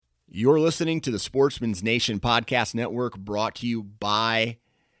You're listening to the Sportsman's Nation Podcast Network, brought to you by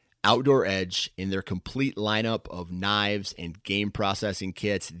Outdoor Edge in their complete lineup of knives and game processing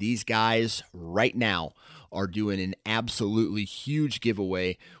kits. These guys right now are doing an absolutely huge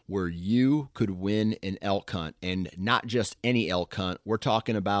giveaway where you could win an elk hunt, and not just any elk hunt. We're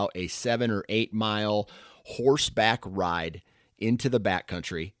talking about a 7 or 8 mile horseback ride into the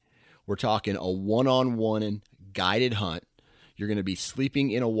backcountry. We're talking a one-on-one guided hunt. You're going to be sleeping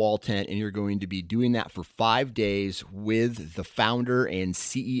in a wall tent, and you're going to be doing that for 5 days with the founder and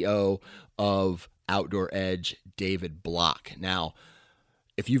CEO of Outdoor Edge, David Block. Now,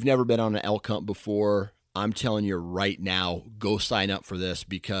 if you've never been on an elk hunt before, I'm telling you right now, go sign up for this,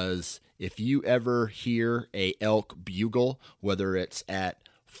 because if you ever hear a elk bugle, whether it's at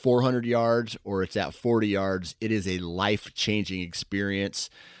 400 yards or it's at 40 yards, it is a life-changing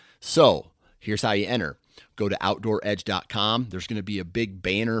experience. So here's how you enter. Go to OutdoorEdge.com. There's going to be a big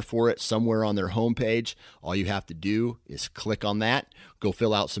banner for it somewhere on their homepage. All you have to do is click on that, go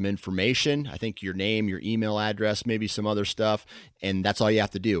fill out some information. I think your name, your email address, maybe some other stuff, and that's all you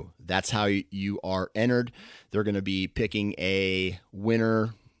have to do. That's how you are entered. They're going to be picking a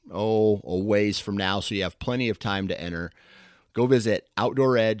winner, a ways from now, so you have plenty of time to enter. Go visit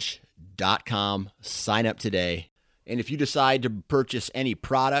OutdoorEdge.com, sign up today. And if you decide to purchase any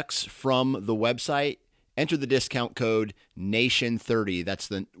products from the website, enter the discount code NATION30. That's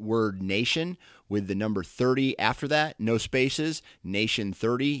the word nation with the number 30 after that, no spaces,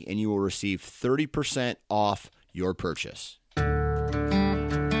 NATION30, and you will receive 30% off your purchase.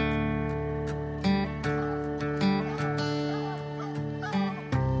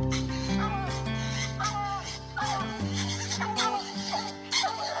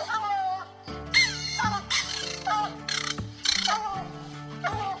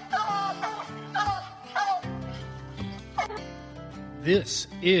 This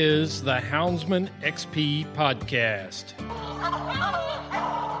is the Houndsman XP Podcast.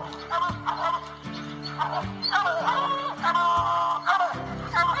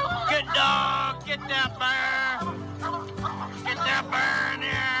 Good dog, get that bear. Get that bear in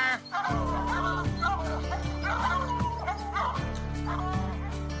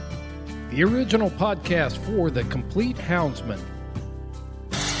The here. original podcast for the complete Houndsman.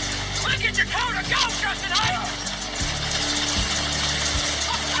 Look at your coat of go, Justin Hyde.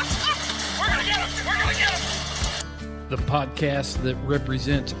 We're gonna get him! The podcast that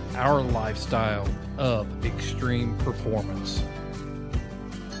represents our lifestyle of extreme performance.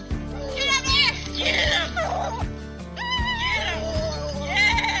 Get up there! Get him! Get him!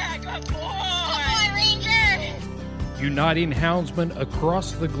 Yeah, good boy! Good boy, Ranger! Uniting houndsmen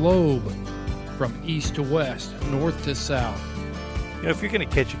across the globe, from east to west, north to south. You know, if you're going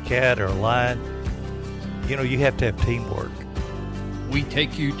to catch a cat or a lion, you know, you have to have teamwork. We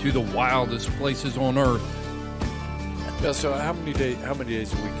take you to the wildest places on earth. Yeah, so how many days a week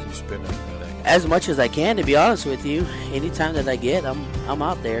do you spend on that? As much as I can, to be honest with you. Anytime that I get, I'm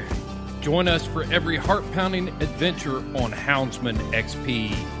out there. Join us for every heart-pounding adventure on Houndsman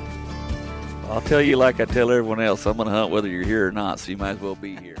XP. I'll tell you like I tell everyone else, I'm going to hunt whether you're here or not, so you might as well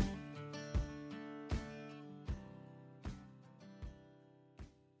be here.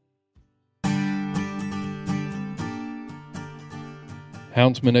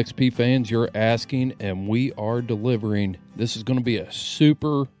 Houndsman XP fans, you're asking, and we are delivering. This is going to be a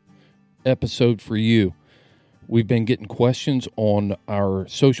super episode for you. We've been getting questions on our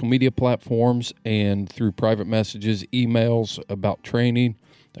social media platforms and through private messages, emails about training.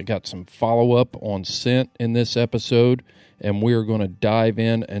 I got some follow-up on scent in this episode, and we are going to dive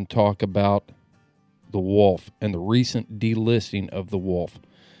in and talk about the wolf and the recent delisting of the wolf.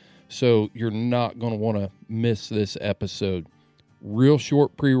 So you're not going to want to miss this episode. Real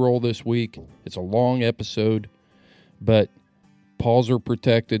short pre-roll this week. It's a long episode, but paws are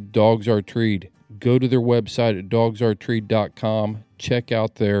protected, dogs are treed. Go to their website at dogsaretreed.com. Check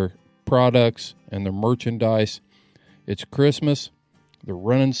out their products and their merchandise. It's Christmas. They're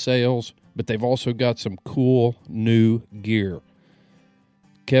running sales, but they've also got some cool new gear.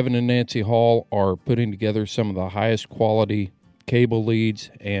 Kevin and Nancy Hall are putting together some of the highest quality cable leads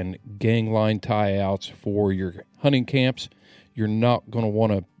and gang line tie-outs for your hunting camps. You're not going to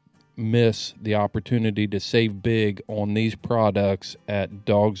want to miss the opportunity to save big on these products at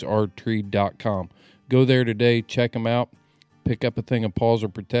dogsaretreed.com. Go there today, check them out, pick up a thing of Paws Are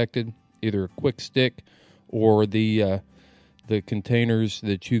Protected, either a quick stick or the containers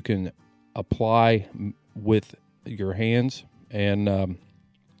that you can apply with your hands, and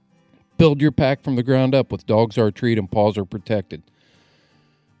build your pack from the ground up with Dogs Are Treed and Paws Are Protected.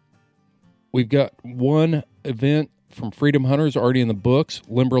 We've got one event from Freedom Hunters already in the books.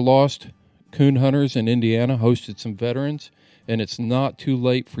 Limberlost Coon Hunters in Indiana hosted some veterans, and it's not too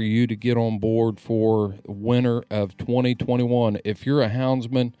late for you to get on board for winter of 2021. If you're a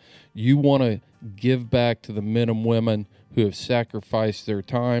houndsman, you want to give back to the men and women who have sacrificed their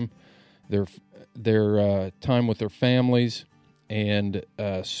time, their time with their families, and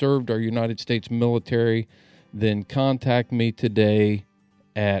served our United States military, then contact me today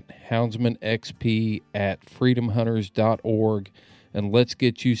at houndsmanxp@freedomhunters.org, and let's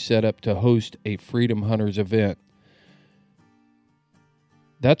get you set up to host a Freedom Hunters event.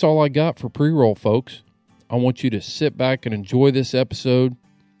 That's all I got for pre-roll, folks. I want you to sit back and enjoy this episode.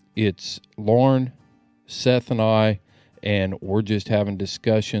 It's Lauren, Seth, and I, and we're just having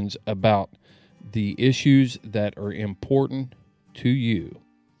discussions about the issues that are important to you.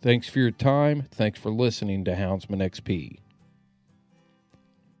 Thanks for your time. Thanks for listening to Houndsman XP.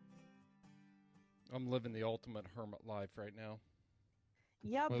 I'm living the ultimate hermit life right now.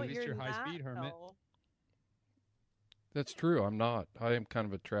 Yeah, Well, at but least you're you're not, high-speed hermit. though. That's true. I'm not. I am kind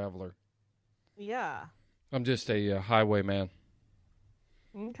of a traveler. Yeah. I'm just a highwayman.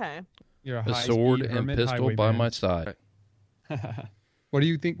 Okay. You're a A high sword speed and hermit pistol by highwayman. my side. What do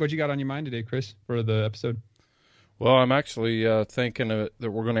you think? What you got on your mind today, Chris, for the episode? Well, I'm actually thinking that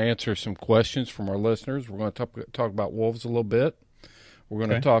we're going to answer some questions from our listeners. We're going to talk about wolves a little bit. We're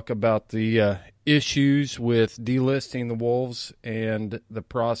going to talk about the issues with delisting the wolves and the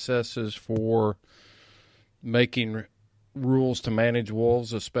processes for making rules to manage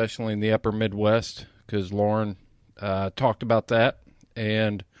wolves, especially in the upper Midwest, because Lauren talked about that.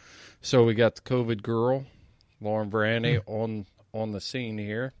 And so we got the COVID girl, Lauren Verani, on the scene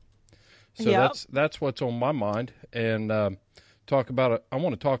here. So Yep. that's what's on my mind, and I want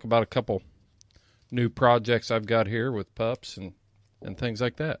to talk about a couple new projects I've got here with pups and things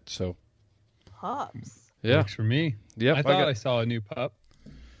like that. So Pups. yeah, Works for me. yep. I thought I saw a new pup.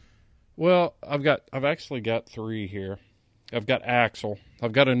 Well, I've actually got 3 here. I've got Axel.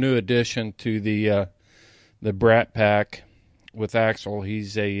 I've got a new addition to the Brat Pack with Axel.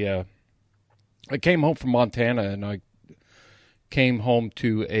 He's I came home from Montana, and I came home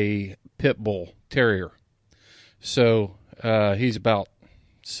to a pit bull terrier. So he's about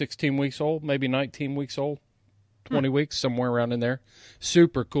 16 weeks old, maybe 19 weeks old, 20 weeks, somewhere around in there.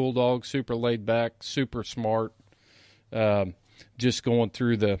 Super cool dog, super laid back, super smart. Just going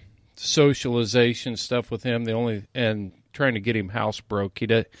through the socialization stuff with him. And trying to get him housebroke.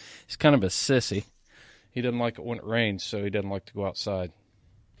 He's kind of a sissy. He doesn't like it when it rains, so he doesn't like to go outside.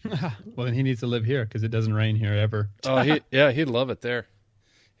 Well, then he needs to live here because it doesn't rain here ever. Oh, he'd love it there.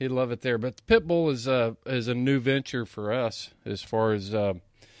 He'd love it there. But the pit bull is a new venture for us as far as dogs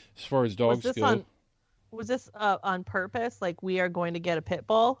go. Was this on purpose? Like, we are going to get a pit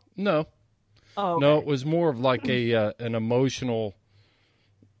bull? No, Oh, no, okay. it was more of like an emotional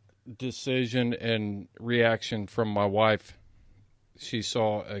decision and reaction from my wife. She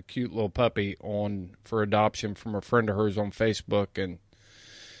saw a cute little puppy for adoption from a friend of hers on Facebook, and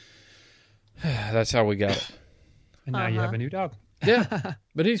that's how we got it. And now you have a new dog. Yeah,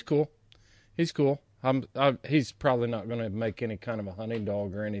 but he's cool. He's cool. He's probably not going to make any kind of a hunting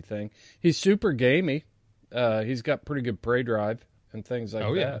dog or anything. He's super gamey. He's got pretty good prey drive and things like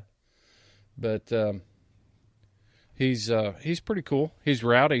that. Yeah. But he's pretty cool. He's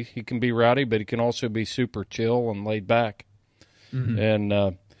rowdy. He can be rowdy, but he can also be super chill and laid back. Mm-hmm.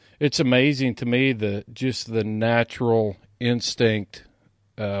 And it's amazing to me the natural instinct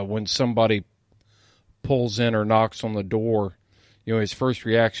when somebody pulls in or knocks on the door. You know, his first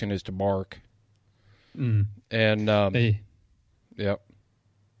reaction is to bark. Mm. And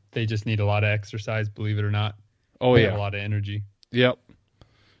they just need a lot of exercise, believe it or not. Oh They yeah, have a lot of energy. Yep.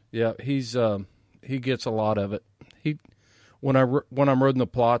 Yeah, he gets a lot of it. When I'm roading the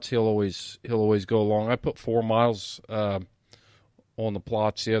plots, he'll always go along. I put 4 miles on the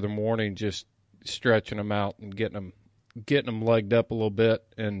plots the other morning, just stretching them out and getting them legged up a little bit,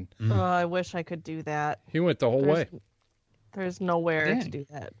 and Oh, I wish I could do that. he went the whole way. There's nowhere to Dang. do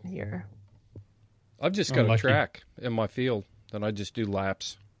that here. I've just Oh, got a lucky. track in my field, and I just do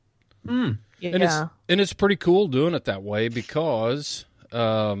laps. Mm. Yeah. And it's pretty cool doing it that way because,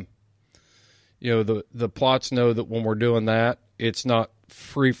 the plots know that when we're doing that, it's not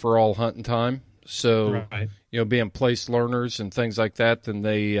free for all hunting time. So, Right. Being place learners and things like that, then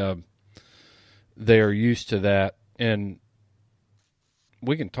they are used to that. And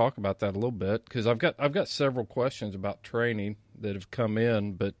we can talk about that a little bit because I've got several questions about training that have come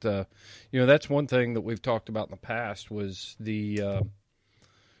in. But that's one thing that we've talked about in the past was the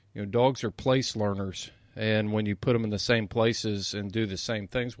dogs are place learners, And when you put them in the same places and do the same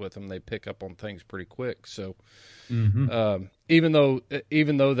things with them, they pick up on things pretty quick. So even though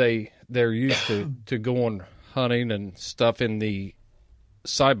they're used to going hunting and stuff in the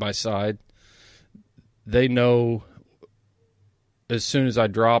side-by-side, they know as soon as I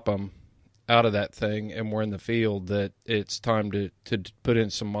drop them out of that thing and we're in the field that it's time to put in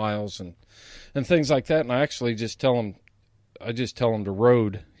some miles and things like that. And I actually just tell them to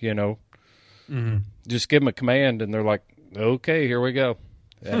road, just give them a command and they're like, okay, here we go.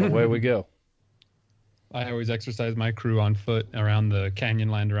 And away we go. I always exercise my crew on foot around the canyon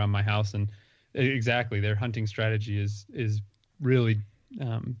land around my house. And exactly, their hunting strategy is really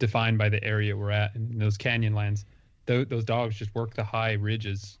defined by the area we're at. And in those canyon lands, those dogs just work the high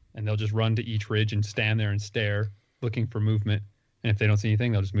ridges, and they'll just run to each ridge and stand there and stare, looking for movement. And if they don't see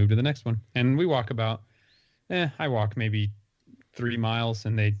anything, they'll just move to the next one. And we walk I walk maybe 3 miles,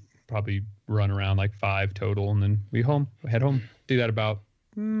 and they probably run around like 5 total, and then we head home. Do that about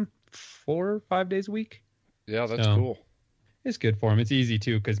 4 or 5 days a week. Yeah, that's cool. It's good for them. It's easy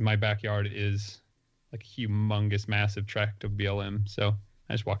too, because my backyard is like a humongous, massive tract of BLM. So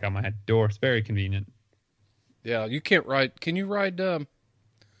I just walk out my door. It's very convenient. Yeah, you can't ride. Can you ride?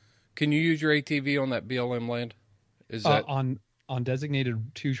 Can you use your ATV on that BLM land? Is that on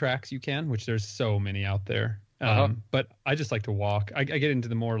designated 2 tracks? You can, which there's so many out there. But I just like to walk. I get into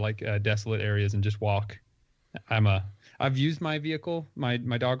the more like desolate areas and just walk. I've used my vehicle, my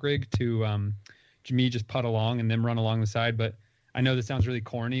dog rig, to me just putt along and then run along the side. But I know this sounds really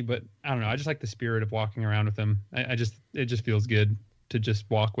corny, but I don't know. I just like the spirit of walking around with them. It just feels good to just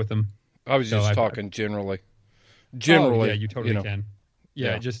walk with them. I was just talking generally. Oh, yeah, you totally can.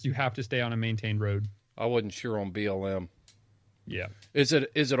 Yeah, just you have to stay on a maintained road. I wasn't sure on BLM. Yeah. Is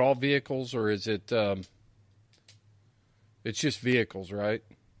it all vehicles, or is it it's just vehicles, right?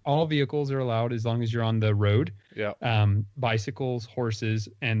 All vehicles are allowed as long as you're on the road. Yeah. Bicycles, horses,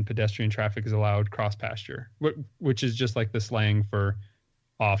 and pedestrian traffic is allowed cross pasture, which is just like the slang for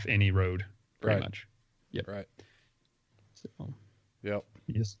off any road, pretty much. Yep. Right. So. Yep.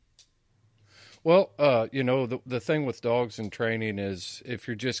 Yes. Well, the thing with dogs and training is if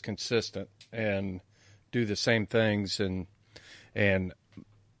you're just consistent and do the same things and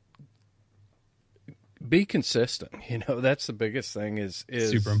be consistent, that's the biggest thing is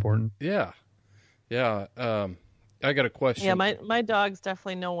super important. Yeah. Yeah. I got a question. Yeah. My dogs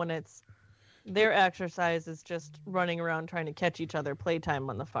definitely know when it's their exercise is just running around trying to catch each other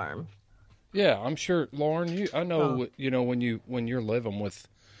playtime on the farm. Yeah. I'm sure, Lauren, I know, when you're living with,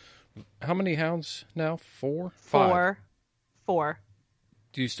 how many hounds now? 4? 5? 4.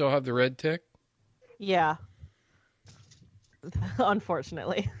 Do you still have the red tick? Yeah.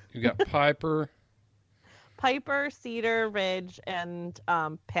 Unfortunately. You got Piper, Cedar Ridge, and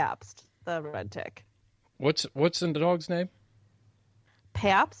Pabst, the red tick. What's the dog's name?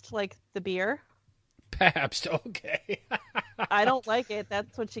 Pabst, like the beer. Pabst, okay. I don't like it.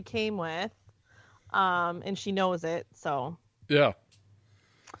 That's what she came with. And she knows it, so. Yeah.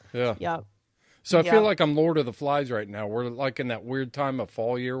 Yeah. Yep. So I feel like I'm Lord of the Flies right now. We're like in that weird time of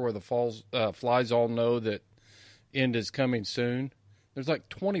fall year where the flies all know that end is coming soon. There's like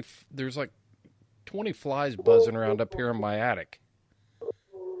 20 flies buzzing around up here in my attic.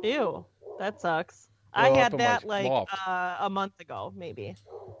 Ew, that sucks. Well, I had that like loft. a month ago, maybe.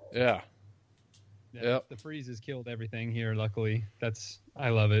 Yeah. Yep. The freeze has killed everything here, luckily. I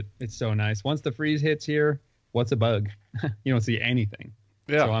love it. It's so nice. Once the freeze hits here, what's a bug? You don't see anything.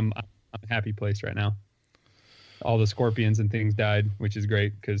 Yeah. So I'm a happy place right now. All the scorpions and things died, which is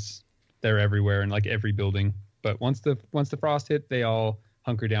great because they're everywhere in like every building. But once the frost hit, they all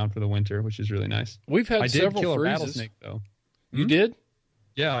hunker down for the winter, which is really nice. We've had several I did kill freezes. a rattlesnake though. You did?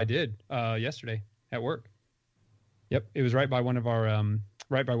 Yeah, I did. Yesterday at work. Yep, it was right by one of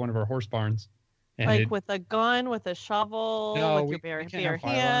our horse barns. And like with a gun, with a shovel, with your bare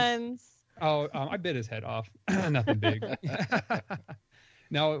hands. Oh, I bit his head off. Nothing big.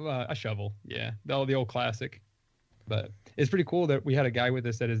 No, a shovel. Yeah, the old classic. But it's pretty cool that we had a guy with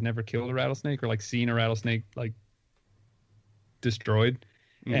us that has never killed a rattlesnake or like seen a rattlesnake like destroyed.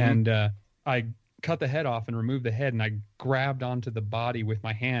 Mm-hmm. And I cut the head off and removed the head, and I grabbed onto the body with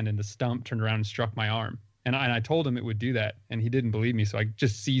my hand, and the stump turned around and struck my arm. And I told him it would do that, and he didn't believe me. So I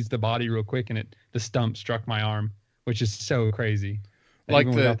just seized the body real quick, and the stump struck my arm, which is so crazy. Like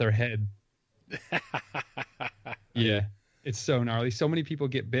even without their head. Yeah, it's so gnarly. So many people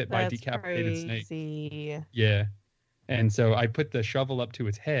get bit by a decapitated snake. Yeah. And so I put the shovel up to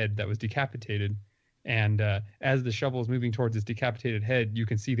its head that was decapitated. And as the shovel is moving towards its decapitated head, you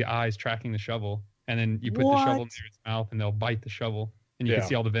can see the eyes tracking the shovel. And then you put the shovel near its mouth, and they'll bite the shovel. And you can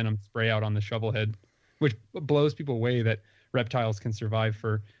see all the venom spray out on the shovel head. which blows people away that reptiles can survive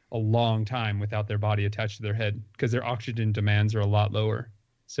for a long time without their body attached to their head because their oxygen demands are a lot lower.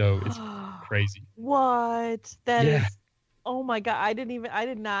 So it's crazy. What? That is. Yeah. Oh my God. I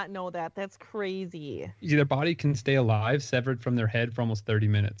did not know that. That's crazy. Their body can stay alive, severed from their head for almost 30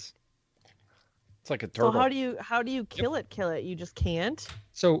 minutes. It's like a So turtle. how do you kill it? Kill it? You just can't?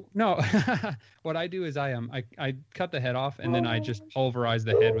 So no, what I do is I cut the head off and then I just pulverize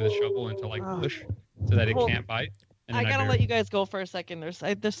the head with a shovel into like bush so that it Hold- can't bite. And I then gotta bury let it. you guys go for a second.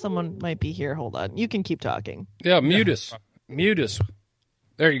 There's someone might be here. Hold on. You can keep talking. Yeah, Mutus. Mutus.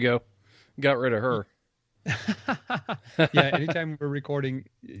 There you go. Got rid of her. Yeah, anytime we're recording,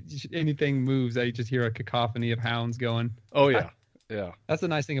 anything moves, I just hear a cacophony of hounds going. Oh, yeah. Yeah. That's the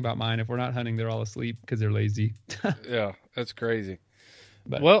nice thing about mine. If we're not hunting, they're all asleep because they're lazy. Yeah, that's crazy.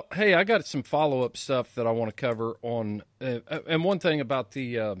 But- Well, hey, I got some follow-up stuff that I want to cover on, and one thing about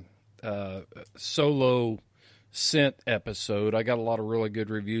the solo scent episode, I got a lot of really good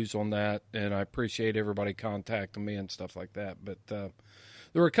reviews on that, and I appreciate everybody contacting me and stuff like that. But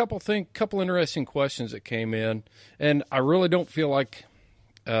there were a couple interesting questions that came in, and I really don't feel like.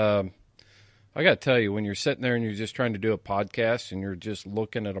 I got to tell you, when you're sitting there and you're just trying to do a podcast and you're just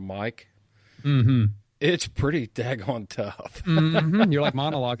looking at a mic, it's pretty daggone tough. You're like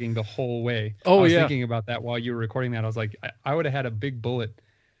monologuing the whole way. Oh, I was yeah. thinking about that while you were recording that. I was like, I would have had a big bullet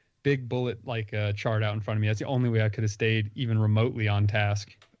like chart out in front of me. That's the only way I could have stayed even remotely on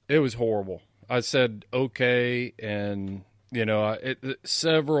task. It was horrible. I said okay, and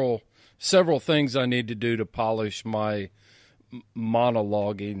several things I need to do to polish my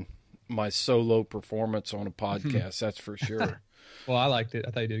monologuing, my solo performance on a podcast. That's for sure. Well, I liked it.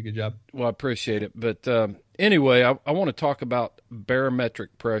 I thought you did a good job. Well, I appreciate it. But anyway, I want to talk about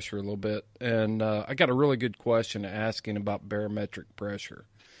barometric pressure a little bit, and I got a really good question asking about barometric pressure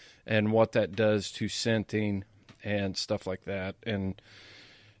and what that does to scenting and stuff like that. And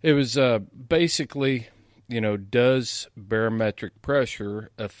it was basically, does barometric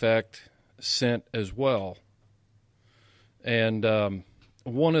pressure affect scent as well? And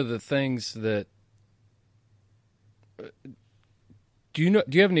one of the things that do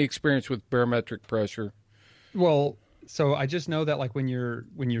you have any experience with barometric pressure? Well, so I just know that like when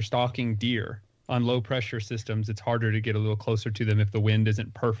you're stalking deer on low pressure systems, it's harder to get a little closer to them if the wind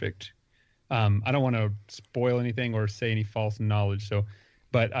isn't perfect. I don't want to spoil anything or say any false knowledge.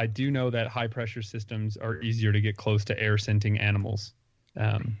 But I do know that high pressure systems are easier to get close to air scenting animals.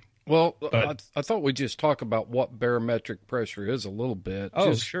 Well, But- I thought we'd just talk about what barometric pressure is a little bit.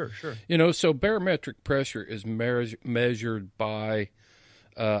 Oh, Just, sure. So barometric pressure is measured by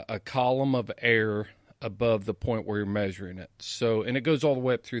a column of air above the point where you're measuring it. So, and it goes all the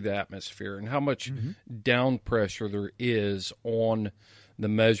way up through the atmosphere, and how much down pressure there is on the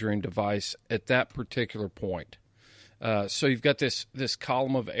measuring device at that particular point. So you've got this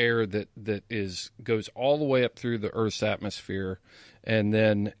column of air that goes all the way up through the Earth's atmosphere, and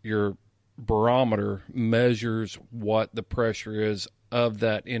then your barometer measures what the pressure is of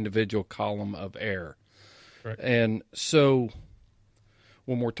that individual column of air. Correct. And so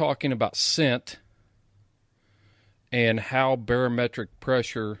when we're talking about scent and how barometric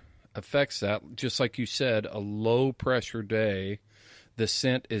pressure affects that, just like you said, a low pressure day, the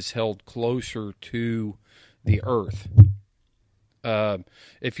scent is held closer to the earth.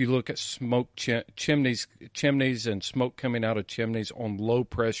 If you look at smoke chimneys and smoke coming out of chimneys on low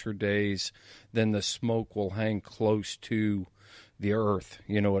pressure days, then the smoke will hang close to the earth.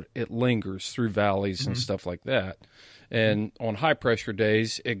 It lingers through valleys and stuff like that. And on high pressure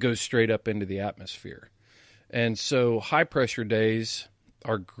days, it goes straight up into the atmosphere. And so high pressure days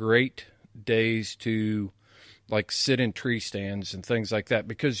are great days to like sit in tree stands and things like that,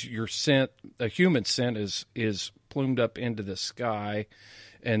 because your scent, a human scent is plumed up into the sky,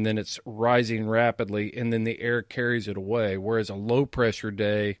 and then it's rising rapidly, and then the air carries it away. Whereas a low pressure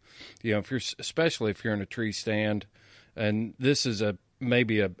day, especially if you're in a tree stand, and this is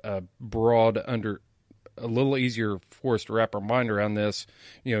maybe a broad a little easier for us to wrap our mind around this.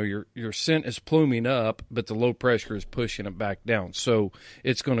 Your scent is pluming up, but the low pressure is pushing it back down. So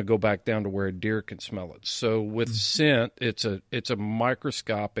it's going to go back down to where a deer can smell it. So with scent, it's a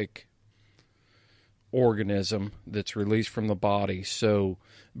microscopic organism that's released from the body. So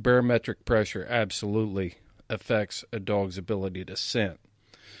barometric pressure absolutely affects a dog's ability to scent.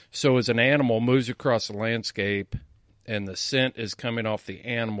 So as an animal moves across the landscape and the scent is coming off the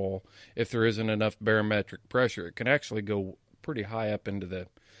animal, if there isn't enough barometric pressure, it can actually go pretty high up into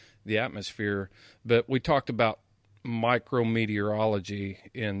the atmosphere. But we talked about micrometeorology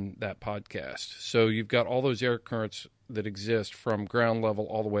in that podcast. So you've got all those air currents that exist from ground level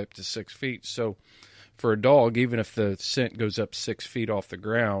all the way up to 6 feet. So For a dog, even if the scent goes up 6 feet off the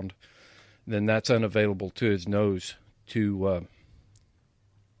ground, then that's unavailable to his nose to,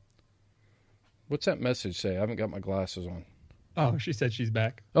 what's that message say? I haven't got my glasses on. Oh, she said she's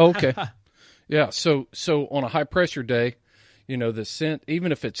back. Oh, okay. Yeah. So on a high pressure day, you know, the scent,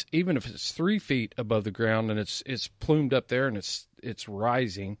 even if it's 3 feet above the ground and it's plumed up there and it's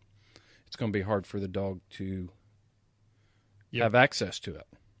rising, it's going to be hard for the dog to have access to it.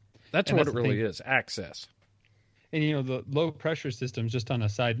 That's what it really is, access. And, you know, the low pressure systems, just on a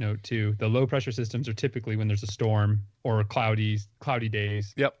side note, too, the low pressure systems are typically when there's a storm or cloudy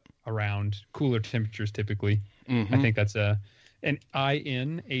days around, cooler temperatures typically. Mm-hmm. I think that's and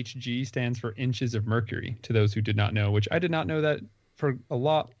INHG stands for inches of mercury, to those who did not know, which I did not know that for a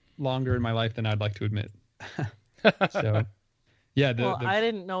lot longer in my life than I'd like to admit. So, yeah. I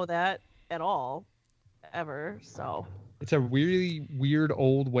didn't know that at all, ever, so... It's a really weird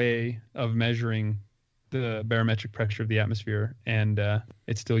old way of measuring the barometric pressure of the atmosphere, and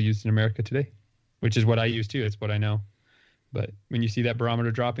it's still used in America today, which is what I use too. It's what I know. But when you see that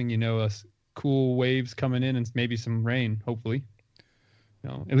barometer dropping, you know, cool waves coming in and maybe some rain, hopefully.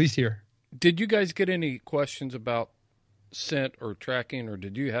 No, at least here. Did you guys get any questions about scent or tracking, or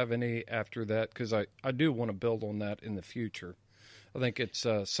did you have any after that? Because I do want to build on that in the future. I think it's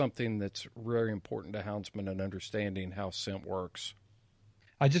something that's very important to houndsmen and understanding how scent works.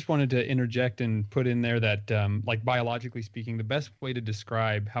 I just wanted to interject and put in there that, like biologically speaking, the best way to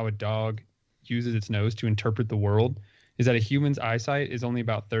describe how a dog uses its nose to interpret the world is that a human's eyesight is only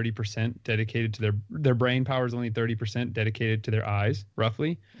about 30% dedicated to their brain power is only 30% dedicated to their eyes,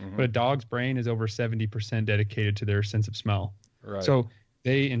 roughly. Mm-hmm. But a dog's brain is over 70% dedicated to their sense of smell. Right. So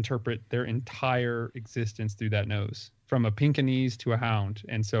they interpret their entire existence through that nose, from a Pekingese to a hound.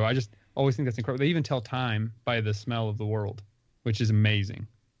 And so I just always think that's incredible. They even tell time by the smell of the world, which is amazing.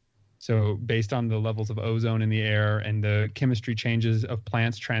 So based on the levels of ozone in the air and the chemistry changes of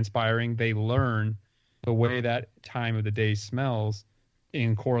plants transpiring, they learn the way that time of the day smells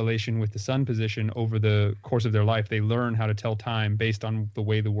in correlation with the sun position over the course of their life. They learn how to tell time based on the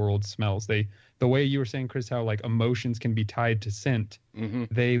way the world smells. The way you were saying, Chris, how like emotions can be tied to scent, mm-hmm.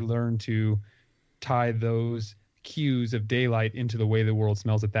 They learn to tie those cues of daylight into the way the world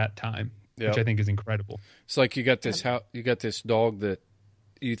smells at that time, which I think is incredible. It's like you got this dog that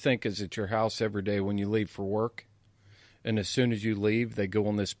you think is at your house every day when you leave for work, and as soon as you leave, they go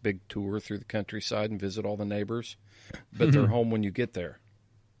on this big tour through the countryside and visit all the neighbors, but Mm-hmm. they're home when you get there.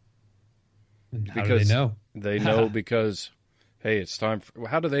 And how do they know? They know because, hey, it's time for.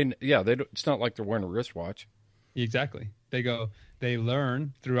 How do they? Yeah, they. It's not like they're wearing a wristwatch. Exactly. They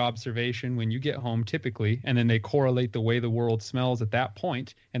learn through observation when you get home typically, and then they correlate the way the world smells at that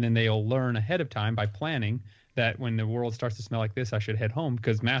point, and then they'll learn ahead of time by planning that when the world starts to smell like this, I should head home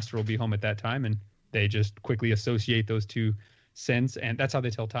because master will be home at that time, and they just quickly associate those two scents, and that's how they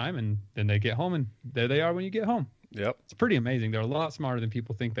tell time, and then they get home, and there they are when you get home. Yep. It's pretty amazing. They're a lot smarter than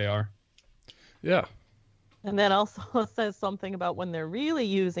people think they are. Yeah. And that also says something about when they're really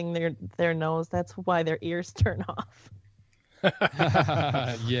using their nose. That's why their ears turn off.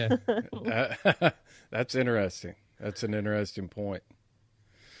 Yeah. That's interesting. That's an interesting point.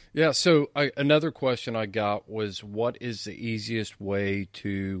 Yeah, so another question I got was, what is the easiest way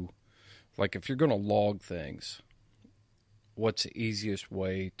to, like, if you're going to log things, what's the easiest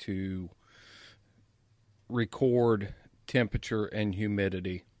way to record temperature and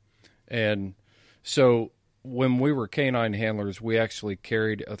humidity? And so when we were canine handlers, we actually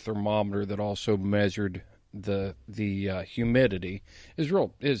carried a thermometer that also measured the humidity.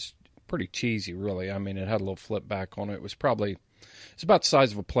 Is pretty cheesy, really. I mean, it had a little flip back on it. It's about the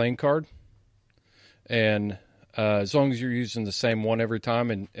size of a playing card, and as long as you're using the same one every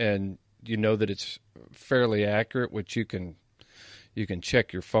time, and you know that it's fairly accurate, which you can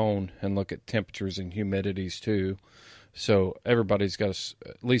check your phone and look at temperatures and humidities too. So everybody's got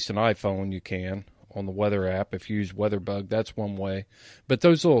at least an iPhone. You can on the weather app if you use WeatherBug. That's one way, but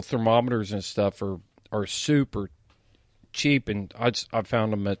those little thermometers and stuff are super cheap, and I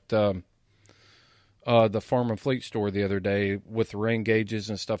found them at the Farm and Fleet store the other day with the rain gauges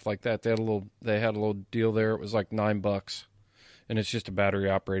and stuff like that. They had a little deal there. It was like $9, and it's just a battery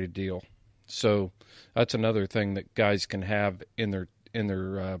operated deal. So that's another thing that guys can have in their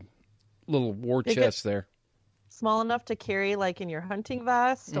little war chest there. Small enough to carry like in your hunting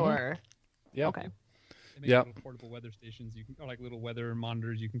vest, Mm-hmm. or yeah. Okay. They make little portable weather stations or like little weather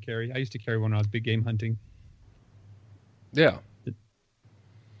monitors you can carry. I used to carry one when I was big game hunting. Yeah.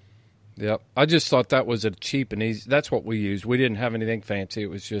 Yep. I just thought that was a cheap and easy. That's what we used. We didn't have anything fancy. It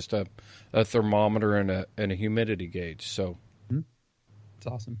was just a thermometer and a humidity gauge. So it's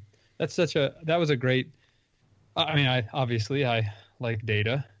awesome. that was a great. I mean, I like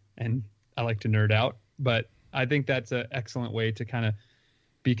data and I like to nerd out, but I think that's an excellent way to kind of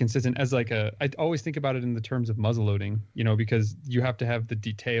be consistent as I always think about it in the terms of muzzleloading, because you have to have the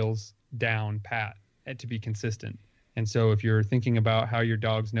details down pat and to be consistent. And so if you're thinking about how your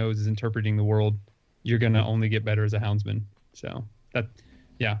dog's nose is interpreting the world, you're going to only get better as a houndsman. So it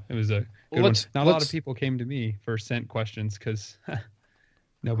was a good one. Not a lot of people came to me for scent questions because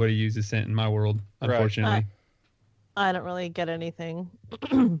nobody uses scent in my world, unfortunately. Right. I don't really get anything.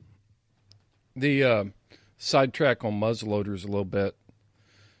 The sidetrack on muzzleloaders a little bit,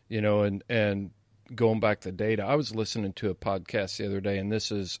 and going back to data. I was listening to a podcast the other day, and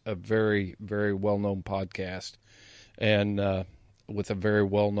this is a very, very well-known podcast, and with a very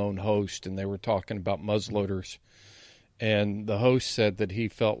well-known host, and they were talking about muzzleloaders. And the host said that he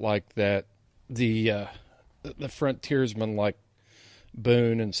felt like that the frontiersmen like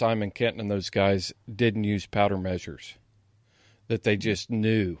Boone and Simon Kenton and those guys didn't use powder measures, that they just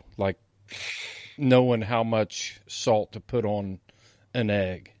knew, like knowing how much salt to put on an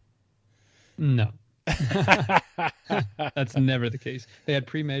egg. No. That's never the case. They had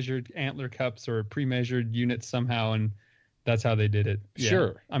pre-measured antler cups or pre-measured units somehow, and that's how they did it. Yeah.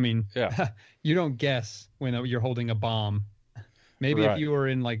 Sure. I mean, you don't guess when you're holding a bomb. Maybe if you were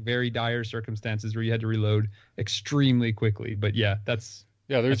in like very dire circumstances where you had to reload extremely quickly. But there's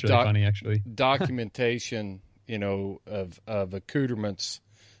really funny actually. Documentation, of accoutrements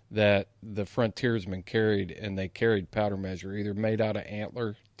that the frontiersmen carried, and they carried powder measure, either made out of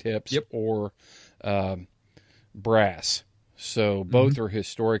antler tips or brass. So both are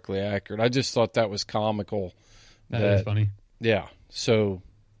historically accurate. I just thought that was comical. That is funny. Yeah. So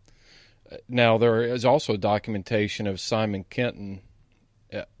now there is also documentation of Simon Kenton.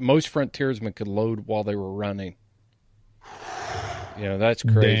 Most frontiersmen could load while they were running. That's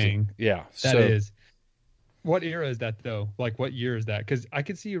crazy. Dang. Yeah. That is. What era is that, though? Like, what year is that? Because I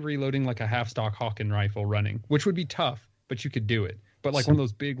could see you reloading like a half-stock Hawken rifle running, which would be tough, but you could do it. But like one of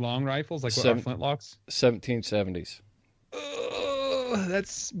those big long rifles, like what are flintlocks? 1770s. Oh,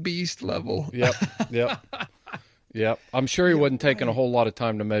 that's beast level. Yep. I'm sure he wasn't taking a whole lot of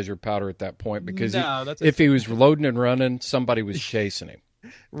time to measure powder at that point, because if he was loading and running, somebody was chasing him.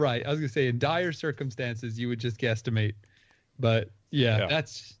 Right. I was going to say, in dire circumstances, you would just guesstimate. But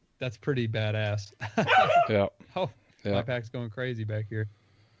that's pretty badass. Yeah. My pack's going crazy back here.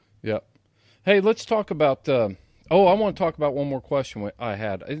 Yep. Hey, let's talk about I want to talk about one more question I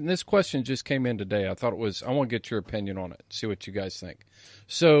had. And this question just came in today. I want to get your opinion on it, see what you guys think.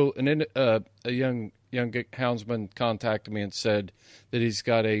 So, a young houndsman contacted me and said that he's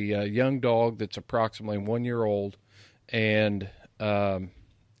got a young dog that's approximately 1 year old, and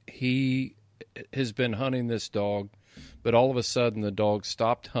he has been hunting this dog, but all of a sudden the dog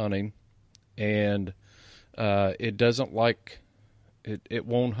stopped hunting, and it doesn't like it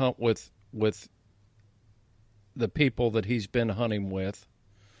won't hunt with the people that he's been hunting with.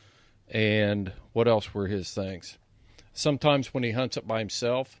 And what else were his things? Sometimes when he hunts it by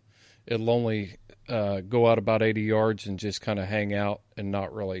himself, it'll only go out about 80 yards and just kind of hang out and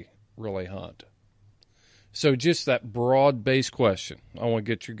not really hunt. So just that broad base question. I want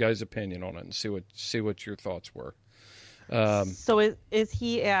to get your guys' opinion on it and see what your thoughts were. So is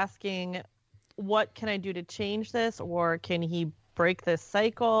he asking, what can I do to change this, or can he break this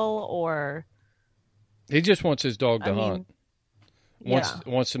cycle, or? He just wants his dog to hunt.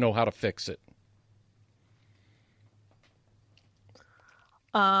 Wants to know how to fix it.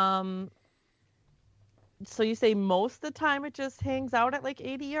 So you say most of the time it just hangs out at like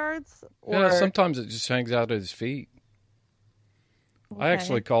 80 yards? Or... Yeah, sometimes it just hangs out at his feet. Okay. I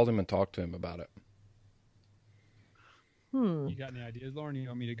actually called him and talked to him about it. You got any ideas, Lauren? You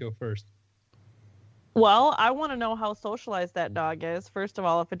want me to go first? Well, I want to know how socialized that dog is. First of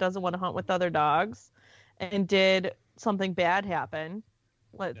all, if it doesn't want to hunt with other dogs, and did something bad happen?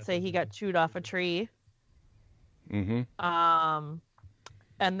 Let's say he got chewed off a tree. Mm-hmm.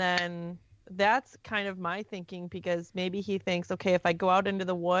 And then that's kind of my thinking, because maybe he thinks, okay, if I go out into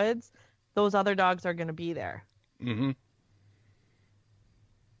the woods, those other dogs are going to be there. Mm-hmm.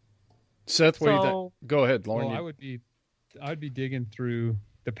 Seth, what do you think? Go ahead, Lauren. Well, I'd be digging through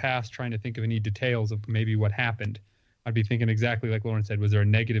the past, trying to think of any details of maybe what happened. I'd be thinking exactly like Lauren said. Was there a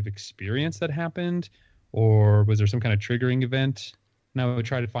negative experience that happened, or was there some kind of triggering event? And I would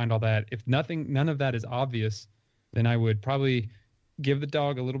try to find all that. If none of that is obvious, then I would probably give the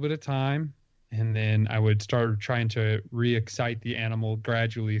dog a little bit of time, and then I would start trying to re-excite the animal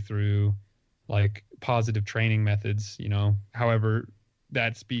gradually through like positive training methods, however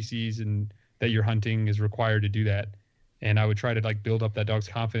that species and that you're hunting is required to do that. and I would try to like build up that dog's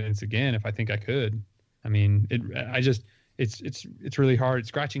confidence again if I think I could. I mean, it's really hard.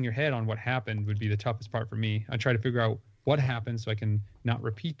 Scratching your head on what happened would be the toughest part for me. I try to figure out what happened so I can not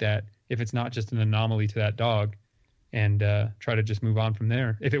repeat that if it's not just an anomaly to that dog, and try to just move on from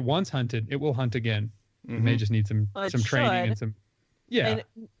there. If it once hunted, it will hunt again. It may just need some training and some,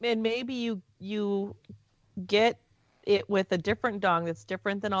 and maybe you get it with a different dog that's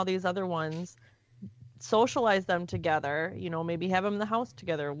different than all these other ones. Socialize them together, maybe have them in the house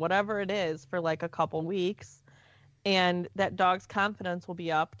together, whatever it is, for like a couple weeks, and that dog's confidence will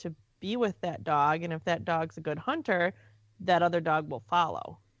be up to be with that dog. And if that dog's a good hunter, that other dog will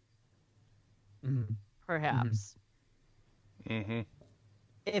follow. Perhaps.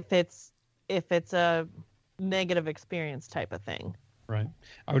 If it's a negative experience type of thing. Right.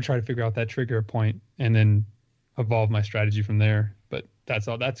 I would try to figure out that trigger point and then evolve my strategy from there. But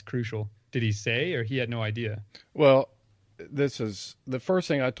that's crucial. Did he say, or he had no idea? Well, this is the first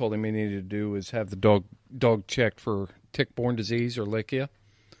thing I told him he needed to do was have the dog checked for tick-borne disease or lichia.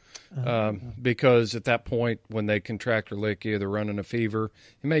 Because at that point, when they contract lichia, they're running a fever.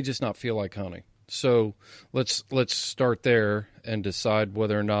 He may just not feel like hunting. So let's start there and decide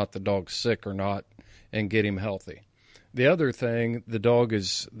whether or not the dog's sick or not, and get him healthy. The other thing, the dog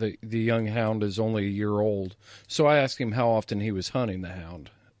is the young hound is only a year old. So I asked him how often he was hunting the hound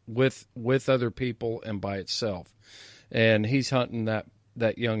with other people and by itself, and he's hunting that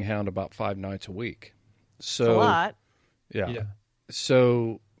young hound about 5 nights a week. So that's a lot. Yeah.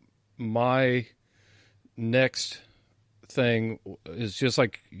 So my next thing is just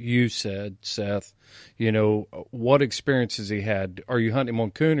like you said, Seth, what experience has he had? Are you hunting him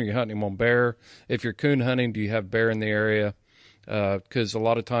on coon, or are you hunting him on bear? If you're coon hunting, do you have bear in the area? Because a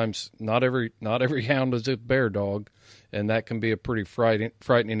lot of times not every hound is a bear dog, and that can be a pretty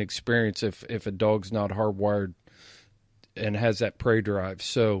frightening experience if a dog's not hardwired and has that prey drive.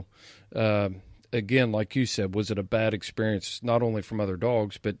 So again, like you said, was it a bad experience, not only from other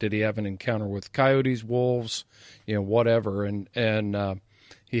dogs, but did he have an encounter with coyotes, wolves, whatever? And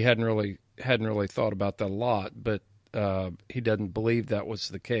he hadn't really thought about that a lot, but he doesn't believe that was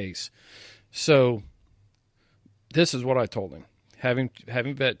the case. So this is what I told him: having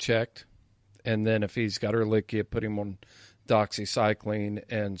vet checked, and then if he's got Ehrlichia, put him on doxycycline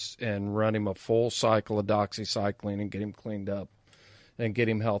and run him a full cycle of doxycycline and get him cleaned up and get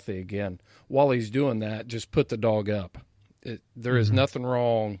him healthy again. While he's doing that, just put the dog up. There is nothing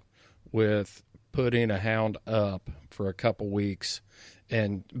wrong with putting a hound up for a couple weeks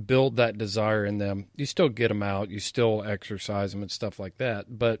and build that desire in them. You still get them out, you still exercise them and stuff like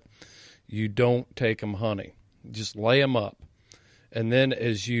that, but you don't take them hunting. Just lay them up. And then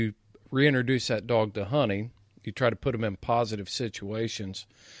as you reintroduce that dog to hunting, you try to put them in positive situations.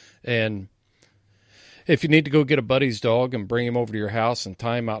 And if you need to go get a buddy's dog and bring him over to your house and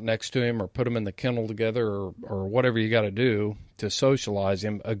tie him out next to him, or put him in the kennel together, or whatever you got to do to socialize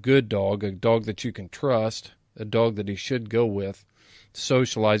him, a good dog, a dog that you can trust, a dog that he should go with,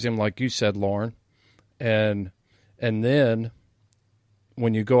 socialize him like you said, Lauren. And then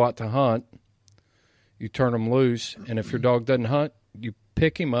when you go out to hunt, you turn him loose, and if your dog doesn't hunt, you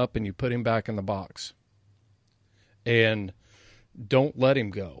pick him up and you put him back in the box. And don't let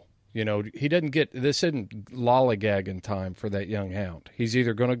him go. He doesn't get, this isn't lollygagging time for that young hound. He's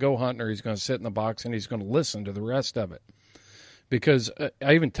either going to go hunting, or he's going to sit in the box and he's going to listen to the rest of it. Because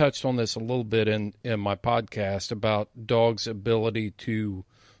I even touched on this a little bit in my podcast about dogs' ability to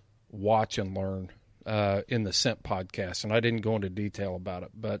watch and learn in the Scent podcast. And I didn't go into detail about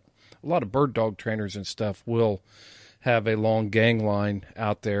it, but a lot of bird dog trainers and stuff will have a long gang line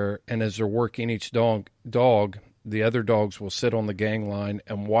out there, and as they're working each dog, the other dogs will sit on the gang line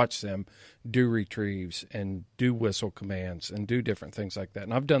and watch them do retrieves and do whistle commands and do different things like that.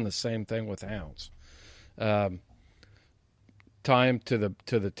 And I've done the same thing with hounds. Tie him to the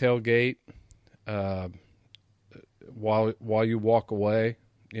tailgate while you walk away.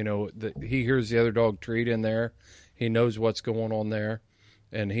 He hears the other dog treat in there. He knows what's going on there,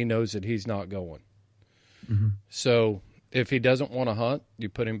 and he knows that he's not going. Mm-hmm. So if he doesn't want to hunt, you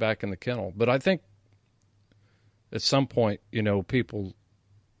put him back in the kennel. But I think at some point, people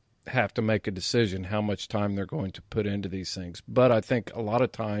have to make a decision how much time they're going to put into these things. But I think a lot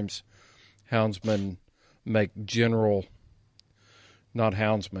of times houndsmen don't make general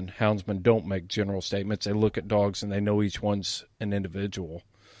statements. They look at dogs and they know each one's an individual,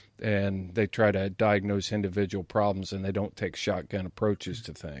 and they try to diagnose individual problems, and they don't take shotgun approaches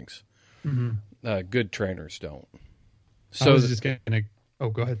to things. Mm-hmm. Good trainers don't. So I was just going to,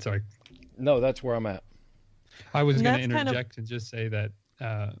 go ahead. Sorry. No, that's where I'm at. I was going to interject and just say that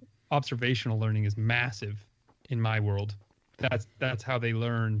observational learning is massive in my world. That's how they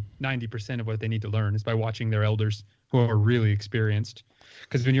learn 90% of what they need to learn is by watching their elders who are really experienced.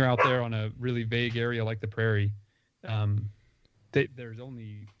 Because when you're out there on a really vague area like the prairie, there's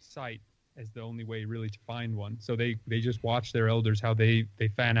only sight as the only way really to find one. So they just watch their elders, how they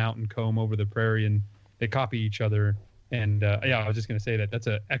fan out and comb over the prairie, and they copy each other. And I was just going to say that's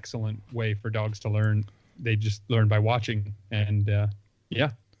an excellent way for dogs to learn. They just learn by watching and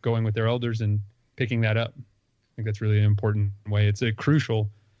going with their elders and picking that up. I think that's really an important way. It's a crucial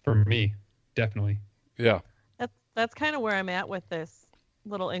for me, definitely. Yeah. That's kind of where I'm at with this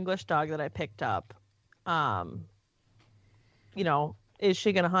little English dog that I picked up. Is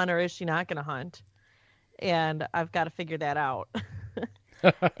she going to hunt or is she not going to hunt? And I've got to figure that out.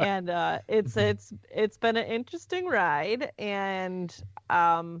 And it's been an interesting ride, and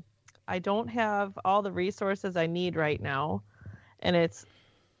I don't have all the resources I need right now, and it's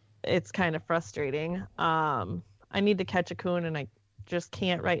kind of frustrating. I need to catch a coon, and I just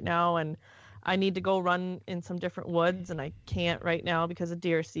can't right now, and I need to go run in some different woods, and I can't right now because of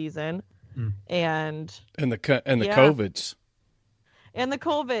deer season. And the COVIDs. And the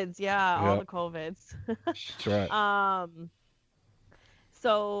COVIDs, all the COVIDs. That's right.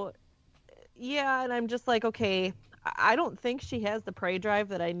 So, and I'm just like, okay, I don't think she has the prey drive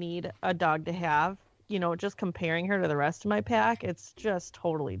that I need a dog to have. Just comparing her to the rest of my pack, it's just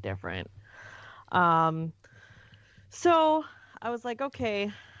totally different. So I was like, okay,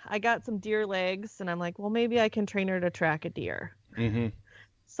 I got some deer legs, and I'm like, well, maybe I can train her to track a deer. Mm-hmm.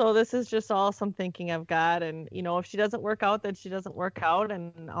 So this is just all some thinking I've got. And, if she doesn't work out, then she doesn't work out,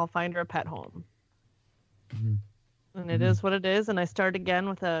 and I'll find her a pet home. Mm-hmm. And it is what it is. And I start again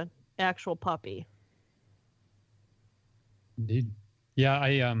with a actual puppy. Indeed.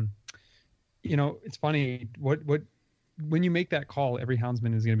 Yeah. It's funny when you make that call, every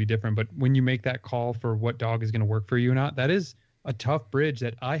houndsman is going to be different, but when you make that call for what dog is going to work for you or not, that is a tough bridge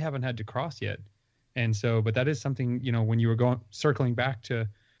that I haven't had to cross yet. And so, but that is something, when you were circling back to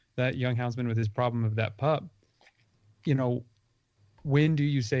that young houndsman with his problem of that pup, when do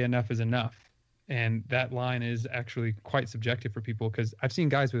you say enough is enough? And that line is actually quite subjective for people, because I've seen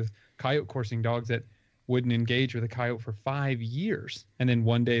guys with coyote coursing dogs that wouldn't engage with a coyote for 5 years. And then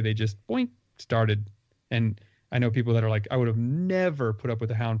one day they just started. And I know people that are like, I would have never put up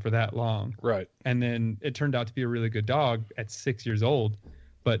with a hound for that long. Right. And then it turned out to be a really good dog at 6 years old.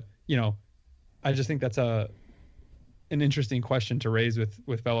 But, I just think that's an interesting question to raise with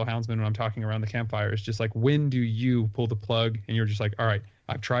fellow houndsmen when I'm talking around the campfire. It's just like, when do you pull the plug and you're just like, all right,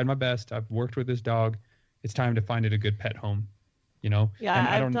 I've tried my best. I've worked with this dog. It's time to find it a good pet home, Yeah, and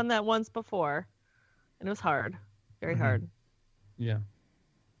I've done that once before, and it was hard, very hard. Yeah.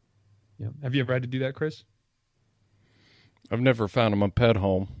 Yeah. Have you ever had to do that, Chris? I've never found him a pet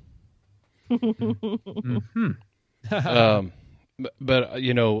home. But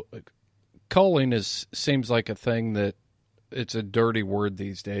culling seems like a thing that it's a dirty word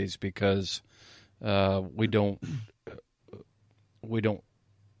these days, because we don't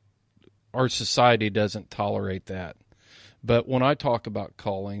our society doesn't tolerate that. But when I talk about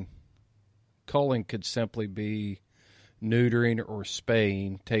culling could simply be neutering or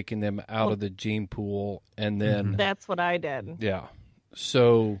spaying, taking them out of the gene pool, and then that's what I did. Yeah.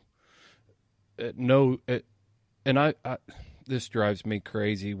 So this drives me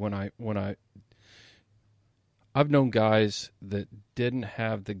crazy when I've known guys that didn't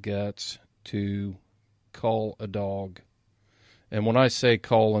have the guts to cull a dog. And when I say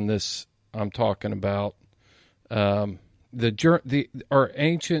cull in this, I'm talking about our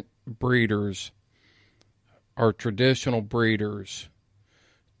ancient breeders, our traditional breeders,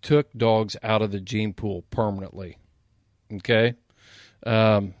 took dogs out of the gene pool permanently. Okay?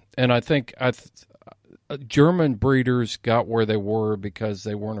 And I think German breeders got where they were because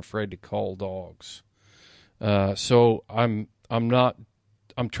they weren't afraid to cull dogs. So I'm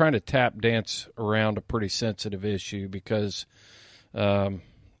trying to tap dance around a pretty sensitive issue because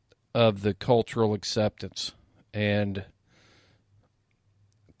of the cultural acceptance, and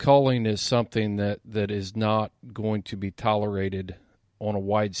culling is something that is not going to be tolerated on a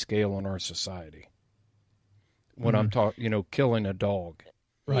wide scale in our society. When I'm talking, killing a dog.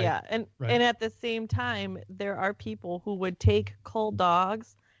 Right. Yeah, and at the same time, there are people who would take cull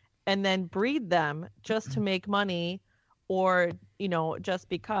dogs and then breed them just to make money, or just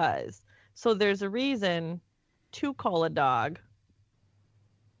because. So there's a reason to cull a dog,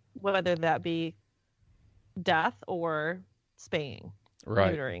 whether that be death or spaying,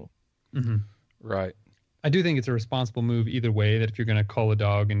 neutering. Mm-hmm. Right. I do think it's a responsible move either way, that if you're going to cull a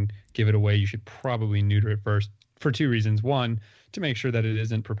dog and give it away, you should probably neuter it first for two reasons. One, to make sure that it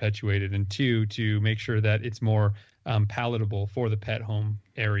isn't perpetuated, and two, to make sure that it's more palatable for the pet home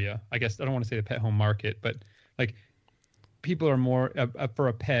area. I guess I don't want to say the pet home market, but like people are more for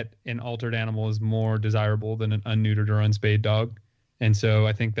a pet, an altered animal is more desirable than an unneutered or unspayed dog. And so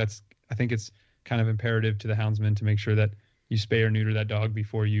I think it's kind of imperative to the houndsman to make sure that you spay or neuter that dog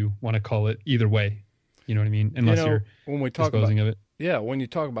before you want to cull it either way. You know what I mean? Unless you're when we talk disposing about, of it. Yeah, when you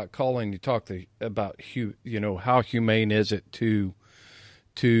talk about culling, you talk about how humane is it to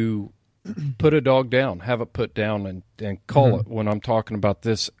put a dog down, have it put down, and cull it. When I'm talking about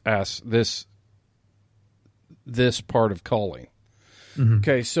this part of culling.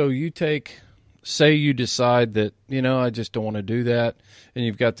 Okay, so say you decide that I just don't want to do that, and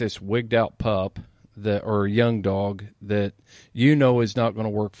you've got this wigged out pup or a young dog that is not going to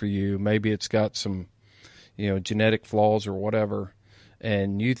work for you. Maybe it's got some genetic flaws or whatever,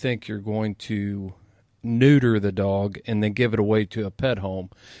 and you think you're going to neuter the dog and then give it away to a pet home.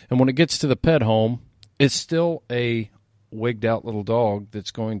 And when it gets to the pet home, it's still a wigged out little dog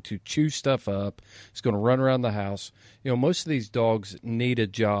that's going to chew stuff up. It's going to run around the house. Most of these dogs need a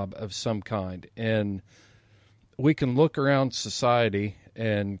job of some kind, and we can look around society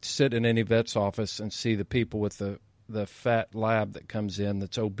and sit in any vet's office and see the people with the fat lab that comes in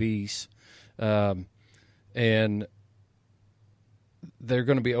that's obese, and they're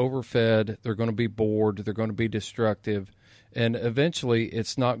going to be overfed, they're going to be bored, they're going to be destructive, and eventually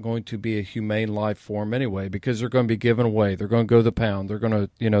it's not going to be a humane life form anyway, because they're going to be given away. They're going to go to the pound. They're going to,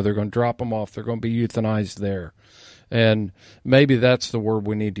 they're going to drop them off. They're going to be euthanized there. And maybe that's the word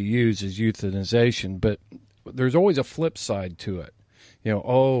we need to use, is euthanization, but there's always a flip side to it.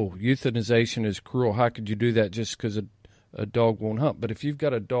 Euthanization is cruel. How could you do that just because a dog won't hunt? But if you've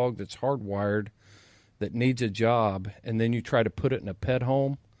got a dog that's hardwired, that needs a job, and then you try to put it in a pet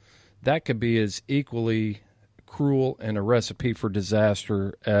home, that could be as equally cruel and a recipe for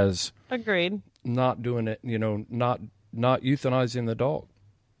disaster as agreed not doing it, not euthanizing the dog.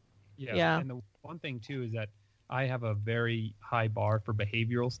 Yeah. And the one thing too is that I have a very high bar for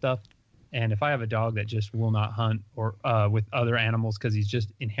behavioral stuff. And if I have a dog that just will not hunt or with other animals because he's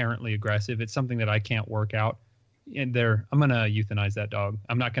just inherently aggressive, it's something that I can't work out. And I'm going to euthanize that dog.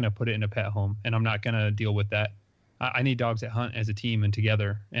 I'm not going to put it in a pet home, and I'm not going to deal with that. I need dogs that hunt as a team and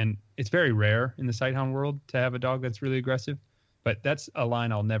together. And it's very rare in the sighthound world to have a dog that's really aggressive, but that's a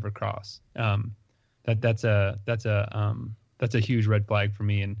line I'll never cross. That's a huge red flag for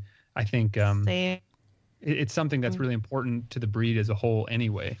me. And I think it's something that's really important to the breed as a whole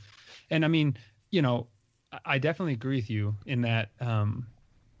anyway. And I mean, I definitely agree with you in that,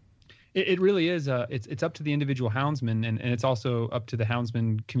 it really is. It's up to the individual houndsman, and it's also up to the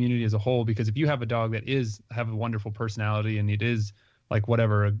houndsman community as a whole. Because if you have a dog that have a wonderful personality and it is like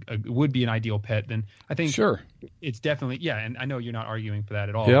whatever would be an ideal pet, then I think it's definitely And I know you're not arguing for that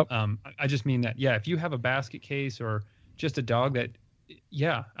at all. Yep. I just mean that if you have a basket case or just a dog that,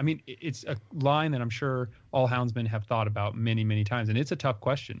 I mean it's a line that I'm sure all houndsmen have thought about many, many times, and it's a tough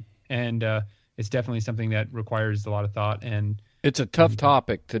question, and it's definitely something that requires a lot of thought and. It's a tough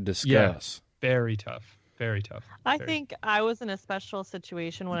topic to discuss. Yeah, very tough. Very tough. I think I was in a special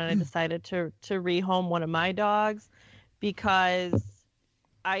situation when I decided to rehome one of my dogs, because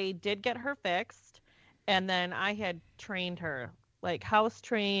I did get her fixed, and then I had trained her, like house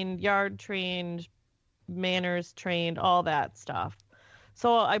trained, yard trained, manners trained, all that stuff.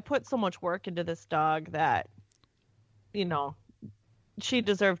 So I put so much work into this dog that, she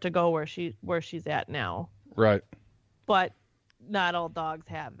deserved to go where she's at now. Right. But not all dogs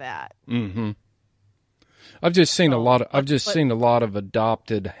have that. Mm-hmm. I've just seen a lot of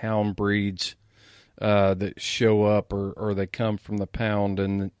adopted hound breeds that show up or they come from the pound,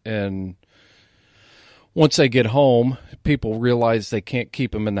 and once they get home, people realize they can't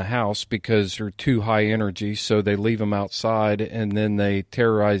keep them in the house because they're too high energy, so they leave them outside, and then they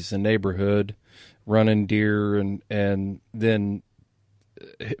terrorize the neighborhood, running deer, and then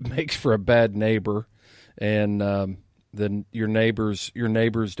it makes for a bad neighbor, and then your neighbors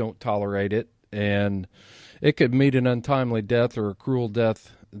don't tolerate it, and it could meet an untimely death or a cruel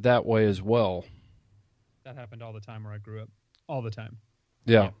death that way as well. That happened all the time where I grew up. All the time.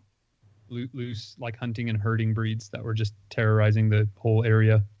 Yeah. Loose, like hunting and herding breeds that were just terrorizing the whole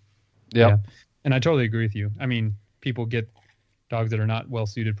area. Yep. Yeah. And I totally agree with you. I mean, people get dogs that are not well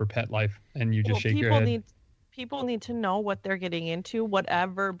suited for pet life, and you just shake your head. People need to know what they're getting into,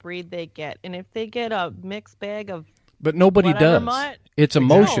 whatever breed they get. And if they get a mixed bag of But nobody does. It's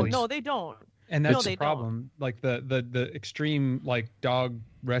emotions. No, they don't. And that's the problem. Don't. Like the extreme like dog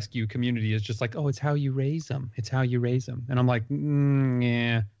rescue community is just like, oh, it's how you raise them. It's how you raise them. And I'm like,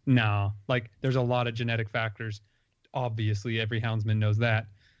 no. Like there's a lot of genetic factors obviously every houndsman knows that.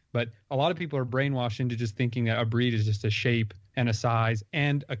 But a lot of people are brainwashed into just thinking that a breed is just a shape and a size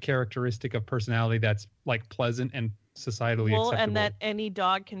and a characteristic of personality that's like pleasant and societally acceptable. And that any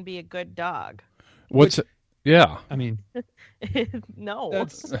dog can be a good dog. Yeah. I mean, no.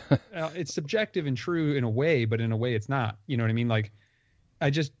 That's it's subjective and true in a way, but in a way it's not. You know what I mean? Like,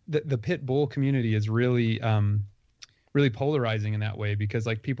 the pit bull community is really really polarizing in that way, because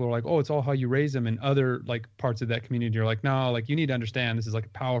like people are like, oh, it's all how you raise them, and other like parts of that community are like, no, like you need to understand this is like a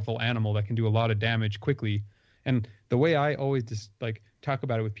powerful animal that can do a lot of damage quickly. And the way I always just like talk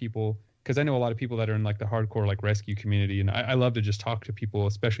about it with people, because I know a lot of people that are in like the hardcore like rescue community, and I love to just talk to people,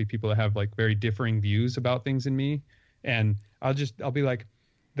 especially people that have like very differing views about things in me. And I'll be like,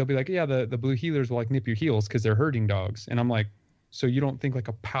 they'll be like, yeah, the blue heelers will like nip your heels because they're herding dogs. And I'm like, so you don't think like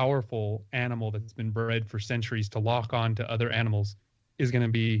a powerful animal that's been bred for centuries to lock on to other animals is going to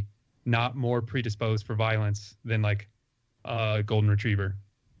be not more predisposed for violence than like a golden retriever?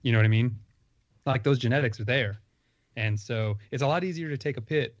 You know what I mean? Like those genetics are there. And so it's a lot easier to take a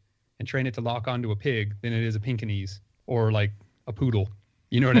pit and train it to lock onto a pig than it is a Pekingese or like a poodle.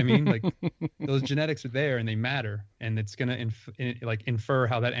 You know what I mean? Like those genetics are there and they matter, and it's going to infer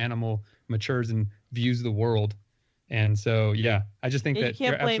how that animal matures and views the world. And so, yeah, I just think that you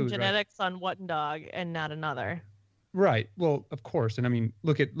can't blame absolutely genetics on one dog and not another. Right. Well, of course. And I mean,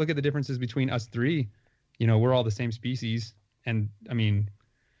 look at the differences between us three. You know, we're all the same species. And I mean,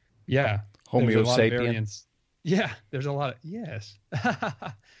 yeah. Homo sapien. Yeah. There's a lot of, yes.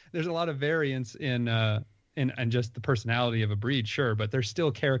 There's a lot of variance in just the personality of a breed. Sure. But there's still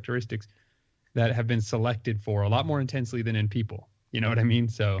characteristics that have been selected for a lot more intensely than in people. You know what I mean?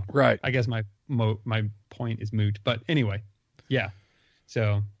 So right. I guess my point is moot. But anyway, yeah.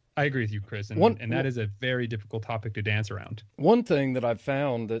 So I agree with you, Chris. And that is a very difficult topic to dance around. One thing that I've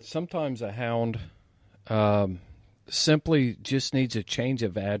found that sometimes a hound simply just needs a change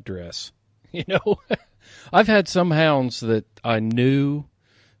of address. You know, I've had some hounds that I knew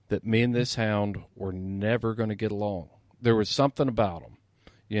that me and this hound were never going to get along. There was something about them,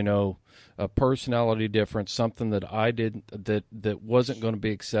 you know, a personality difference, something that I didn't, that wasn't going to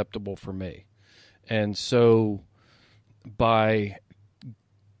be acceptable for me. And so but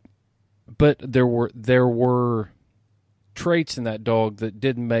there were traits in that dog that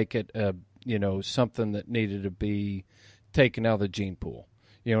didn't make it something that needed to be taken out of the gene pool.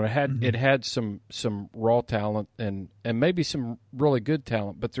 You know, it had some raw talent and maybe some really good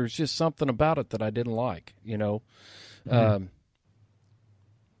talent, but there's just something about it that I didn't like, you know.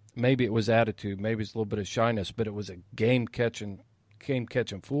 Maybe it was attitude, maybe it's a little bit of shyness, but it was a game catching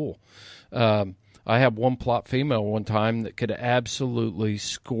fool. I had one plot female one time that could absolutely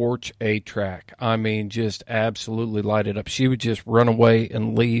scorch a track. I mean, just absolutely light it up. She would just run away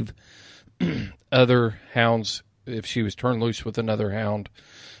and leave other hounds if she was turned loose with another hound.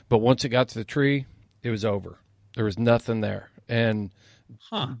 But once it got to the tree, it was over. There was nothing there. And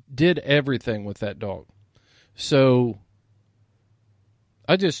did everything with that dog. So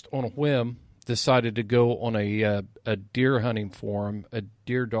I just, on a whim, decided to go on a deer hunting forum, a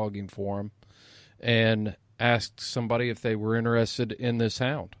deer dogging forum, and asked somebody if they were interested in this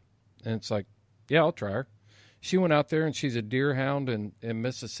hound. And it's like, yeah, I'll try her. She went out there, and she's a deer hound in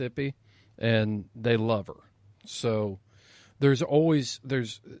Mississippi, and they love her. So there's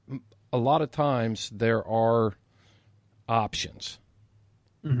a lot of times there are options.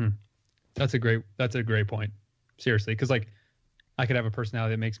 Mm-hmm. That's a great point. Seriously, because like I could have a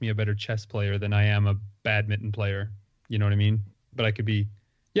personality that makes me a better chess player than I am a badminton player. You know what I mean? But I could be,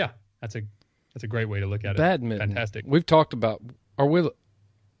 yeah. That's a great way to look at it. Badminton. Fantastic. We've talked about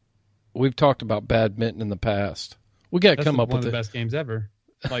badminton in the past. We got to come up with one of the best games ever.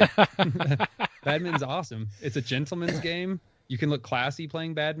 Like badminton's awesome. It's a gentleman's game. You can look classy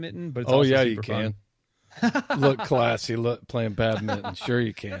playing badminton, but it's also super fun. Look classy, playing badminton. Sure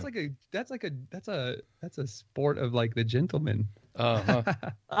you can. That's a sport of like the gentleman.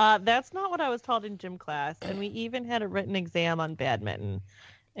 That's not what I was taught in gym class, and we even had a written exam on badminton,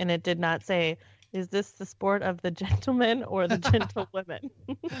 and it did not say, is this the sport of the gentleman or the gentlewomen?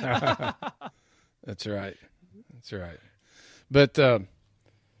 That's right. But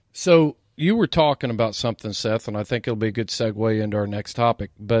so you were talking about something, Seth, and I think it'll be a good segue into our next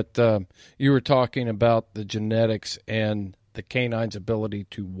topic. But you were talking about the genetics and the canine's ability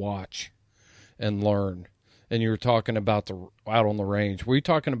to watch and learn. And you were talking about out on the range. Were you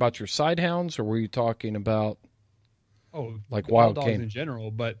talking about your sight hounds, or were you talking about like wild dogs in general?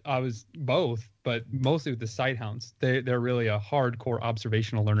 But I was both, but mostly with the sight hounds. They're really a hardcore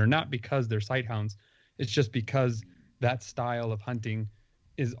observational learner, not because they're sight hounds. It's just because that style of hunting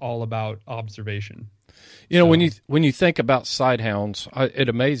is all about observation. You know, when you think about sighthounds, it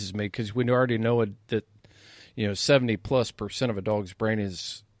amazes me because we already know that 70+% of a dog's brain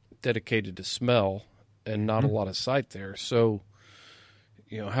is dedicated to smell and not a lot of sight there. So,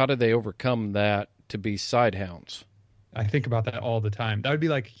 how do they overcome that to be sighthounds? I think about that all the time. That would be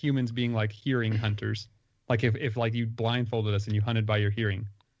like humans being like hearing hunters. Like if like you blindfolded us and you hunted by your hearing,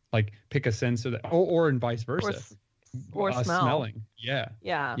 like pick a sense of that, or and vice versa, or smelling. Yeah.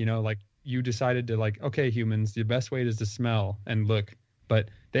 Like you decided to like, okay, humans, the best way is to smell and look, but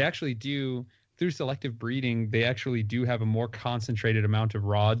they actually do through selective breeding. They actually do have a more concentrated amount of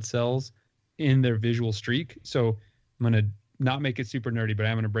rod cells in their visual streak. So I'm gonna not make it super nerdy, but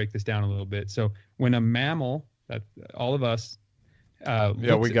I'm gonna break this down a little bit. So when a mammal, that all of us,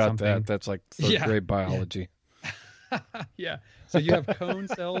 we got that. That's like third grade biology. Yeah. So you have cone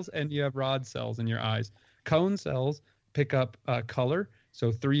cells and you have rod cells in your eyes. Cone cells pick up color,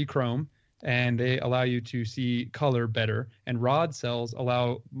 so 3-chrome, and they allow you to see color better. And rod cells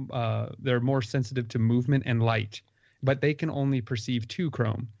they're more sensitive to movement and light, but they can only perceive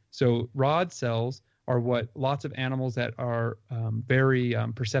 2-chrome. So rod cells are what lots of animals that are very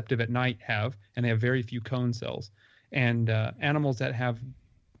perceptive at night have, and they have very few cone cells. And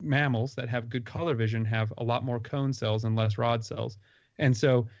mammals that have good color vision have a lot more cone cells and less rod cells. And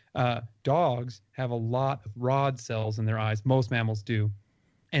so dogs have a lot of rod cells in their eyes. Most mammals do.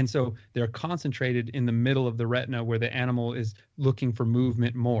 And so they're concentrated in the middle of the retina where the animal is looking for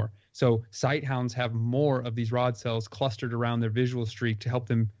movement more. So sighthounds have more of these rod cells clustered around their visual streak to help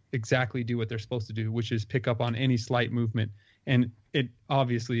them exactly do what they're supposed to do, which is pick up on any slight movement. And it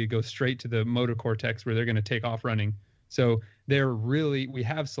goes straight to the motor cortex where they're going to take off running. So we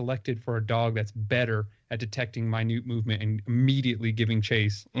have selected for a dog that's better at detecting minute movement and immediately giving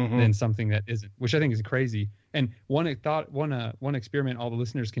chase than something that isn't, which I think is crazy. And one experiment all the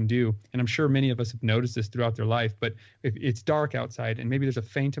listeners can do, and I'm sure many of us have noticed this throughout their life, but if it's dark outside and maybe there's a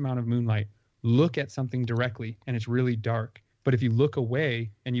faint amount of moonlight, look at something directly and it's really dark. But if you look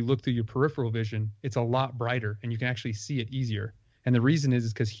away and you look through your peripheral vision, it's a lot brighter and you can actually see it easier. And the reason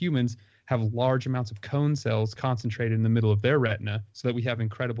is because humans have large amounts of cone cells concentrated in the middle of their retina so that we have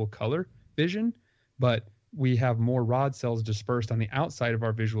incredible color vision, but we have more rod cells dispersed on the outside of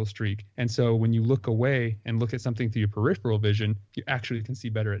our visual streak. And so when you look away and look at something through your peripheral vision, you actually can see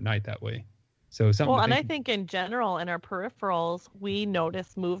better at night that way. So something. Well, and I think in general, in our peripherals, we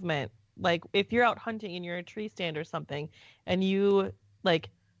notice movement. Like if you're out hunting and you're in a tree stand or something, and you like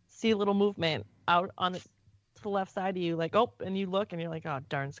see a little movement out on to the left side of you, like, oh, and you look and you're like, oh,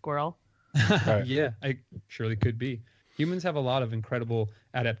 darn squirrel. Right. Yeah, I surely could be. Humans have a lot of incredible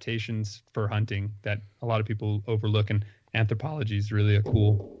adaptations for hunting that a lot of people overlook, and anthropology is really a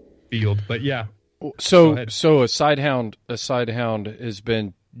cool field. But yeah. So a sighthound has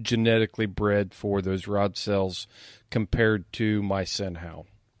been genetically bred for those rod cells compared to my senhound.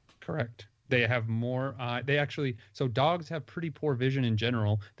 Correct. They have more. So dogs have pretty poor vision in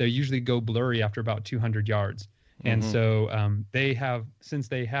general. They usually go blurry after about 200 yards, and so they have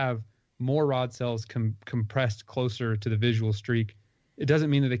more rod cells compressed closer to the visual streak. It doesn't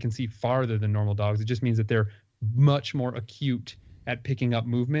mean that they can see farther than normal dogs. It just means that they're much more acute at picking up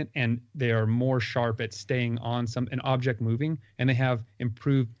movement, and they are more sharp at staying on an object moving, and they have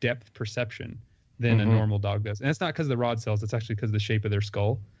improved depth perception than a normal dog does. And it's not because of the rod cells. It's actually because of the shape of their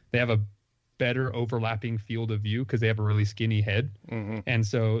skull. They have a better overlapping field of view because they have a really skinny head. And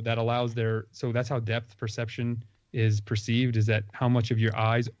so that allows so that's how depth perception is perceived, is that how much of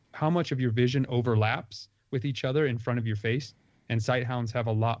your vision overlaps with each other in front of your face. And sighthounds have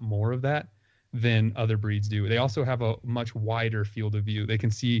a lot more of that than other breeds do. They also have a much wider field of view. They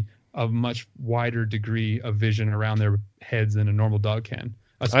can see a much wider degree of vision around their heads than a normal dog can,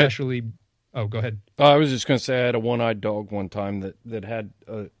 especially. Oh, go ahead. I was just going to say I had a one-eyed dog one time that had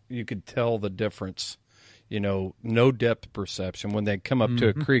you could tell the difference. No depth perception. When they'd come up to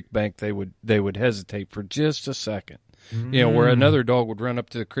a creek bank, they would hesitate for just a second. Where another dog would run up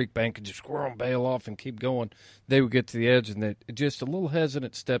to the creek bank and just squirrel and bail off and keep going. They would get to the edge, and just a little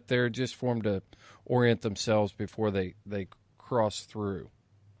hesitant step there just for them to orient themselves before they cross through.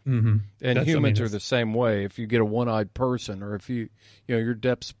 And humans are the same way. If you get a one-eyed person, or if your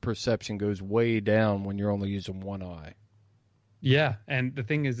depth perception goes way down when you're only using one eye. Yeah, and the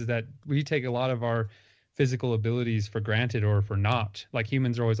thing is that we take a lot of our physical abilities for granted or for not. Like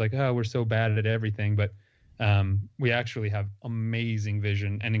humans are always like, oh, we're so bad at everything, but we actually have amazing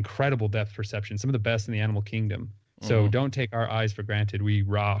vision and incredible depth perception, some of the best in the animal kingdom. So don't take our eyes for granted. We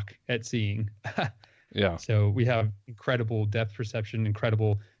rock at seeing. Yeah. So we have incredible depth perception,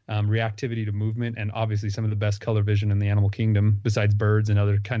 incredible reactivity to movement, and obviously some of the best color vision in the animal kingdom, besides birds and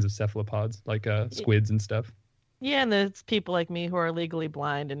other kinds of cephalopods like squids and stuff. Yeah, and there's people like me who are legally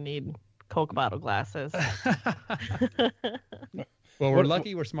blind and need Coke bottle glasses. Well, we're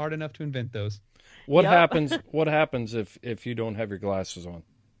lucky we're smart enough to invent those. What Yep. happens? What happens if you don't have your glasses on?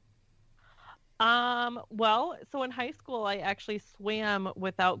 Well, so in high school, I actually swam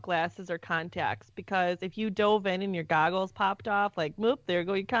without glasses or contacts because if you dove in and your goggles popped off, like, whoop, there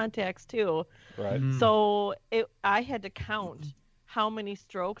go your contacts too. Right. So I had to count how many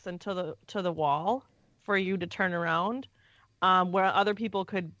strokes into the wall for you to turn around, where other people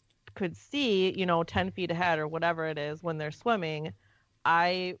could see, 10 feet ahead or whatever it is when they're swimming.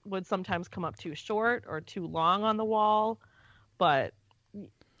 I would sometimes come up too short or too long on the wall, but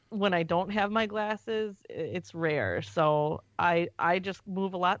when I don't have my glasses, it's rare. So I just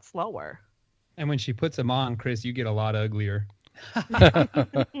move a lot slower. And when she puts them on, Chris, you get a lot uglier.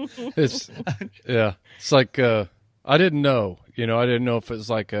 It's like I didn't know. I didn't know if it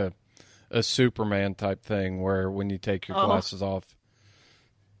was like a Superman type thing where when you take your glasses off.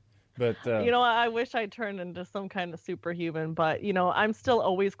 But I wish I turned into some kind of superhuman, but I'm still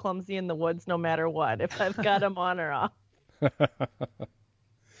always clumsy in the woods no matter what, if I've got them on or off.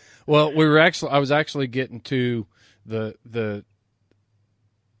 Well, I was actually getting to the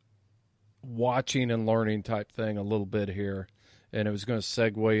watching and learning type thing a little bit here, and it was going to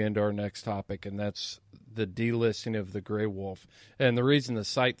segue into our next topic, and that's the delisting of the gray wolf. And the reason the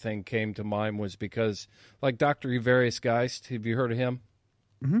sight thing came to mind was because, like Dr. Evarius Geist, have you heard of him?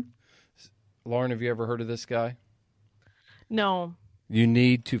 Mm-hmm. Lauren, have you ever heard of this guy? No. You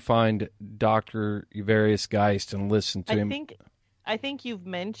need to find Dr. Evarius Geist and listen to him. I think you've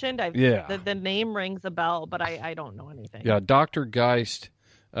mentioned. The name rings a bell, but I don't know anything. Yeah, Dr. Geist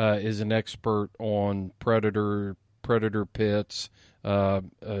is an expert on predator pits. A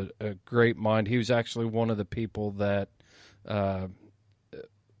great mind. He was actually one of the people that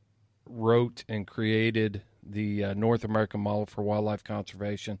wrote and created the North American Model for Wildlife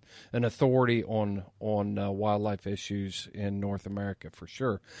Conservation, an authority on wildlife issues in North America for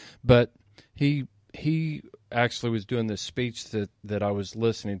sure. But he actually was doing this speech that I was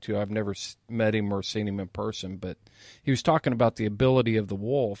listening to. I've never met him or seen him in person, but he was talking about the ability of the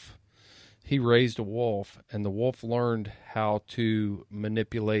wolf. He raised a wolf, and the wolf learned how to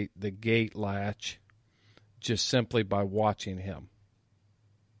manipulate the gate latch just simply by watching him.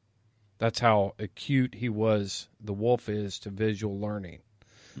 That's how acute the wolf is to visual learning.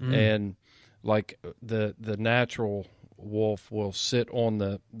 And like the natural wolf will sit on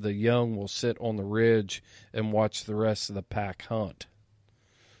the young will sit on the ridge and watch the rest of the pack hunt.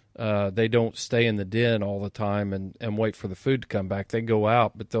 They don't stay in the den all the time and wait for the food to come back. They go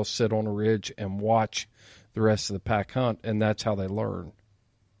out, but they'll sit on a ridge and watch the rest of the pack hunt, and that's how they learn.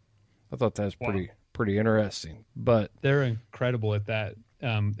 I thought that was pretty interesting. But they're incredible at that.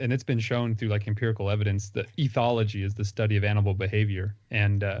 And it's been shown through like empirical evidence that ethology is the study of animal behavior.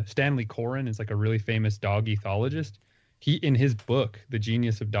 And Stanley Coren is like a really famous dog ethologist. He, in his book, The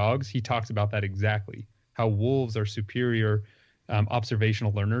Genius of Dogs, he talks about that exactly, how wolves are superior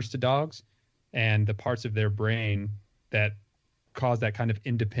observational learners to dogs, and the parts of their brain that cause that kind of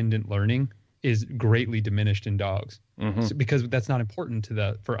independent learning is greatly diminished in dogs. Mm-hmm. So, because that's not important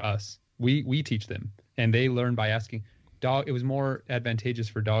for us. We teach them, and they learn by asking. It was more advantageous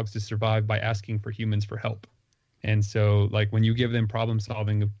for dogs to survive by asking for humans for help. And so, like, when you give them problem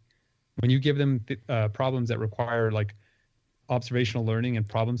solving, when you give them problems that require like observational learning and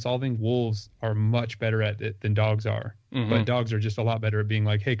problem solving, wolves are much better at it than dogs are. Mm-hmm. But dogs are just a lot better at being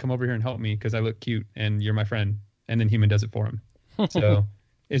like, hey, come over here and help me because I look cute and you're my friend. And then human does it for him. So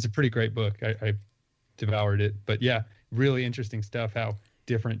it's a pretty great book. I devoured it. But yeah, really interesting stuff, how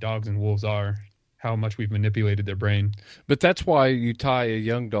different dogs and wolves are, how much we've manipulated their brain. But that's why you tie a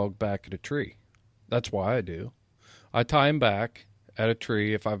young dog back at a tree. That's why I do. I tie him back at a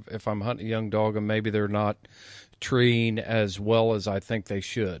tree if I'm hunting a young dog and maybe they're not treeing as well as I think they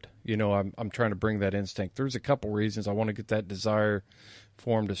should. I'm trying to bring that instinct. There's a couple reasons I want to get that desire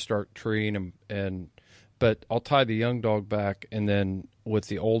for him to start treeing but I'll tie the young dog back, and then with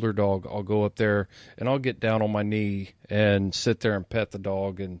the older dog, I'll go up there and I'll get down on my knee and sit there and pet the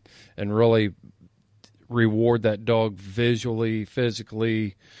dog and really reward that dog visually,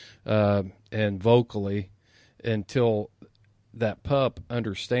 physically, and vocally until that pup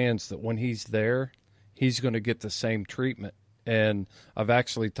understands that when he's there, he's going to get the same treatment. And I've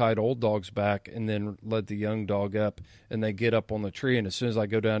actually tied old dogs back and then led the young dog up, and they get up on the tree. And as soon as I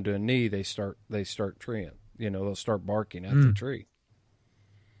go down to a knee, they start treeing. They'll start barking at the tree.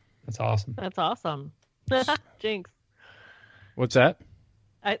 That's awesome. That's awesome. Jinx. What's that?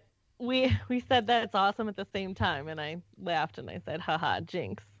 we said that it's awesome at the same time, and I laughed and I said, haha,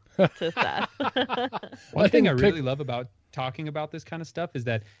 jinx, to Seth. One thing I really love about talking about this kind of stuff is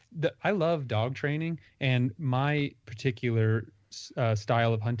that I love dog training, and my particular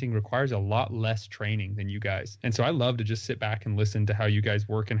style of hunting requires a lot less training than you guys. And so I love to just sit back and listen to how you guys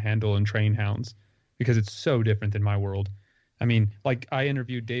work and handle and train hounds, because it's so different than my world. I mean, like I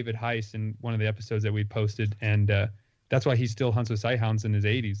interviewed David Heiss in one of the episodes that we posted, and that's why he still hunts with sight hounds in his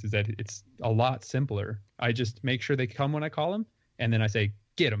 80s, is that it's a lot simpler. I just make sure they come when I call them, and then I say,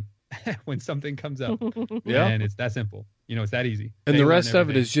 get them when something comes up. Yeah. And it's that simple. It's that easy. And They the learn rest of it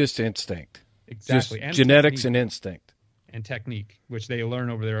everything. is just instinct. Exactly. Just And genetics technique. and instinct. And technique, which they learn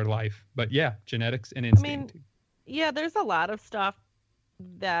over their life. But yeah, genetics and instinct. Yeah, there's a lot of stuff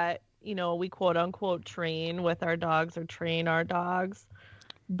that, we quote unquote train with our dogs or train our dogs,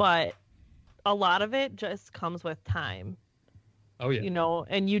 but a lot of it just comes with time. Oh yeah.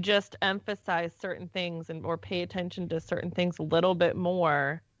 And you just emphasize certain things or pay attention to certain things a little bit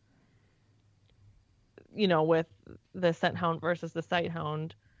more, with the scent hound versus the sight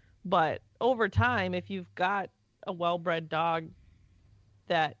hound. But over time, if you've got a well-bred dog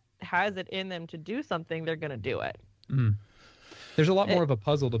that has it in them to do something, they're going to do it. Mm. There's a lot more of a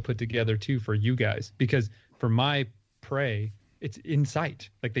puzzle to put together too for you guys, because for my prey, it's in sight.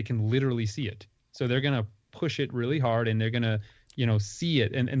 Like they can literally see it. So they're going to push it really hard, and they're going to, see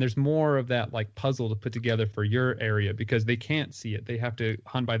it. And there's more of that like puzzle to put together for your area, because they can't see it. They have to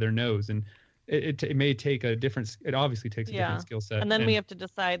hunt by their nose, and it may take it obviously takes a different skill set. And then we have to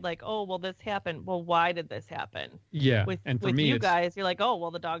decide like, oh, well, this happened. Well, why did this happen? Yeah. With me, you guys, you're like, oh,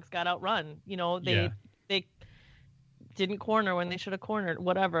 well, the dogs got outrun. They didn't corner when they should have cornered,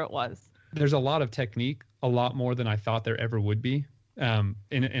 whatever it was. There's a lot of technique, a lot more than I thought there ever would be, in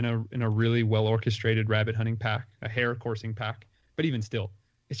a really well orchestrated rabbit hunting pack, a hare coursing pack. But even still,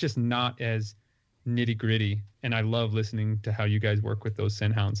 it's just not as nitty gritty. And I love listening to how you guys work with those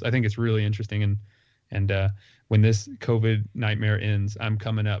scent hounds. I think it's really interesting. And when this COVID nightmare ends, I'm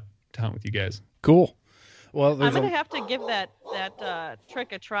coming up to hunt with you guys. Cool. Well, I'm gonna have to give that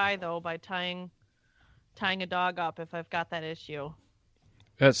trick a try though, by tying a dog up if I've got that issue.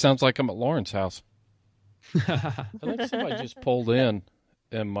 That sounds like I'm at Lauren's house. I think somebody just pulled in,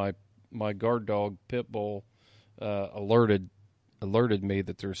 and my guard dog pit bull alerted me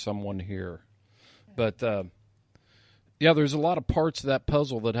that there's someone here. But yeah, there's a lot of parts of that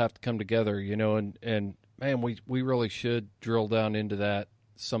puzzle that have to come together, and man, we really should drill down into that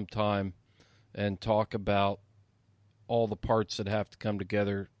sometime and talk about all the parts that have to come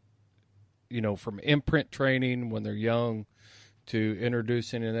together, from imprint training when they're young, to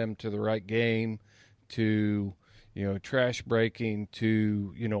introducing them to the right game, to, trash breaking,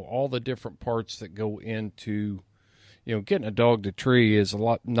 to, all the different parts that go into, getting a dog to tree is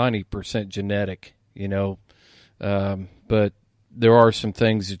 90% genetic, but there are some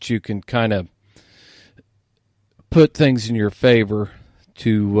things that you can kind of put things in your favor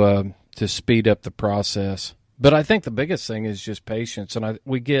to speed up the process. But I think the biggest thing is just patience. And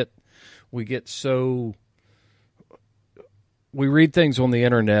we read things on the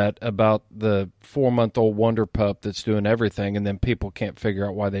internet about the 4-month-old wonder pup that's doing everything, and then people can't figure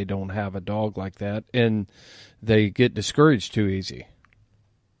out why they don't have a dog like that, and they get discouraged too easy.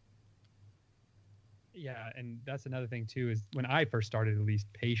 Yeah, and that's another thing too, is when I first started, at least,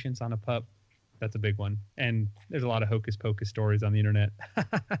 patience on a pup, that's a big one. And there's a lot of hocus pocus stories on the internet.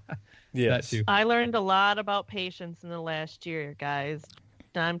 Yes. That too. I learned a lot about patience in the last year, guys.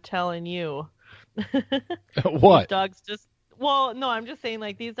 I'm telling you. What? Dogs just, well, no, I'm just saying,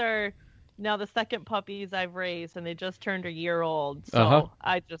 like, these are now the second puppies I've raised, and they just turned a year old. So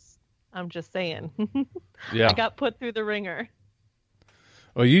I'm just saying. Yeah. I got put through the ringer.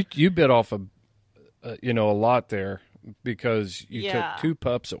 Well, you bit off a lot there, because you took 2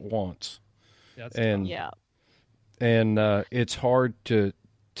 pups at once. That's and tough. and it's hard to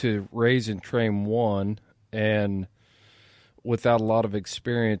raise and train one, and without a lot of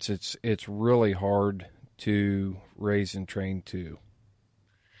experience, it's really hard to raise and train 2.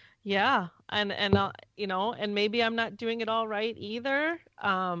 Yeah, and and maybe I'm not doing it all right either.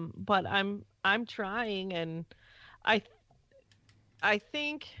 But I'm trying, and I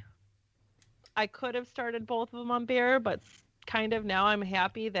think I could have started both of them on bear, but kind of now I'm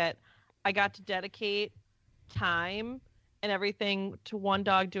happy that I got to dedicate time and everything to one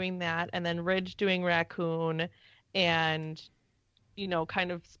dog doing that, and then Ridge doing raccoon, and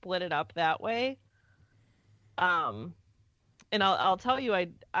kind of split it up that way. And I'll tell you,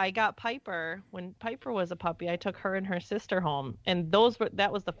 I got Piper when Piper was a puppy. I took her and her sister home, and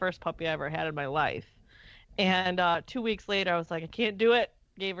that was the first puppy I ever had in my life. And 2 weeks later, I was like, I can't do it.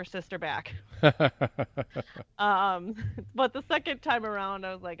 gave her sister back. But the second time around,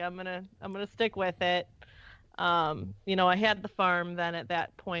 I was like, I'm gonna stick with it. I had the farm then at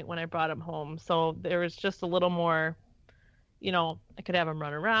that point when I brought him home, so there was just a little more, I could have him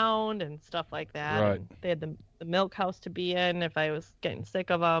run around and stuff like that. Right. And they had the milk house to be in if I was getting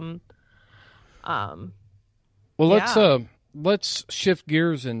sick of them. Well, let's shift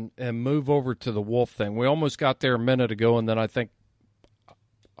gears and move over to the wolf thing. We almost got there a minute ago, and then I think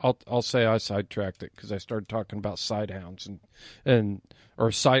I'll say I sidetracked it because I started talking about sight hounds and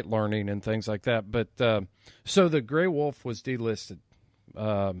or sight learning and things like that. But so the gray wolf was delisted.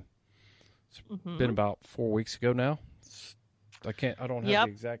 It's been about 4 weeks ago now. I don't have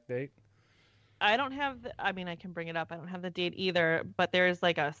the exact date. I don't have I can bring it up. I don't have the date either, but there's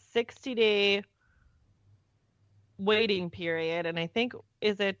like a 60-day waiting period, and I think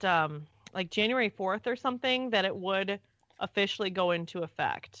is it like January 4th or something that it would officially go into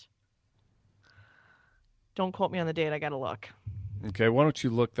effect. Don't quote me on the date. I got to look. Okay, why don't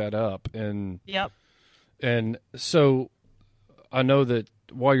you look that up? Yep. And so I know that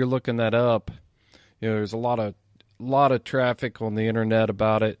while you're looking that up, there's a lot of traffic on the internet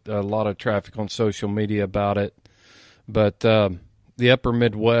about it, a lot of traffic on social media about it. But the upper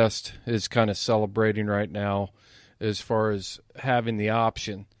Midwest is kind of celebrating right now as far as having the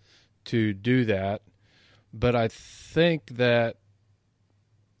option to do that. But I think that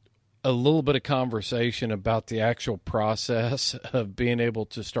a little bit of conversation about the actual process of being able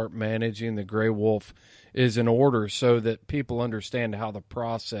to start managing the gray wolf is in order so that people understand how the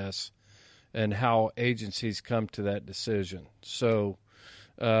process and how agencies come to that decision. So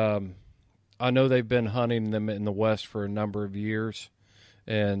I know they've been hunting them in the West for a number of years.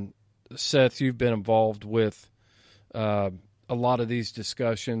 And Seth, you've been involved with a lot of these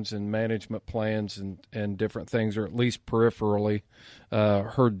discussions and management plans and different things, or at least peripherally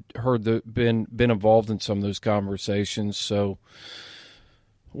been involved in some of those conversations. So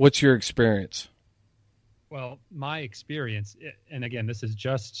what's your experience? Well, my experience, and again, this is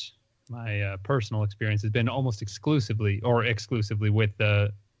just my personal experience, has been almost exclusively with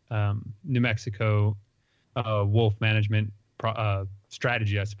the New Mexico wolf management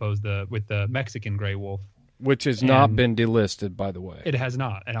strategy, I suppose, with the Mexican gray wolf. Which has not been delisted, by the way. It has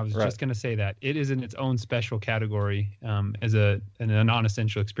not, and I was just going to say that. It is in its own special category as a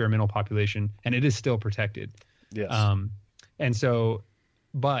non-essential experimental population, and it is still protected. Yes. And so,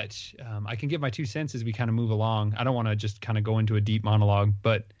 but I can give my 2 cents as we kind of move along. I don't want to just kind of go into a deep monologue,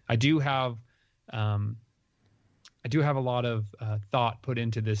 but I do have a lot of thought put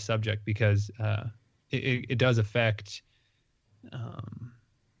into this subject because it does affect.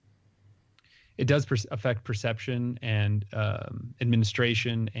 It does affect perception and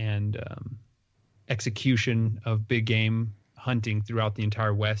administration and execution of big game hunting throughout the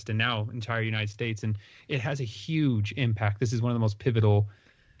entire West and now entire United States. And it has a huge impact. This is one of the most pivotal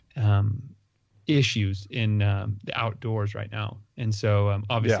issues in the outdoors right now. And so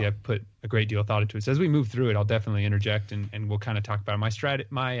obviously I've put a great deal of thought into it. So as we move through it, I'll definitely interject and we'll kind of talk about it.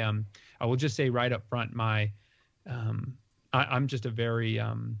 I will just say right up front, I'm just a very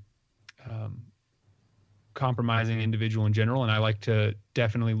compromising individual in general, and I like to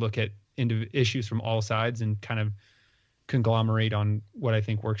definitely look at issues from all sides and kind of conglomerate on what I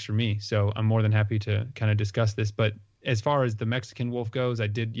think works for me. So I'm more than happy to kind of discuss this. But as far as the Mexican wolf goes, I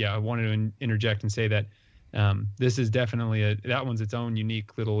wanted to interject and say that this is definitely that one's its own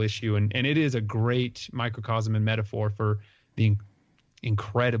unique little issue, and it is a great microcosm and metaphor for the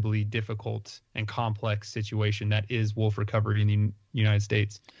incredibly difficult and complex situation that is wolf recovery in the United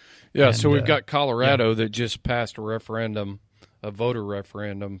States. Yeah, and, so we've got Colorado that just passed a voter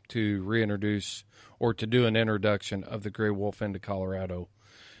referendum to reintroduce or to do an introduction of the gray wolf into Colorado.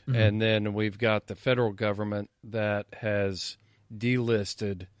 Mm-hmm. And then we've got the federal government that has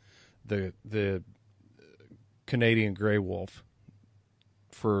delisted the Canadian gray wolf,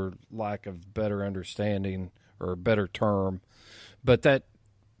 for lack of better understanding or a better term. But that,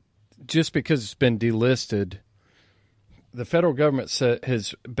 just because it's been delisted, the federal government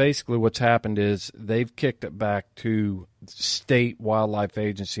has basically what's happened is they've kicked it back to state wildlife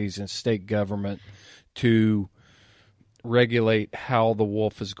agencies and state government to regulate how the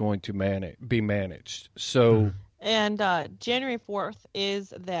wolf is going to be managed. So, and January 4th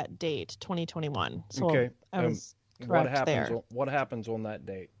is that date, 2021. So okay. I was correct there. What happens on that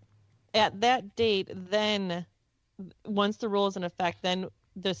date? At that date, then once the rule is in effect, then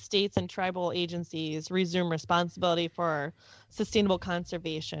the states and tribal agencies resume responsibility for sustainable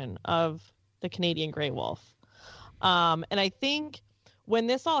conservation of the Canadian gray wolf. And I think when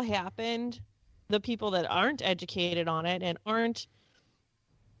this all happened, the people that aren't educated on it and aren't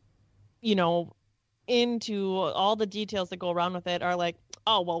into all the details that go around with it are like,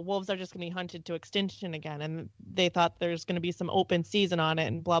 oh, well, wolves are just going to be hunted to extinction again. And they thought there's going to be some open season on it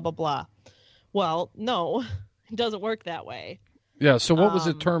and blah, blah, blah. Well, no, it doesn't work that way. Yeah. So what was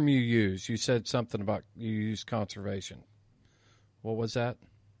the term you used? You said something about you used conservation. What was that?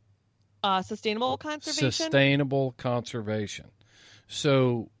 Sustainable conservation. Sustainable conservation.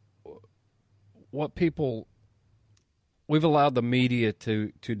 So we've allowed the media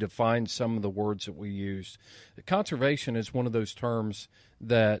to define some of the words that we use. Conservation is one of those terms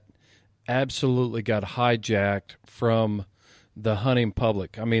that absolutely got hijacked from the hunting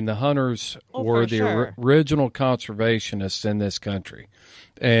public. I mean, the hunters were the original conservationists in this country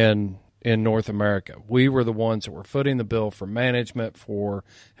and in North America. We were the ones that were footing the bill for management, for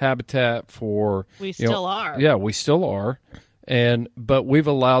habitat, for... We still are. Yeah, we still are. But we've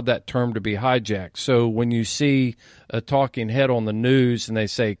allowed that term to be hijacked. So when you see a talking head on the news and they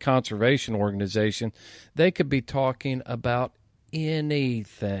say conservation organization, they could be talking about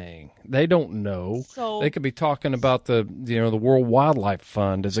anything. They don't know. So, they could be talking about the World Wildlife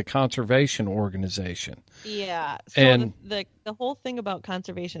Fund as a conservation organization. Yeah. So and the whole thing about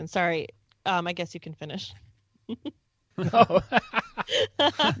conservation. Sorry, I guess you can finish. No.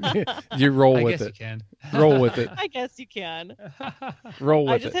 You roll with it. You can. Roll with it. I guess you can. Roll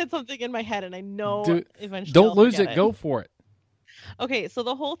with it. I just had something in my head, and I know eventually. Don't I'll lose forget it. Go for it. Okay, so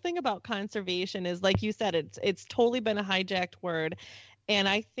the whole thing about conservation is, like you said, it's totally been a hijacked word, and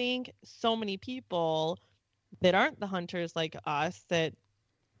I think so many people that aren't the hunters like us, that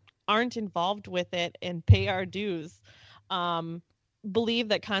aren't involved with it and pay our dues, believe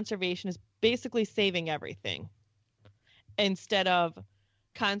that conservation is basically saving everything, instead of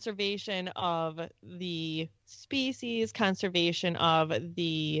conservation of the species, conservation of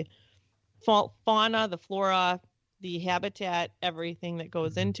the fauna, the flora, the habitat, everything that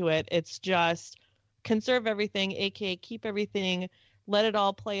goes into it. It's just conserve everything, aka keep everything, let it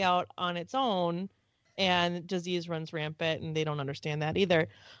all play out on its own, and disease runs rampant, and they don't understand that either.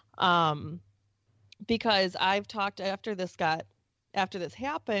 Because I've talked after this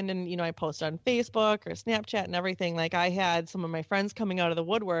happened, and I posted on Facebook or Snapchat and everything, like I had some of my friends coming out of the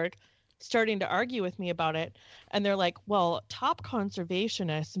woodwork starting to argue with me about it, and they're like, well, top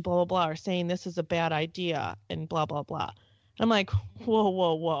conservationists and blah blah blah are saying this is a bad idea and blah blah blah. And I'm like,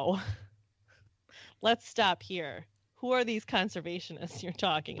 whoa, let's stop here. Who are these conservationists you're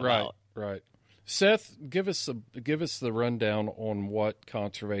talking about? Right. Seth, give us the rundown on what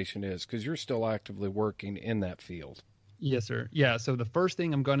conservation is, because you're still actively working in that field. Yes, sir. Yeah. So the first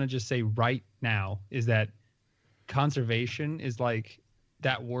thing I'm going to just say right now is that conservation is like,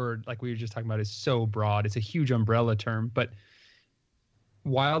 that word, like we were just talking about, is so broad. It's a huge umbrella term, but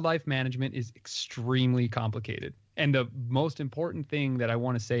wildlife management is extremely complicated. And the most important thing that I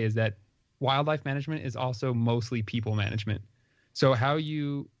want to say is that wildlife management is also mostly people management. So how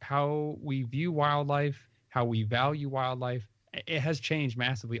we view wildlife, how we value wildlife, it has changed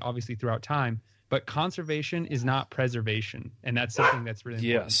massively, obviously, throughout time. But conservation is not preservation, and that's something that's really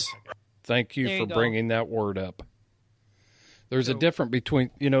important. Yes. Thank you for bringing that word up. There's a difference between,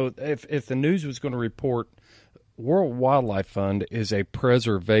 if the news was going to report World Wildlife Fund is a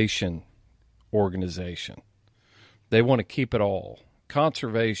preservation organization. They want to keep it all.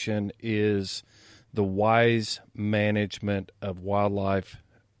 Conservation is the wise management of wildlife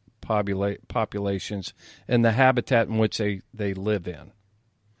populations and the habitat in which they live in.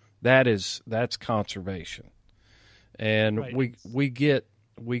 That's conservation. And right. we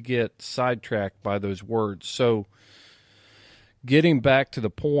get sidetracked by those words. So getting back to the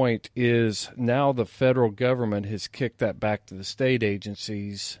point is now the federal government has kicked that back to the state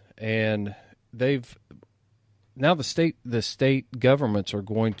agencies, and now the state governments are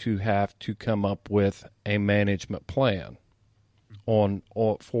going to have to come up with a management plan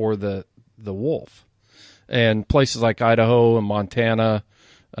for the wolf. And places like Idaho and Montana,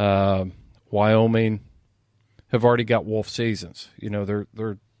 Wyoming have already got wolf seasons.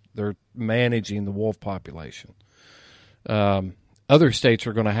 They're managing the wolf population. Other states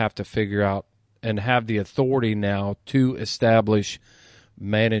are going to have to figure out and have the authority now to establish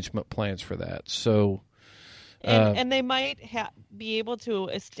management plans for that. So, and they might be able to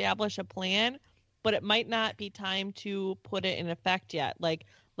establish a plan, but it might not be time to put it in effect yet. Like,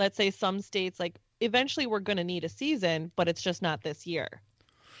 let's say some states, like, eventually we're going to need a season, but it's just not this year.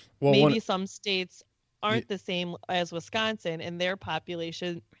 Well, maybe some states aren't the same as Wisconsin, and their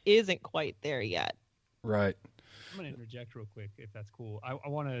population isn't quite there yet. Right. I'm going to interject real quick, if that's cool. I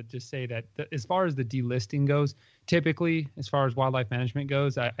want to just say that as far as the delisting goes, typically, as far as wildlife management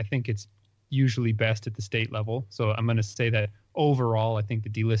goes, I think it's usually best at the state level. So I'm going to say that overall, I think the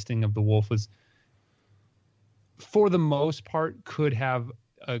delisting of the wolf was, for the most part, could have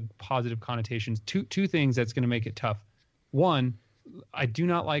positive connotations. Two things that's going to make it tough. One, I do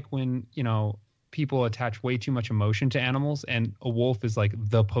not like when, people attach way too much emotion to animals, and a wolf is like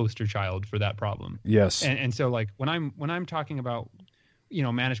the poster child for that problem. Yes. And so like when I'm talking about,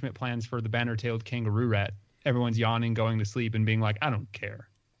 management plans for the banner-tailed kangaroo rat, everyone's yawning, going to sleep, and being like, I don't care.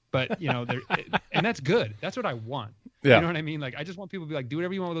 But, and that's good. That's what I want. Yeah. You know what I mean? Like, I just want people to be like, do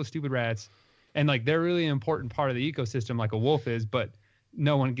whatever you want with those stupid rats. And like, they're really an important part of the ecosystem, like a wolf is, but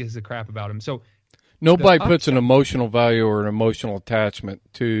no one gives a crap about them. So nobody puts an emotional value or an emotional attachment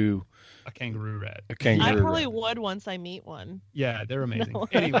to a kangaroo rat. A kangaroo I probably rat. would once I meet one. Yeah, they're amazing. No.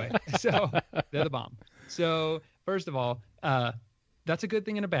 Anyway, so they're the bomb. So first of all, that's a good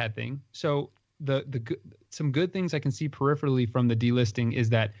thing and a bad thing. So some good things I can see peripherally from the delisting is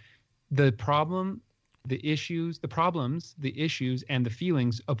that the problems, the issues, and the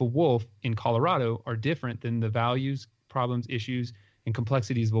feelings of a wolf in Colorado are different than the values, problems, issues, and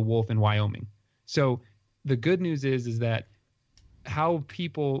complexities of a wolf in Wyoming. So the good news is that how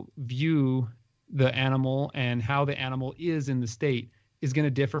people view the animal and how the animal is in the state is going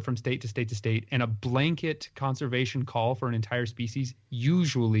to differ from state to state to state. And a blanket conservation call for an entire species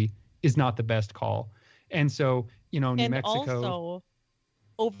usually is not the best call. And so, New Mexico. And also,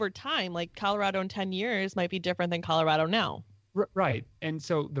 over time, like Colorado in 10 years might be different than Colorado now. Right. And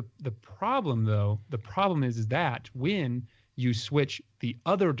so the problem is that when you switch the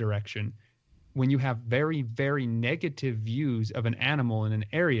other direction, when you have very, very negative views of an animal in an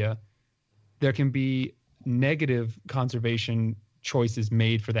area, there can be negative conservation choices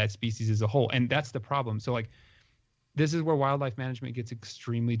made for that species as a whole. And that's the problem. So like, this is where wildlife management gets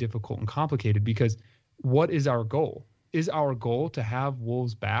extremely difficult and complicated, because what is our goal? Is our goal to have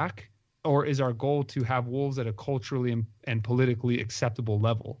wolves back, or is our goal to have wolves at a culturally and politically acceptable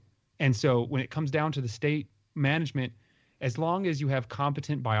level? And so when it comes down to the state management, as long as you have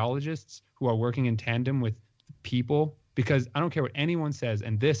competent biologists who are working in tandem with people, because I don't care what anyone says,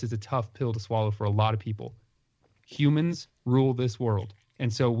 and this is a tough pill to swallow for a lot of people, humans rule this world.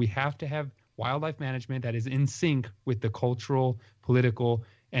 And so we have to have wildlife management that is in sync with the cultural, political,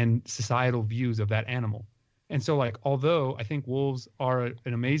 and societal views of that animal. And so, like, although I think wolves are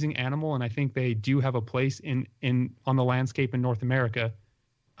an amazing animal, and I think they do have a place on the landscape in North America,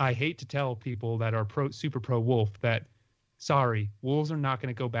 I hate to tell people that are super pro wolf that, sorry, wolves are not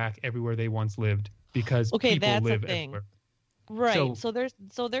going to go back everywhere they once lived, because people that's live a thing. everywhere. Right.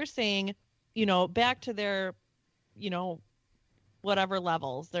 So they're saying, back to their, whatever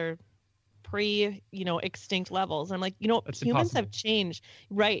levels, their extinct levels. I'm like, That's humans impossible. have changed.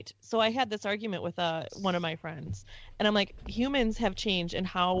 Right. So I had this argument with one of my friends, and I'm like, humans have changed, and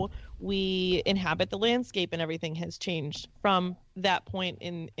how we inhabit the landscape and everything has changed from that point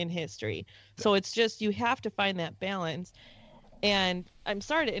in history. So it's just, you have to find that balance. And I'm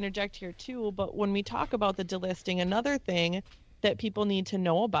sorry to interject here too, but when we talk about the delisting, another thing that people need to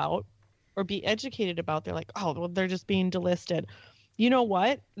know about or be educated about, they're like, oh, well, they're just being delisted. You know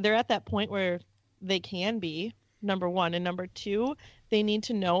what? They're at that point where they can be, number one. And number two, they need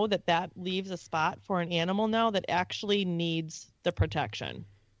to know that leaves a spot for an animal now that actually needs the protection.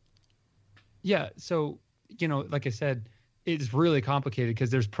 Yeah. So, like I said, it's really complicated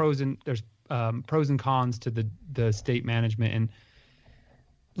because there's pros and cons to the state management. And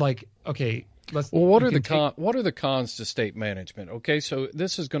like, okay, what are the cons to state management? Okay. So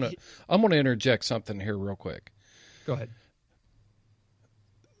I'm going to interject something here real quick. Go ahead.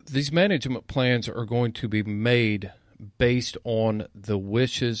 These management plans are going to be made based on the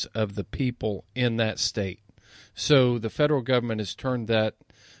wishes of the people in that state. So the federal government has turned that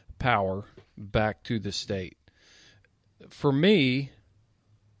power back to the state. For me,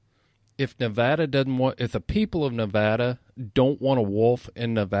 if the people of Nevada don't want a wolf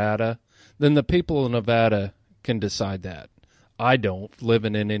in Nevada, then the people of Nevada can decide that. I don't,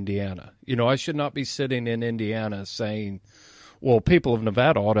 living in Indiana. I should not be sitting in Indiana saying, well, people of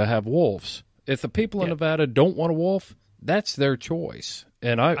Nevada ought to have wolves. If the people of Nevada don't want a wolf, that's their choice.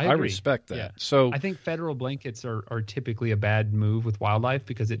 And I respect that. Yeah. So I think federal blankets are typically a bad move with wildlife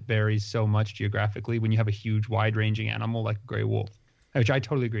because it varies so much geographically when you have a huge, wide-ranging animal like a gray wolf, which I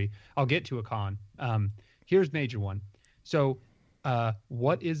totally agree. I'll get to a con. Here's major one. So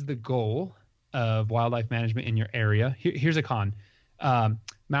what is the goal of wildlife management in your area? Here's a con.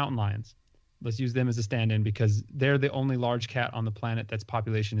 Mountain lions. Let's use them as a stand-in because they're the only large cat on the planet that's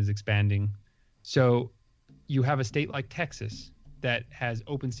population is expanding. So you have a state like Texas that has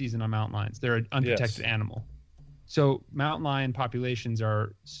open season on mountain lions. They're an unprotected animal. So mountain lion populations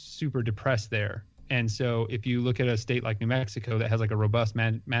are super depressed there. And so if you look at a state like New Mexico that has like a robust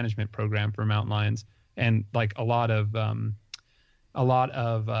management program for mountain lions and like a lot of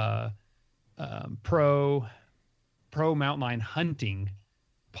pro mountain lion hunting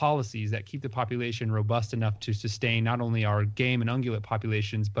policies that keep the population robust enough to sustain not only our game and ungulate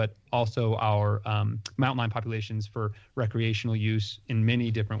populations, but also our mountain lion populations for recreational use in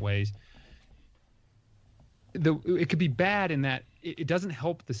many different ways. It could be bad in that it doesn't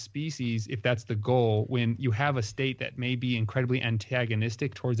help the species if that's the goal when you have a state that may be incredibly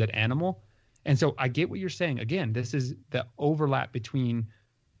antagonistic towards that animal. And so I get what you're saying. Again, this is the overlap between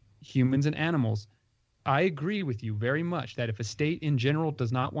humans and animals. I agree with you very much that if a state in general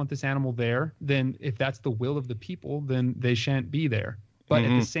does not want this animal there, then if that's the will of the people, then they shan't be there. But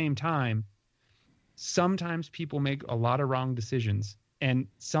at the same time, sometimes people make a lot of wrong decisions, and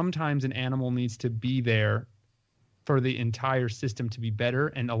sometimes an animal needs to be there for the entire system to be better,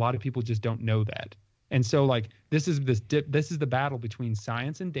 and a lot of people just don't know that. And so like this is the battle between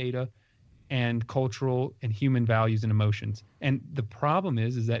science and data and cultural and human values and emotions. And the problem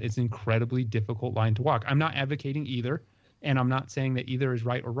is that it's an incredibly difficult line to walk. I'm not advocating either, and I'm not saying that either is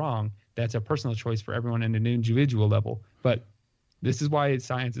right or wrong. That's a personal choice for everyone at an individual level. But this is why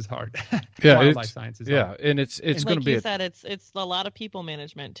science is hard. Yeah, wildlife science is hard. Yeah, and it's going to be. Like you said, it's a lot of people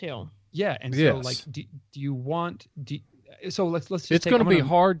management too. Yeah, and so like, do you want? So let's just. It's going to be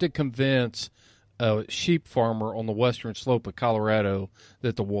hard to convince a sheep farmer on the western slope of Colorado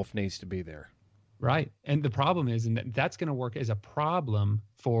that the wolf needs to be there. Right. And the problem is, and that's going to work as a problem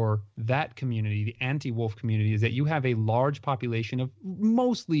for that community, the anti-wolf community, is that you have a large population of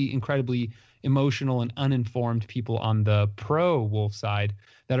mostly incredibly emotional and uninformed people on the pro-wolf side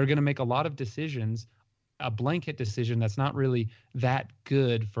that are going to make a lot of decisions, a blanket decision that's not really that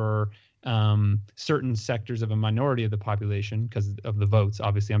good for certain sectors of a minority of the population because of the votes.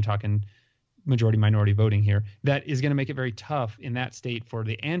 Obviously, I'm talking majority minority voting here. That is going to make it very tough in that state for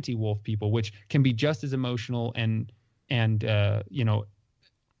the anti-wolf people, which can be just as emotional and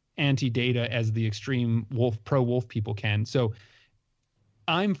anti-data as the extreme pro-wolf people can. So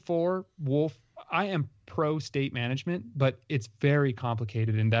I'm for wolf. I am pro-state management, but it's very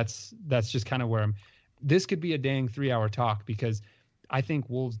complicated, and that's just kind of where I'm. This could be a dang 3-hour talk because I think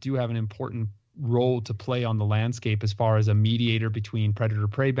wolves do have an important role to play on the landscape as far as a mediator between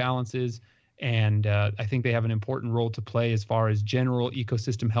predator-prey balances. And I think they have an important role to play as far as general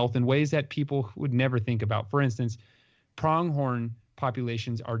ecosystem health in ways that people would never think about. For instance, pronghorn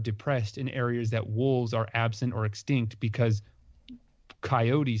populations are depressed in areas that wolves are absent or extinct because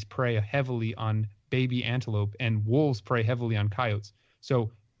coyotes prey heavily on baby antelope and wolves prey heavily on coyotes.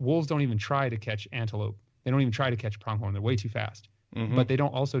 So wolves don't even try to catch antelope. They don't even try to catch pronghorn. They're way too fast. Mm-hmm. But they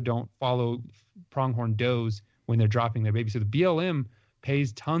don't follow pronghorn does when they're dropping their babies. So the BLM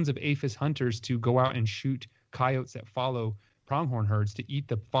pays tons of aphis hunters to go out and shoot coyotes that follow pronghorn herds to eat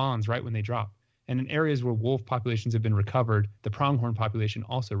the fawns right when they drop. And in areas where wolf populations have been recovered, the pronghorn population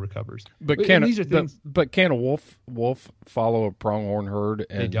also recovers. But can a wolf follow a pronghorn herd?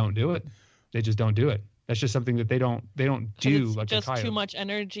 They don't do it. They just don't do it. That's just something that they don't do like just a coyote. Too much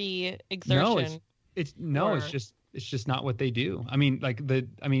energy exertion. It's just not what they do. I mean,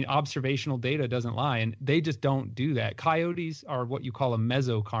 observational data doesn't lie, and they just don't do that. Coyotes are what you call a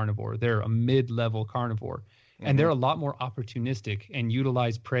mesocarnivore. They're a mid-level carnivore, and they're a lot more opportunistic and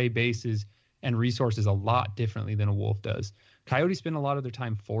utilize prey bases and resources a lot differently than a wolf does. Coyotes spend a lot of their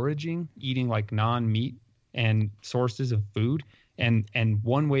time foraging, eating like non-meat and sources of food. And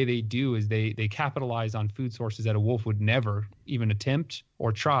one way they do is they capitalize on food sources that a wolf would never even attempt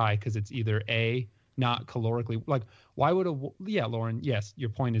or try because it's either not calorically, like why would Lauren, yes, your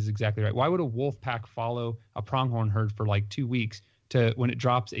point is exactly right. Why would a wolf pack follow a pronghorn herd for like 2 weeks to when it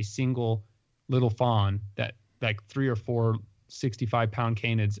drops a single little fawn that like 3 or 4 65-pound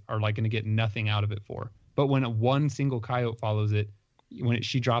canids are like going to get nothing out of it for? But when one single coyote follows it,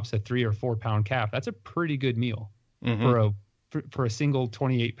 she drops a 3 or 4 pound calf, that's a pretty good meal for a single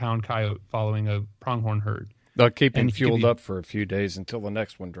 28-pound coyote following a pronghorn herd. They'll keep him fueled up for a few days until the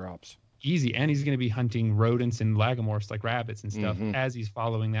next one drops. Easy. And he's going to be hunting rodents and lagomorphs like rabbits and stuff as he's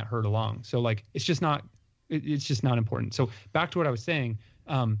following that herd along. So like, it's just not important. So back to what I was saying,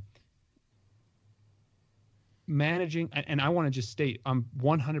 managing, and I want to just state, I'm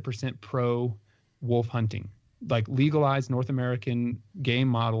 100% pro wolf hunting, like legalized North American game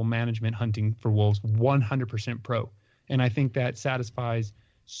model management hunting for wolves, 100% pro. And I think that satisfies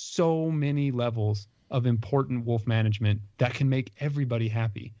so many levels of important wolf management that can make everybody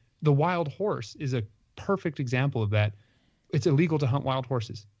happy. The wild horse is a perfect example of that. It's illegal to hunt wild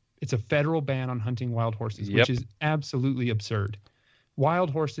horses. It's a federal ban on hunting wild horses, Yep. which is absolutely absurd. Wild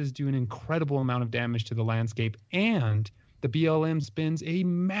horses do an incredible amount of damage to the landscape, and the BLM spends a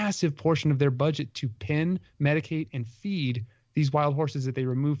massive portion of their budget to pen, medicate, and feed these wild horses that they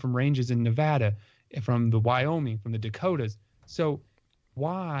remove from ranges in Nevada, from the Wyoming, from the Dakotas. So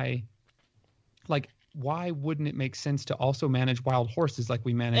why wouldn't it make sense to also manage wild horses like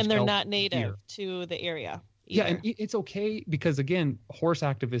we manage And they're elk not native here? to the area. Yeah, either. and it's okay because, again, horse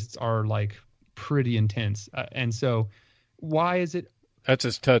activists are like pretty intense. And so why is it? That's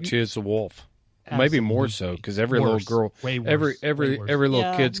as touchy as the wolf. Maybe more so, because every little Worse. girl, Way worse. every Way worse. little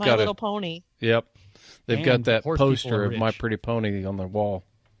Yeah, kid's My got Little a. Pony. Yep, they've And got that horse people poster are of My rich. Pretty Pony on their wall.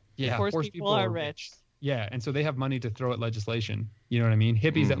 Yeah, Horse people are rich. Yeah, and so they have money to throw at legislation. You know what I mean?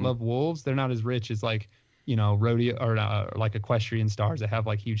 Hippies that love wolves, they're not as rich as like, rodeo or like equestrian stars that have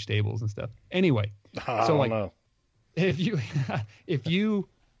like huge stables and stuff. Anyway, I so don't like know. if you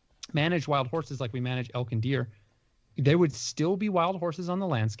manage wild horses like we manage elk and deer, there would still be wild horses on the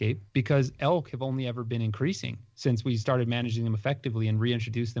landscape because elk have only ever been increasing since we started managing them effectively and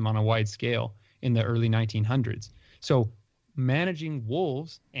reintroduced them on a wide scale in the early 1900s. So managing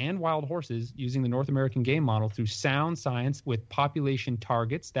wolves and wild horses using the North American game model through sound science with population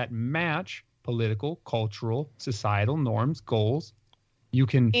targets that match political, cultural, societal norms, goals, you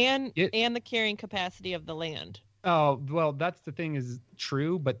can And the carrying capacity of the land. Oh, well, that's the thing is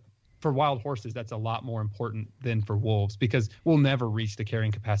true, but for wild horses, that's a lot more important than for wolves because we'll never reach the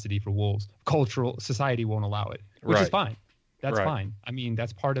carrying capacity for wolves. Cultural society won't allow it, which is Right. fine. That's Right. fine. I mean,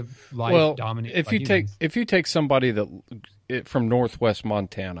 that's part of life Well, dominated if by you humans. take somebody from Northwest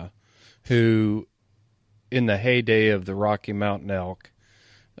Montana, who in the heyday of the Rocky Mountain elk,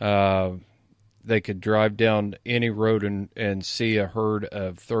 they could drive down any road and see a herd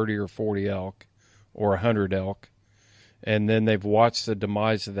of 30 or 40 elk or 100 elk. And then they've watched the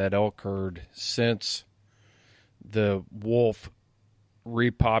demise of that elk herd since the wolf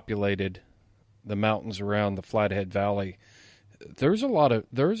repopulated the mountains around the Flathead Valley. There's a lot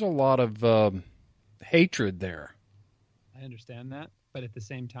of hatred there. I understand that, but at the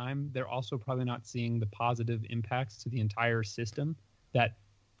same time, they're also probably not seeing the positive impacts to the entire system that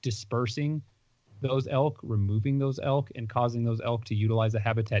dispersing those elk, removing those elk, and causing those elk to utilize the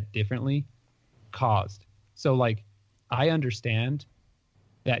habitat differently caused. So, like, I understand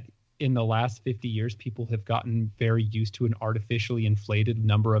that in the last 50 years, people have gotten very used to an artificially inflated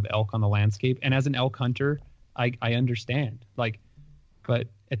number of elk on the landscape. And as an elk hunter, I understand. Like, but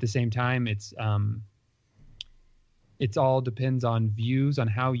at the same time, it's all depends on views on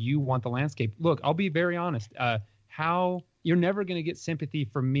how you want the landscape. Look, I'll be very honest. How you're never going to get sympathy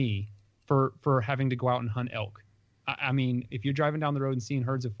from me for having to go out and hunt elk. I mean, if you're driving down the road and seeing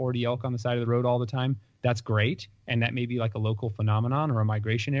herds of 40 elk on the side of the road all the time, that's great. And that may be like a local phenomenon or a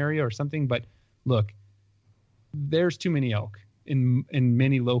migration area or something. But look, there's too many elk in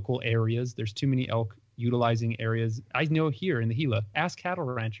many local areas. There's too many elk utilizing areas. I know here in the Gila, ask cattle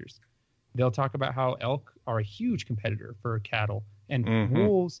ranchers. They'll talk about how elk are a huge competitor for cattle. And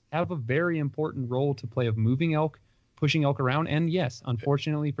wolves have a very important role to play of moving elk, pushing elk around. And yes,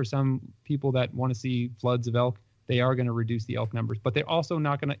 unfortunately for some people that want to see floods of elk, they are going to reduce the elk numbers, but they're also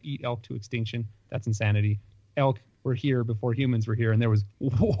not going to eat elk to extinction. That's insanity. Elk were here before humans were here, and there was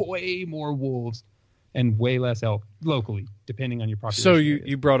way more wolves and way less elk locally, depending on your population. So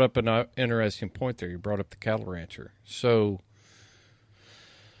you brought up an interesting point there. You brought up the cattle rancher. So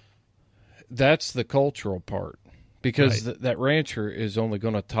that's the cultural part, because Right. that rancher is only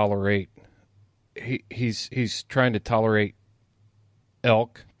going to tolerate. He's trying to tolerate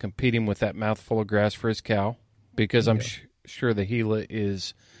elk competing with that mouthful of grass for his cow, because I'm sure the Gila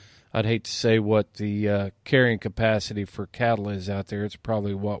is. I'd hate to say what the carrying capacity for cattle is out there. It's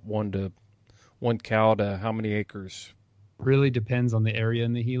probably one cow to how many acres? Really depends on the area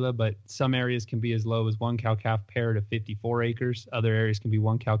in the Gila, but some areas can be as low as one cow-calf pair to 54 acres. Other areas can be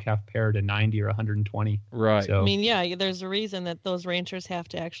one cow-calf pair to 90 or 120. Right. So, I mean, yeah, there's a reason that those ranchers have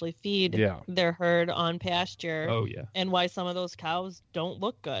to actually feed their herd on pasture. Oh, yeah. And why some of those cows don't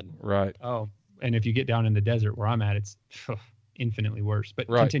look good. Right. Oh, and if you get down in the desert where I'm at, it's infinitely worse. But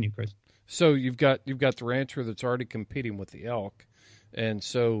continue, Chris. So you've got the rancher that's already competing with the elk, and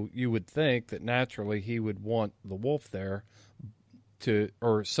so you would think that naturally he would want the wolf there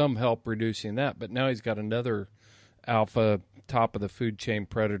or some help reducing that. But now he's got another alpha top of the food chain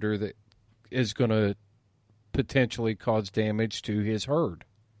predator that is going to potentially cause damage to his herd.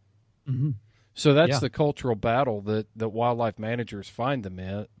 Mm-hmm. So that's the cultural battle that wildlife managers find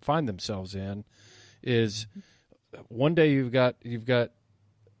themselves in. Is one day you've got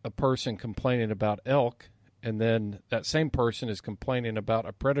a person complaining about elk, And then that same person is complaining about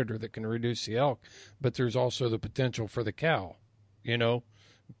a predator that can reduce the elk, but there's also the potential for the cow,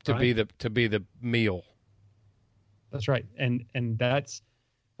 to be the meal. That's right. And that's,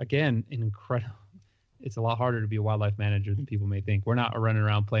 again, an incredible. It's a lot harder to be a wildlife manager than people may think. We're not running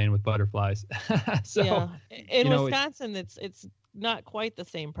around playing with butterflies. So, yeah. In Wisconsin, it's not quite the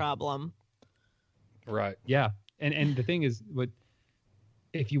same problem. Right. Yeah. And the thing is,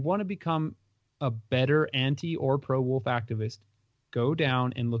 if you want to become a better anti or pro wolf activist, go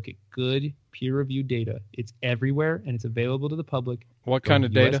down and look at good peer-reviewed data. It's everywhere and it's available to the public. What kind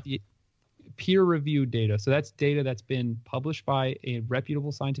of data? Peer-reviewed data. So that's data that's been published by a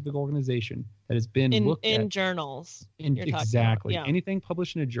reputable scientific organization that has been looked at in journals. Exactly. Yeah. Anything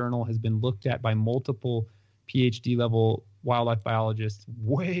published in a journal has been looked at by multiple PhD level wildlife biologists,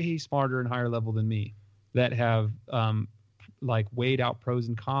 way smarter and higher level than me, that have weighed out pros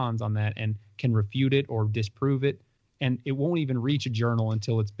and cons on that and can refute it or disprove it. And it won't even reach a journal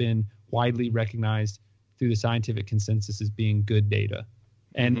until it's been widely recognized through the scientific consensus as being good data.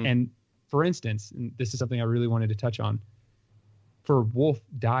 And for instance, and this is something I really wanted to touch on, for wolf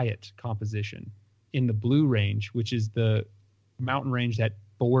diet composition in the Blue Range, which is the mountain range that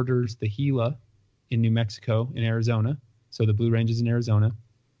borders the Gila in New Mexico and Arizona. So the Blue Range is in Arizona.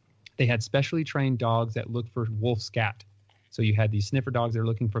 They had specially trained dogs that looked for wolf scat. So you had these sniffer dogs that are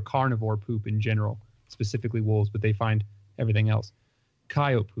looking for carnivore poop in general, specifically wolves, but they find everything else.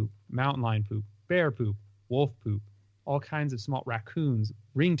 Coyote poop, mountain lion poop, bear poop, wolf poop, all kinds of small raccoons,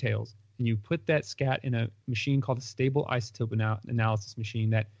 ringtails. And you put that scat in a machine called a stable isotope analysis machine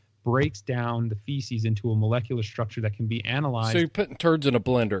that breaks down the feces into a molecular structure that can be analyzed. So you're putting turds in a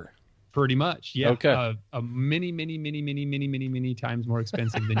blender. Pretty much, yeah. Okay. Many times more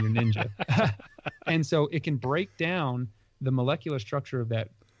expensive than your Ninja. And so it can break down the molecular structure of that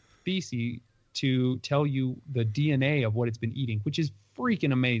feces to tell you the DNA of what it's been eating, which is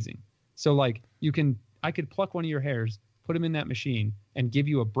freaking amazing. So I could pluck one of your hairs, put them in that machine, and give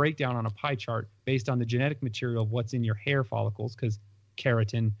you a breakdown on a pie chart based on the genetic material of what's in your hair follicles, because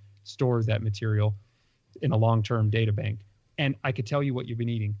keratin stores that material in a long-term data bank. And I could tell you what you've been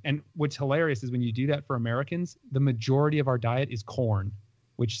eating. And what's hilarious is when you do that for Americans, the majority of our diet is corn,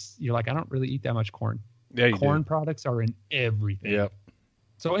 which you're like, I don't really eat that much corn. Yeah, you corn do. products are in everything. Yep.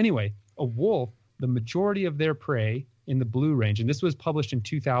 So anyway, a wolf, the majority of their prey in the Blue Range, and this was published in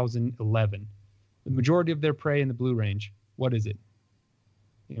 2011, the majority of their prey in the Blue Range, what is it?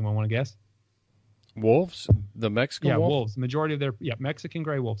 Anyone want to guess? Wolves? The Mexican wolf? Wolves. Majority of their Mexican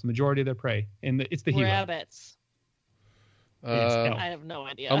gray wolves. Majority of their prey, and it's the Gila. Rabbits. I have no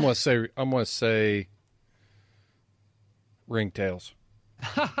idea. I'm gonna say ringtails.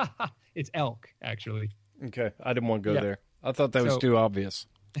 It's elk, actually. Okay, I didn't want to go there. I thought that was too obvious.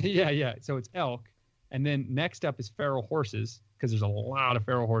 Yeah. So it's elk, and then next up is feral horses, because there's a lot of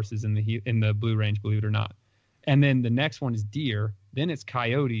feral horses in the Blue Range, believe it or not. And then the next one is deer. Then it's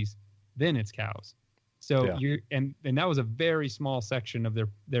coyotes. Then it's cows. So and that was a very small section of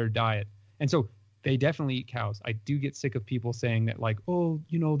their diet. And so they definitely eat cows. I do get sick of people saying that,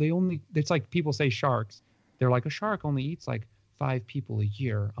 it's like people say sharks. They're like, a shark only eats 5 people a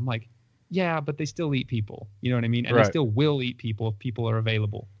year. I'm like, yeah, but they still eat people. You know what I mean? And they still will eat people if people are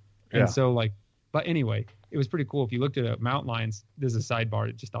available. And so but anyway, it was pretty cool. If you looked at mountain lions, there's a sidebar.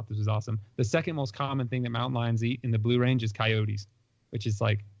 I just thought this was awesome. The second most common thing that mountain lions eat in the Blue Range is coyotes, which is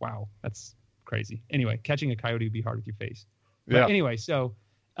wow, that's crazy. Anyway, catching a coyote would be hard with your face. But anyway, so,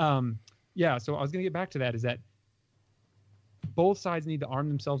 so I was going to get back to that, is that both sides need to arm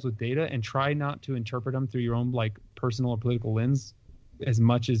themselves with data and try not to interpret them through your own personal or political lens as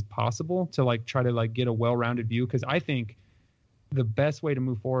much as possible to try to get a well-rounded view. Because I think the best way to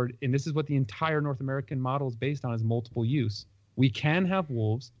move forward, and this is what the entire North American model is based on, is multiple use. We can have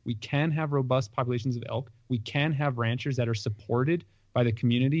wolves. We can have robust populations of elk. We can have ranchers that are supported by the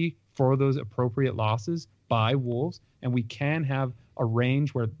community for those appropriate losses by wolves. And we can have a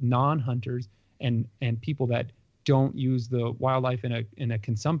range where non-hunters and people that don't use the wildlife in a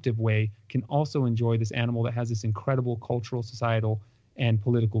consumptive way can also enjoy this animal that has this incredible cultural, societal, and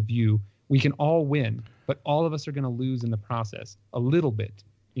political view. We can all win, but all of us are going to lose in the process a little bit.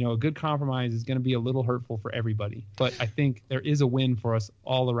 A good compromise is going to be a little hurtful for everybody, but I think there is a win for us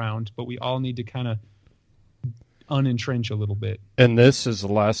all around, but we all need to kind of unentrench a little bit. And this is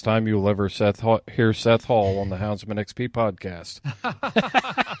the last time you'll ever hear Seth Hall on the Houndsman XP podcast.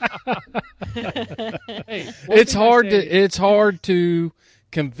 Hey, it's hard to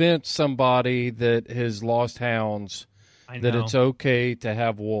convince somebody that has lost hounds that it's okay to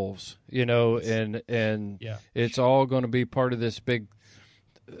have wolves, and it's all going to be part of this big.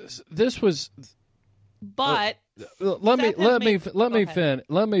 This was But let me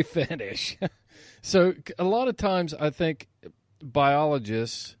Go finish. So a lot of times I think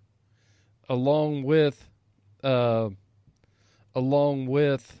biologists, along with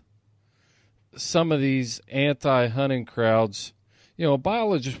some of these anti-hunting crowds, a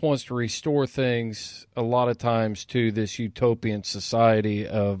biologist wants to restore things a lot of times to this utopian society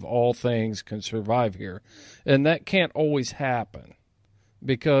of all things can survive here. And that can't always happen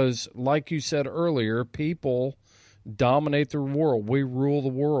because, like you said earlier, people dominate the world. We rule the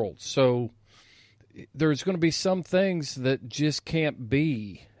world. So there's going to be some things that just can't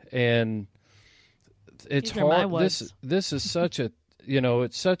be. And it's hard. This is such a,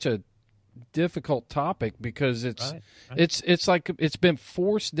 it's such a difficult topic because it's like it's been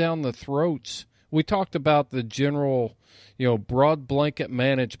forced down the throats. We talked about the general, broad blanket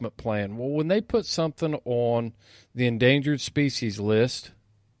management plan. Well, when they put something on the endangered species list,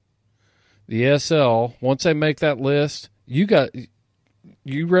 the SL, once they make that list, you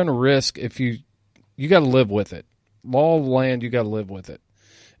run a risk if you got to live with it. Law of the land, you got to live with it.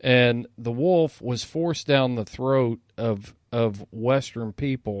 And the wolf was forced down the throat of Western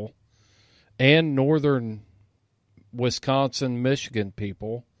people and northern Wisconsin, Michigan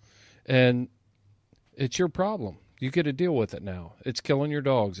people, and it's your problem. You get to deal with it now. It's killing your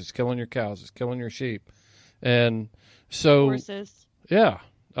dogs. It's killing your cows. It's killing your sheep. And so, horses. Yeah.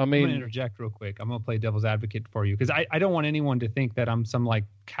 I mean, I'm going to interject real quick. I'm going to play devil's advocate for you because I don't want anyone to think that I'm some like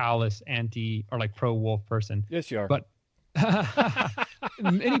callous anti or like pro wolf person. Yes, you are. But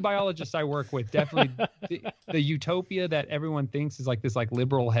any biologists I work with, definitely the utopia that everyone thinks is like this like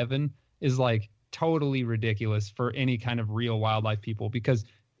liberal heaven is like totally ridiculous for any kind of real wildlife people because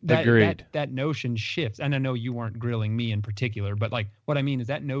that notion shifts. And I know you weren't grilling me in particular, but like what I mean is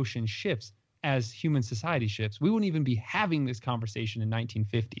that notion shifts as human society shifts. We wouldn't even be having this conversation in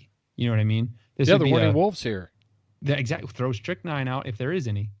 1950. You know what I mean? There weren't any wolves here. Exactly. Throw strychnine out if there is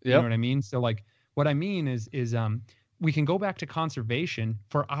any. You know what I mean? So like what I mean is we can go back to conservation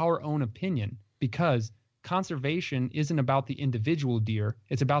for our own opinion because conservation isn't about the individual deer.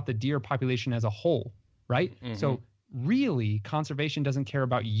 It's about the deer population as a whole, right? Mm-hmm. So really, conservation doesn't care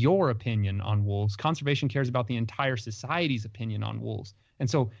about your opinion on wolves. Conservation cares about the entire society's opinion on wolves. And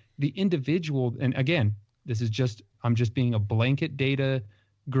so the individual, and again, I'm just being a blanket data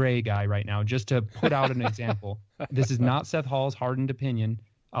gray guy right now, just to put out an example. This is not Seth Hall's hardened opinion.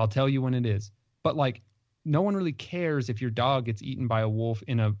 I'll tell you when it is. But like, no one really cares if your dog gets eaten by a wolf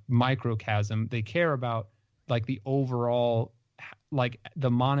in a microcosm. They care about like the overall, like the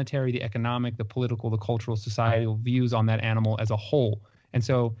monetary, the economic, the political, the cultural, societal views on that animal as a whole. And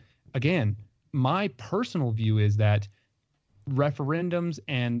so again, my personal view is that referendums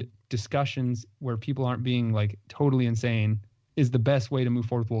and discussions where people aren't being like totally insane is the best way to move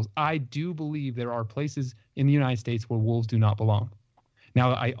forward with wolves. I do believe there are places in the United States where wolves do not belong.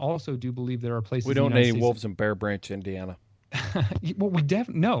 Now, I also do believe there are places. We don't need any wolves in Bear Branch, Indiana. Well, we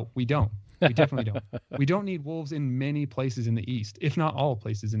don't. We definitely don't. We don't need wolves in many places in the East, if not all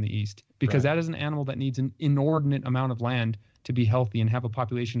places in the East, because that is an animal that needs an inordinate amount of land to be healthy and have a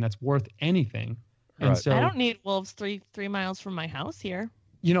population that's worth anything. And so I don't need wolves 3 miles from my house here.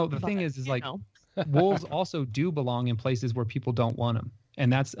 The thing is like wolves also do belong in places where people don't want them,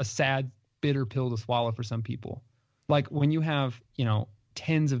 and that's a sad, bitter pill to swallow for some people. Like when you have,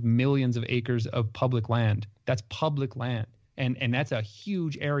 tens of millions of acres of public land, that's public land. And that's a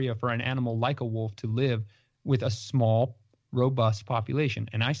huge area for an animal like a wolf to live with a small, robust population.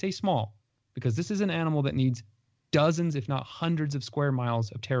 And I say small because this is an animal that needs dozens, if not hundreds of square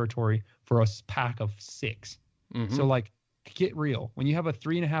miles of territory for a pack of 6. Mm-hmm. So like, get real. When you have a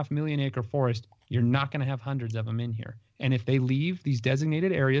 3.5 million acre forest, you're not going to have hundreds of them in here. And if they leave these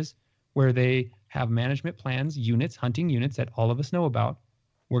designated areas where they have management plans, units, hunting units that all of us know about,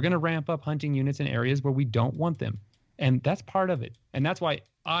 we're going to ramp up hunting units in areas where we don't want them. And that's part of it. And that's why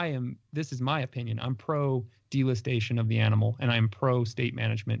this is my opinion. I'm pro delistation of the animal and I'm pro state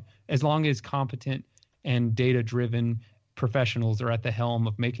management. As long as competent and data-driven professionals are at the helm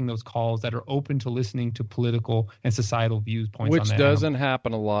of making those calls that are open to listening to political and societal viewpoints. Which doesn't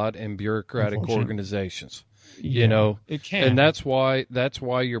happen a lot in bureaucratic organizations. It can. And that's why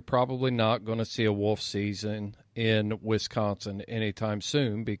you're probably not going to see a wolf season in Wisconsin anytime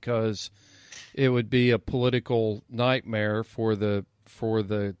soon, because it would be a political nightmare for the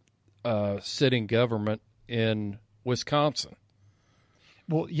sitting government in Wisconsin.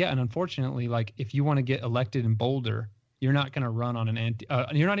 Well, yeah, and unfortunately, like if you want to get elected in Boulder, you're not going to run on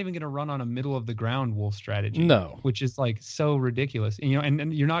you're not even going to run on a middle of the ground wolf strategy. No, which is like so ridiculous. And,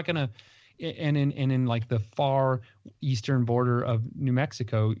 and you're not going to. and in like the far eastern border of New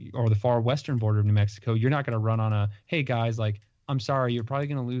Mexico or the far western border of New Mexico, you're not going to run on a, hey guys, like, I'm sorry, you're probably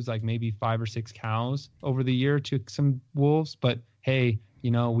going to lose like maybe 5 or 6 cows over the year to some wolves, but hey,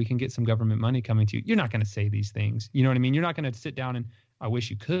 we can get some government money coming to you. You're not going to say these things. You know what I mean? You're not going to sit down and, I wish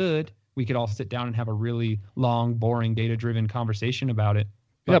you could. We could all sit down and have a really long, boring, data-driven conversation about it.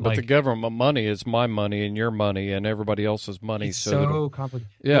 But the government money is my money and your money and everybody else's money. It's so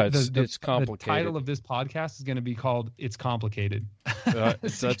complicated. Yeah, it's complicated. The title of this podcast is going to be called "It's Complicated."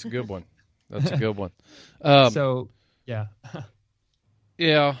 That's a good one. That's a good one. Yeah.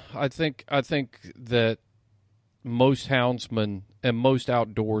 Yeah, I think that most houndsmen and most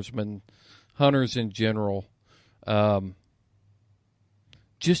outdoorsmen, hunters in general,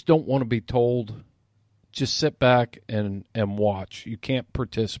 just don't want to be told, just sit back and watch. You can't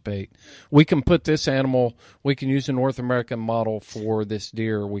participate. We can put this animal, we can use a North American model for this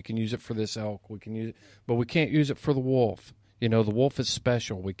deer, we can use it for this elk, we can use it, but we can't use it for the wolf. The wolf is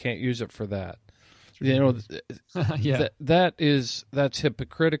special. We can't use it for that. Yeah. That's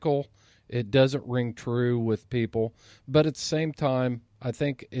hypocritical. It doesn't ring true with people. But at the same time, I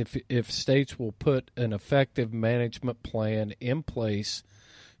think if states will put an effective management plan in place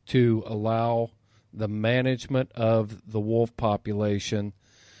to allow the management of the wolf population,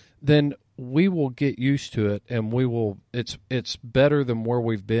 then we will get used to it, and we will. It's better than where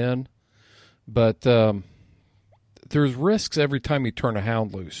we've been, but there's risks every time you turn a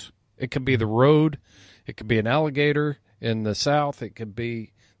hound loose. It could be the road, it could be an alligator in the south. It could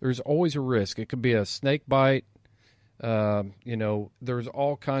be. There's always a risk. It could be a snake bite. There's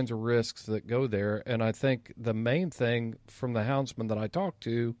all kinds of risks that go there, and I think the main thing from the houndsman that I talk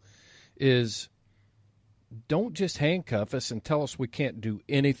to is, don't just handcuff us and tell us we can't do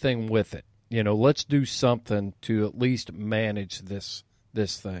anything with it. Let's do something to at least manage this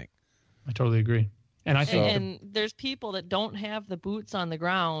thing. I totally agree. And I think and there's people that don't have the boots on the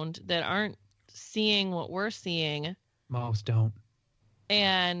ground that aren't seeing what we're seeing. Most don't.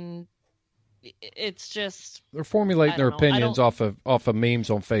 And it's just, they're formulating their opinions off of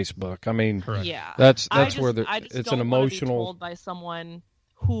memes on Facebook. I mean, correct. Yeah, that's where it's an emotional. Be told by someone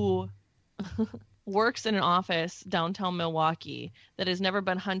who works in an office downtown Milwaukee that has never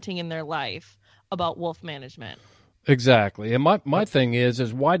been hunting in their life about wolf management. Exactly. And my thing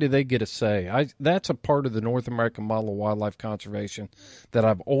is why do they get a say? That's a part of the North American model of wildlife conservation that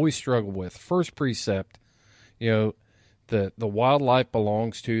I've always struggled with. First precept, the wildlife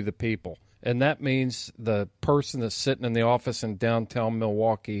belongs to the people. And that means the person that's sitting in the office in downtown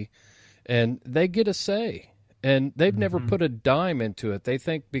Milwaukee, and they get a say. And they've never put a dime into it. They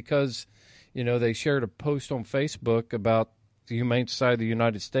think because, they shared a post on Facebook about the Humane Society of the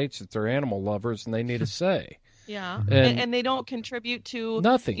United States that they're animal lovers and they need a say. Yeah, and they don't contribute to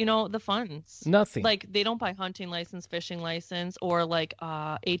nothing. The funds. Nothing. Like they don't buy hunting license, fishing license, or like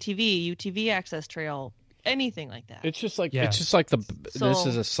ATV, UTV access trail, anything like that. It's just like Yeah. this is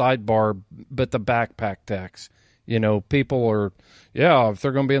a sidebar, but the backpack tax. People are, if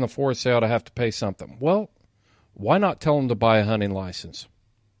they're going to be in the forest, they ought to have to pay something. Well, why not tell them to buy a hunting license?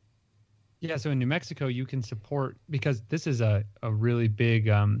 Yeah, so in New Mexico, you can support, because this is a really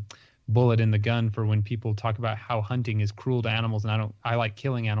big bullet in the gun for when people talk about how hunting is cruel to animals, and I like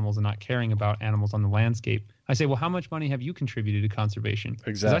killing animals and not caring about animals on the landscape. I say, well, how much money have you contributed to conservation?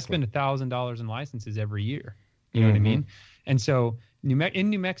 Exactly. Because I spend $1,000 in licenses every year. You know what I mean? And so in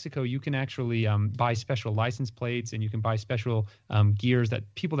New Mexico, you can actually buy special license plates, and you can buy special gears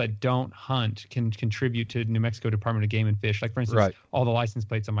that people that don't hunt can contribute to New Mexico Department of Game and Fish. Like, for instance, all the license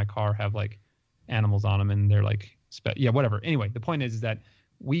plates on my car have like animals on them, and they're like, whatever. Anyway, the point is that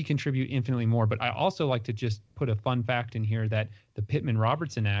we contribute infinitely more. But I also like to just put a fun fact in here that the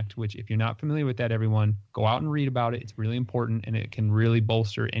Pittman-Robertson Act, which if you're not familiar with that, everyone, go out and read about it. It's really important, and it can really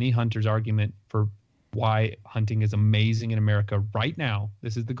bolster any hunter's argument for why hunting is amazing in America right now.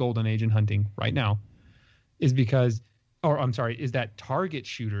 This is the golden age in hunting right now, is that target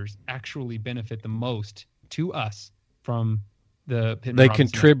shooters actually benefit the most to us from the Pittman-Robertson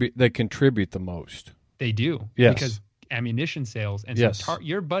Act. They contribute the most. They do. Yes. Because ammunition sales. And so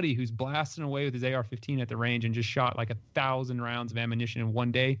your buddy who's blasting away with his AR-15 at the range and just shot like 1,000 rounds of ammunition in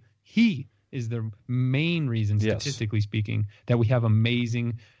one day, he is the main reason, statistically speaking, that we have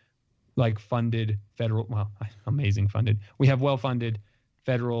amazing funded we have well-funded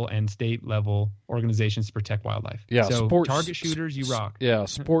federal and state level organizations to protect wildlife. Yeah, so target shooters, you rock. Yeah,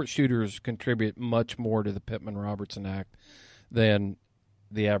 sport shooters contribute much more to the Pittman-Robertson Act than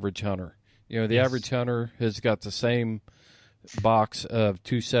the average hunter. The average hunter has got the same box of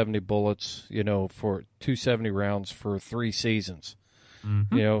 270 bullets, for 270 rounds for 3 seasons.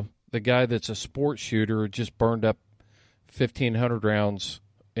 the guy that's a sports shooter just burned up 1,500 rounds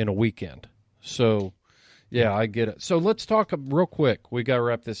in a weekend. So, yeah, I get it. So let's talk real quick. We got to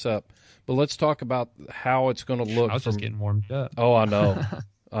wrap this up. But let's talk about how it's going to look. I was just getting warmed up. Oh, I know.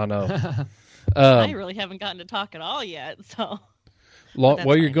 I know. I really haven't gotten to talk at all yet. So, well,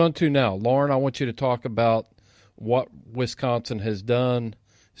 fine. you're going to now. Lauren, I want you to talk about what Wisconsin has done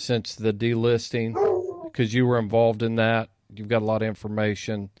since the delisting, because you were involved in that. You've got a lot of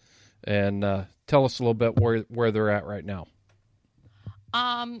information. And tell us a little bit where they're at right now.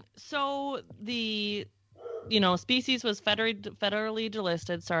 So the species was federally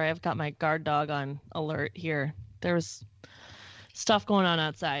delisted. Sorry, I've got my guard dog on alert here. There's stuff going on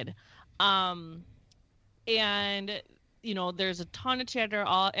outside. And there's a ton of chatter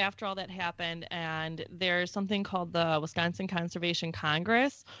after all that happened, and there's something called the Wisconsin Conservation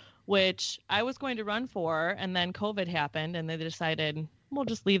Congress, which I was going to run for, and then COVID happened, and they decided we'll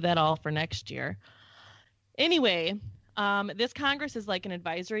just leave that all for next year. Anyway, this Congress is like an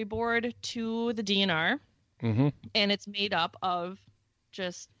advisory board to the DNR. Mm-hmm. And it's made up of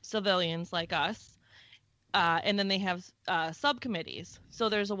just civilians like us. And then they have subcommittees. So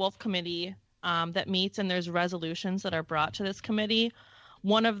there's a wolf committee that meets, and there's resolutions that are brought to this committee.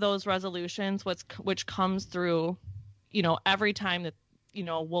 One of those resolutions, which comes through, every time that,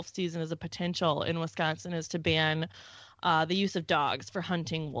 wolf season is a potential in Wisconsin, is to ban the use of dogs for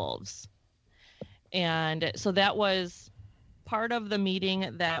hunting wolves. And so that was part of the meeting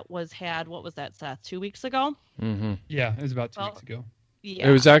that was had. What was that, Seth? 2 weeks ago? Mm-hmm. Yeah, it was about 2 weeks ago. Yeah.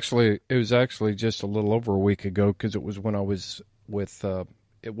 It was actually just a little over a week ago, because it was when I was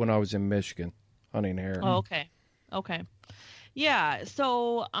when I was in Michigan hunting hare. Oh, okay. Yeah.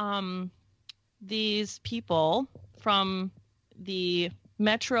 So these people from the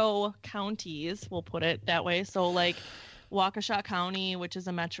metro counties, we'll put it that way. So like Waukesha County, which is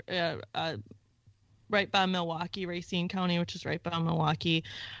a metro, right by Milwaukee, Racine County, which is right by Milwaukee,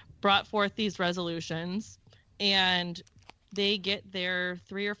 brought forth these resolutions, and they get their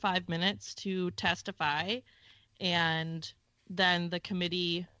 3 or 5 minutes to testify, and then the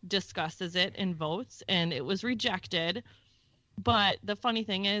committee discusses it and votes, and it was rejected. But the funny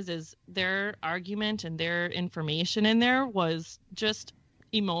thing is their argument and their information in there was just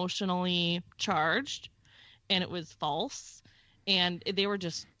emotionally charged, and it was false, and they were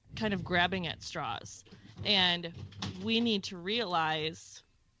just kind of grabbing at straws. And we need to realize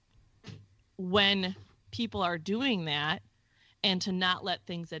when people are doing that, and to not let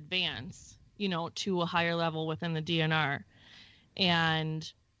things advance, to a higher level within the DNR. And,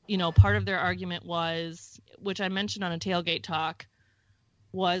 part of their argument was, which I mentioned on a tailgate talk,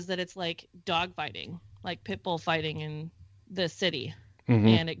 was that it's like dog fighting, like pit bull fighting in the city. Mm-hmm.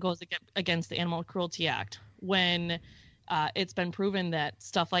 And it goes against the Animal Cruelty Act, when it's been proven that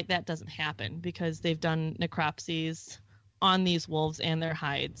stuff like that doesn't happen, because they've done necropsies on these wolves and their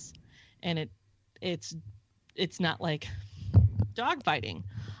hides, and it's not like dog fighting.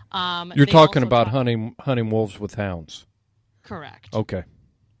 You're talking about hunting wolves with hounds. Correct. Okay.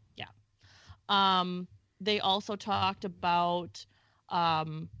 Yeah. They also talked about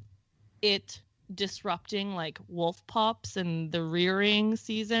it disrupting like wolf pups and the rearing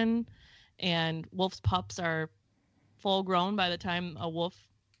season, and wolf's pups are full grown by the time a wolf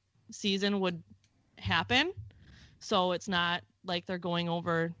season would happen. So it's not like they're going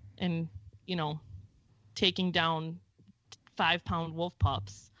over and, taking down 5-pound wolf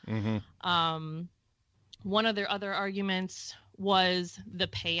pups. Mm-hmm. One of their other arguments was the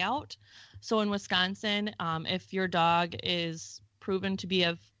payout. So in Wisconsin, if your dog is proven to be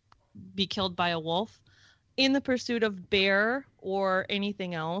killed by a wolf in the pursuit of bear or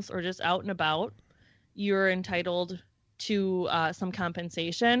anything else, or just out and about, you're entitled to some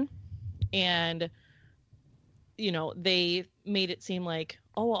compensation. And they made it seem like,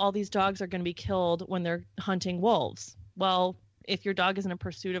 all these dogs are going to be killed when they're hunting wolves. Well, if your dog is in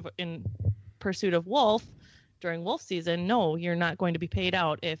pursuit of wolf during wolf season, no, you're not going to be paid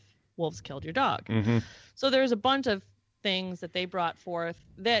out if wolves killed your dog. Mm-hmm. So there's a bunch of things that they brought forth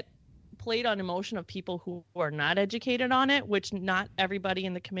that played on emotion of people who are not educated on it, which not everybody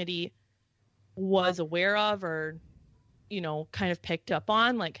in the committee was aware of, or kind of picked up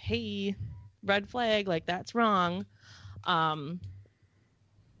on, like, hey, red flag, like that's wrong.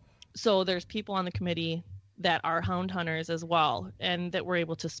 So there's people on the committee that are hound hunters as well, and that were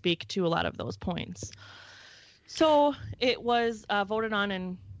able to speak to a lot of those points. So it was voted on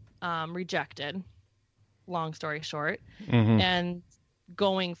and rejected, long story short. Mm-hmm. And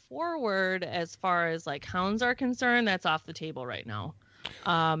going forward, as far as like hounds are concerned, that's off the table right now.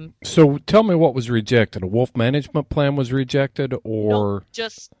 So tell me what was rejected. A wolf management plan was rejected, or No,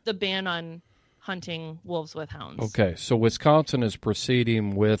 just the ban on hunting wolves with hounds. okay? So Wisconsin is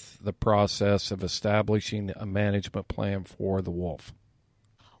proceeding with the process of establishing a management plan for the wolf.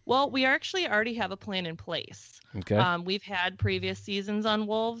 Well, we actually already have a plan in place. Okay. We've had previous seasons on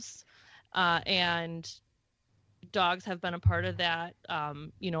wolves, and dogs have been a part of that.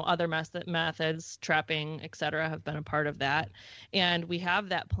 Other methods, trapping, etc., have been a part of that. And we have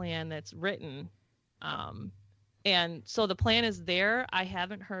that plan that's written. And so the plan is there. I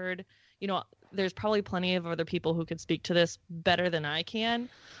haven't heard, there's probably plenty of other people who could speak to this better than I can,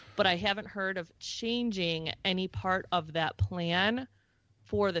 but I haven't heard of changing any part of that plan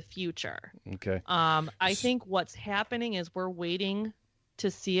for the future. Okay. I think what's happening is we're waiting to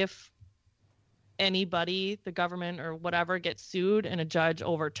see if anybody, the government or whatever, gets sued and a judge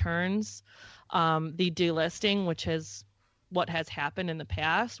overturns the delisting, which is what has happened in the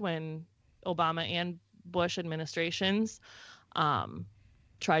past when Obama and Bush administrations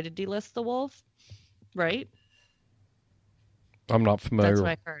tried to delist the wolf, right? I'm not familiar. That's what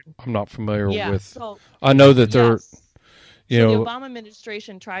I heard. I'm not familiar with. So, I know that they're, yes. you So know, the Obama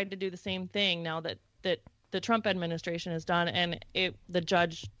administration tried to do the same thing now that the Trump administration has done, and the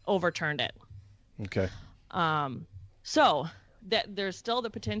judge overturned it. okay. So that there's still the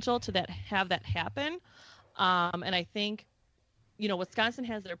potential to have that happen. And I think, Wisconsin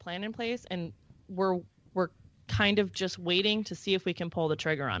has their plan in place, and we're kind of just waiting to see if we can pull the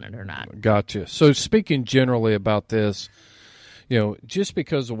trigger on it or not. Gotcha. So speaking generally about this, just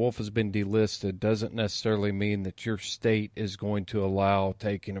because a wolf has been delisted doesn't necessarily mean that your state is going to allow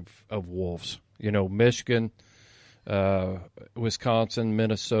taking of wolves. Michigan, Wisconsin,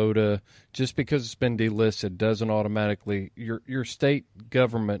 Minnesota, just because it's been delisted doesn't automatically, your state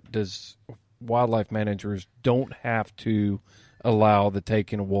government wildlife managers don't have to allow the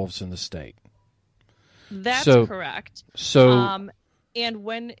taking of wolves in the state. That's correct. So, and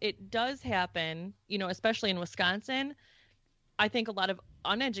when it does happen, especially in Wisconsin, I think a lot of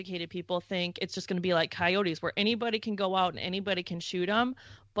uneducated people think it's just going to be like coyotes where anybody can go out and anybody can shoot them.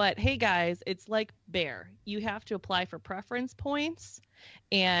 But hey, guys, it's like bear. You have to apply for preference points,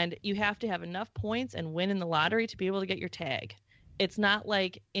 and you have to have enough points and win in the lottery to be able to get your tag. It's not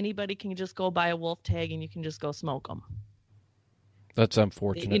like anybody can just go buy a wolf tag and you can just go smoke them. that's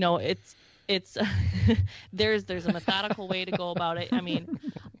unfortunate. It's there's a methodical way to go about it. I mean,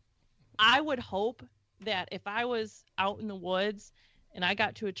 I would hope that if I was out in the woods and I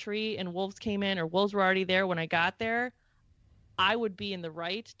got to a tree and wolves came in, or wolves were already there when I got there, I would be in the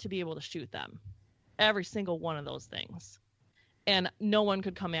right to be able to shoot them. Every single one of those things. And no one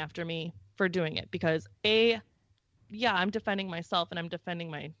could come after me for doing it because I'm defending myself and I'm defending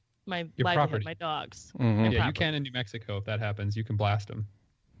my livelihood, property. my dogs. Mhm. Yeah, you can in New Mexico if that happens. You can blast them.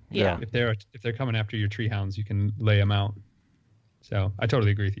 Yeah. If they're coming after your tree hounds, you can lay them out. So I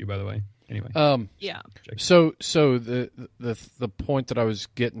totally agree with you. By the way. Anyway. Yeah. So the point that I was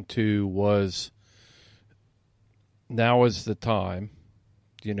getting to was now is the time,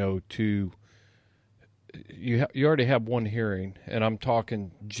 to you already have one hearing, and I'm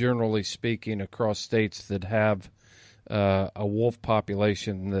talking generally speaking across states that have a wolf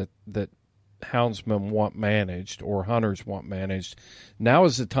population that houndsmen want managed or hunters want managed. Now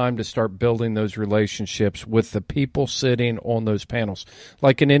is the time to start building those relationships with the people sitting on those panels.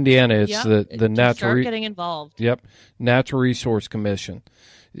 Like in Indiana, it's the natural. Start getting involved. Yep, Natural Resource Commission.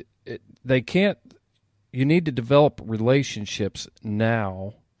 They can't. You need to develop relationships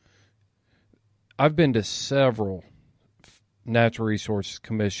now. I've been to several Natural Resource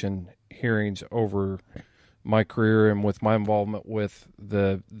Commission hearings over my career and with my involvement with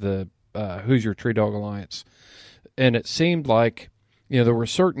the Hoosier Tree Dog Alliance. And it seemed like, there were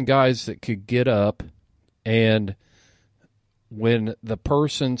certain guys that could get up, and when the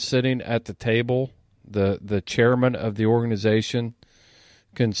person sitting at the table, the chairman of the organization,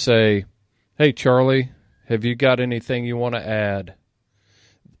 can say, "Hey, Charlie, have you got anything you want to add?"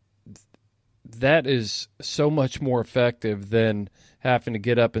 That is so much more effective than having to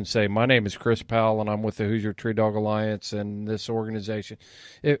get up and say, "My name is Chris Powell, and I'm with the Hoosier Tree Dog Alliance and this organization."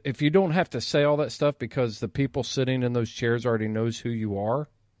 If you don't have to say all that stuff because the people sitting in those chairs already knows who you are,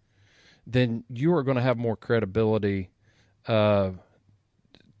 then you are going to have more credibility to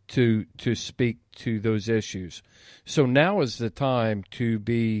speak to those issues. So now is the time to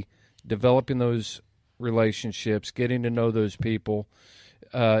be developing those relationships, getting to know those people.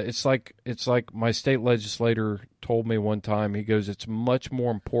 It's like my state legislator told me one time. He goes, "It's much more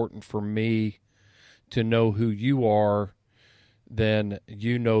important for me to know who you are than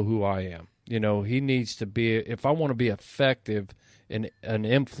you know who I am." he needs to be, if I want to be effective and an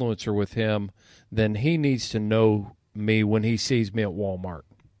influencer with him, then he needs to know me when he sees me at Walmart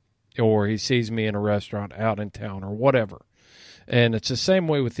or he sees me in a restaurant out in town or whatever. And it's the same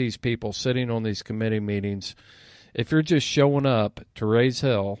way with these people sitting on these committee meetings. If you're just showing up to raise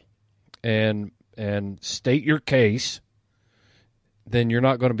hell and state your case, then you're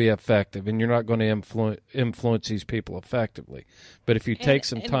not going to be effective and you're not going to influence these people effectively. But if you take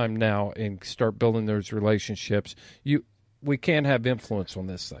some time now and start building those relationships, we can have influence on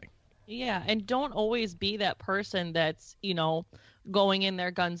this thing. Yeah, and don't always be that person that's, going in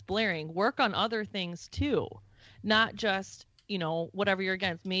there guns blaring. Work on other things too, not just, whatever you're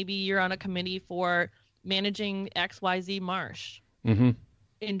against. Maybe you're on a committee for managing XYZ Marsh in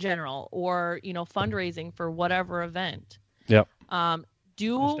general, or, fundraising for whatever event. Yep.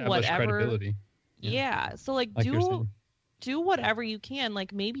 Do Establish whatever. Credibility. Yeah. So like do whatever you can.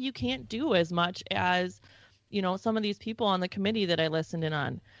 Like maybe you can't do as much as, some of these people on the committee that I listened in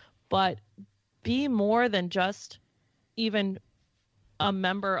on, but be more than just even a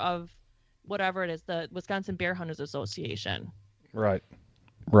member of whatever it is, the Wisconsin Bear Hunters Association. Right.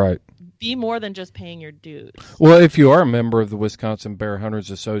 Right. Be more than just paying your dues. Well, if you are a member of the Wisconsin Bear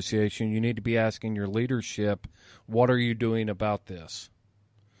Hunters Association, you need to be asking your leadership, what are you doing about this?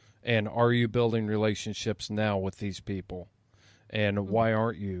 And are you building relationships now with these people? And why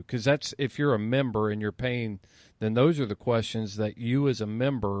aren't you? Because that's, if you're a member and you're paying, then those are the questions that you as a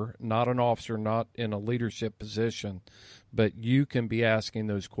member, not an officer, not in a leadership position, but you can be asking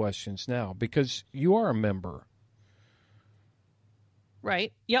those questions now because you are a member.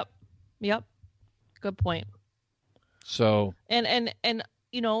 Right. Yep. Good point. So. And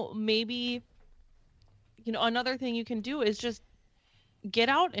maybe, another thing you can do is just get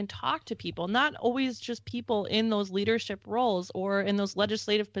out and talk to people, not always just people in those leadership roles or in those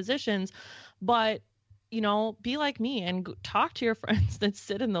legislative positions, but, be like me and talk to your friends that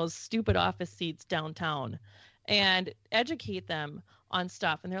sit in those stupid office seats downtown and educate them on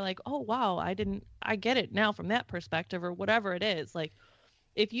stuff. And they're like, oh, wow, I get it now from that perspective or whatever it is. Like,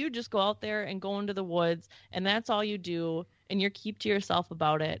 if you just go out there and go into the woods and that's all you do and you're keep to yourself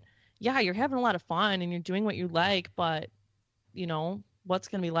about it, yeah, you're having a lot of fun and you're doing what you like, but, what's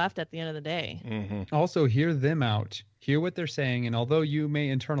going to be left at the end of the day? Mm-hmm. Also, hear them out. Hear what they're saying. And although you may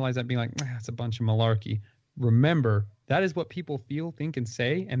internalize that being like, it's a bunch of malarkey, remember, that is what people feel, think, and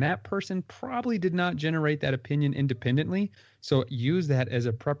say. And that person probably did not generate that opinion independently. So use that as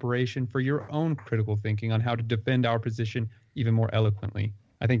a preparation for your own critical thinking on how to defend our position even more eloquently.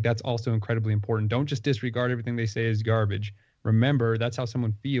 I think that's also incredibly important. Don't just disregard everything they say as garbage. Remember, that's how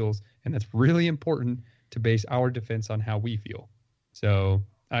someone feels. And that's really important to base our defense on how we feel. So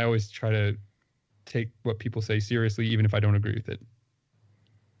I always try to take what people say seriously, even if I don't agree with it.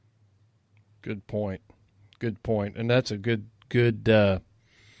 Good point. And that's a good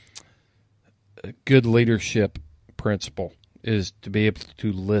leadership principle, is to be able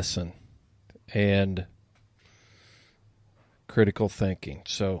to listen and critical thinking.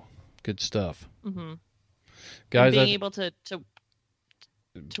 So good stuff. Mm-hmm. Guys, and being able to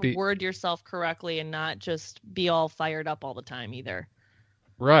word yourself correctly and not just be all fired up all the time either.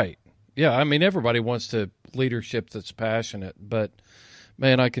 Right. Yeah. I mean, everybody wants to leadership that's passionate, but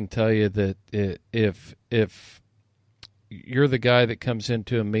man, I can tell you that if you're the guy that comes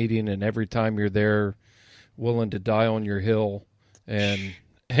into a meeting and every time you're there willing to die on your hill and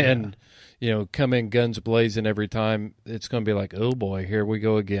come in guns blazing every time, it's going to be like, oh boy, here we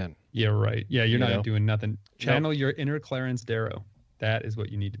go again. Yeah, right. Yeah, you're not doing nothing. Channel your inner Clarence Darrow. That is what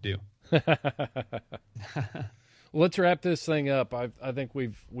you need to do. Let's wrap this thing up. I think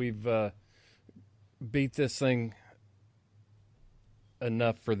we've beat this thing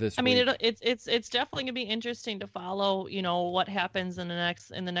enough for this week. I mean, it's definitely gonna be interesting to follow. What happens in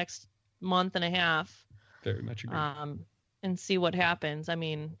the next month and a half. Very much agree. And see what happens. I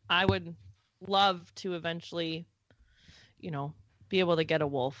mean, I would love to eventually, be able to get a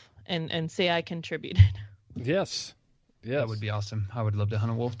wolf and say I contributed. Yes. That would be awesome. I would love to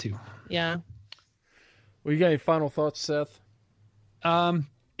hunt a wolf too. Yeah. Well, you got any final thoughts, Seth?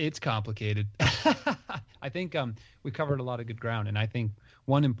 It's complicated. I think we covered a lot of good ground, and I think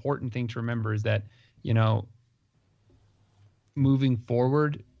one important thing to remember is that, moving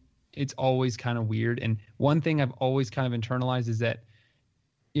forward, it's always kind of weird. And one thing I've always kind of internalized is that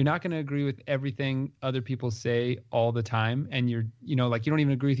you're not going to agree with everything other people say all the time, and you don't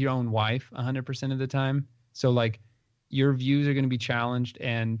even agree with your own wife 100% of the time. So your views are going to be challenged,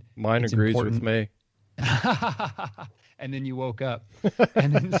 and mine agrees with me. And then you woke up,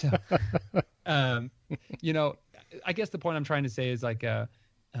 and then I guess the point I'm trying to say is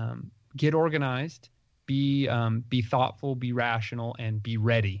get organized, be thoughtful, be rational, and be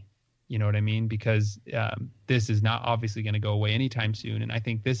ready. You know what I mean? Because this is not obviously going to go away anytime soon. And I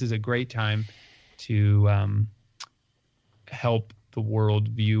think this is a great time to help the world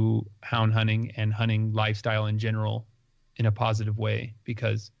view hound hunting and hunting lifestyle in general in a positive way,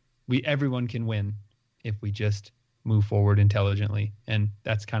 because everyone can win if we just move forward intelligently. And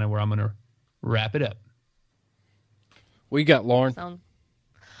that's kind of where I'm going to wrap it up. We got Lauren.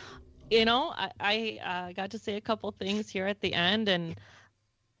 I got to say a couple things here at the end, and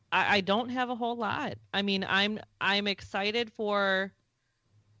I don't have a whole lot. I mean, I'm excited for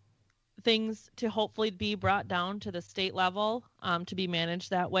things to hopefully be brought down to the state level, to be managed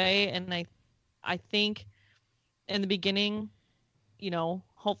that way. And I think in the beginning,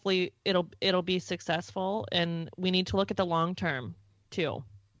 hopefully it'll be successful, and we need to look at the long term too.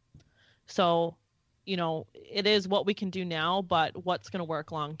 So, it is what we can do now, but what's going to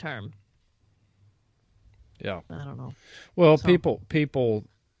work long term? Yeah. I don't know. Well, people,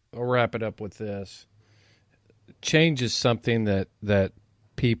 I'll wrap it up with this. Change is something that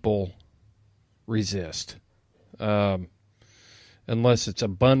people resist, unless it's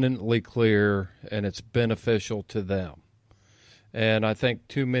abundantly clear and it's beneficial to them. And I think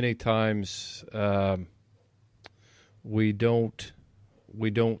too many times we don't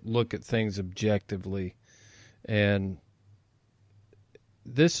look at things objectively, and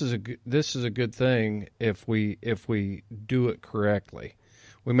this is a good thing if we do it correctly.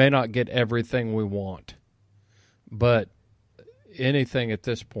 We may not get everything we want, but anything at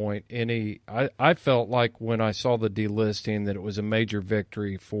this point, I felt like when I saw the delisting that it was a major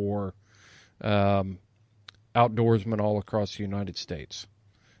victory for outdoorsmen all across the United States.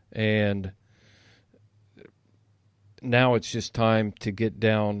 And now it's just time to get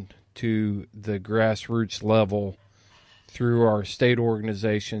down to the grassroots level through our state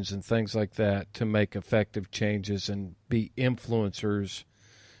organizations and things like that to make effective changes and be influencers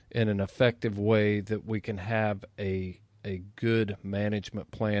in an effective way that we can have a good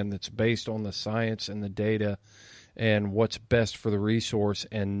management plan that's based on the science and the data and what's best for the resource,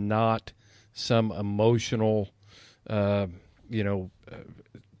 and not some emotional,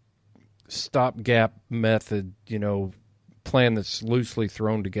 stopgap method, plan that's loosely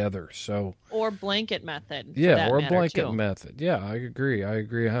thrown together. So, or blanket method. Yeah, or a blanket method. Yeah, I agree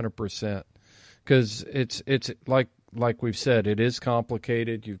 100%. Because it's like we've said, it is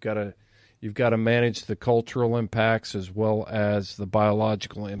complicated. You've got to manage the cultural impacts as well as the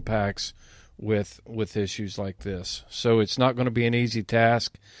biological impacts with issues like this. So it's not going to be an easy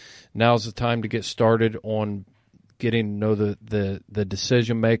task. Now's the time to get started on getting to know the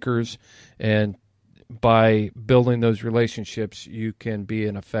decision makers, and by building those relationships, you can be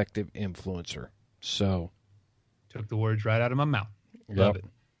an effective influencer. So, took the words right out of my mouth. Love it.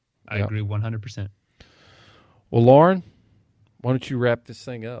 I agree 100%. Well, Lauren, why don't you wrap this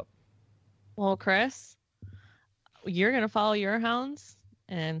thing up? Well, Chris, you're going to follow your hounds,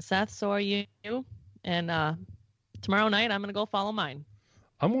 and Seth, so are you. And tomorrow night, I'm going to go follow mine.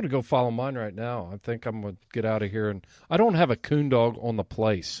 I'm going to go follow mine right now. I think I'm going to get out of here. And I don't have a coon dog on the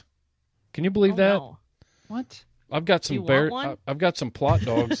place. Can you believe that? No. What? I've got some I've got some plot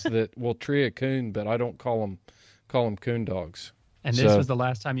dogs that will tree a coon, but I don't call them coon dogs. And this was the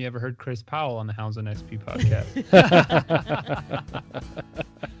last time you ever heard Chris Powell on the Hounds on XP podcast.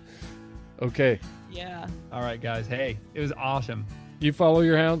 Okay. Yeah. All right, guys. Hey, it was awesome. You follow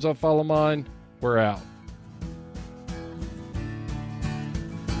your hounds, I'll follow mine. We're out.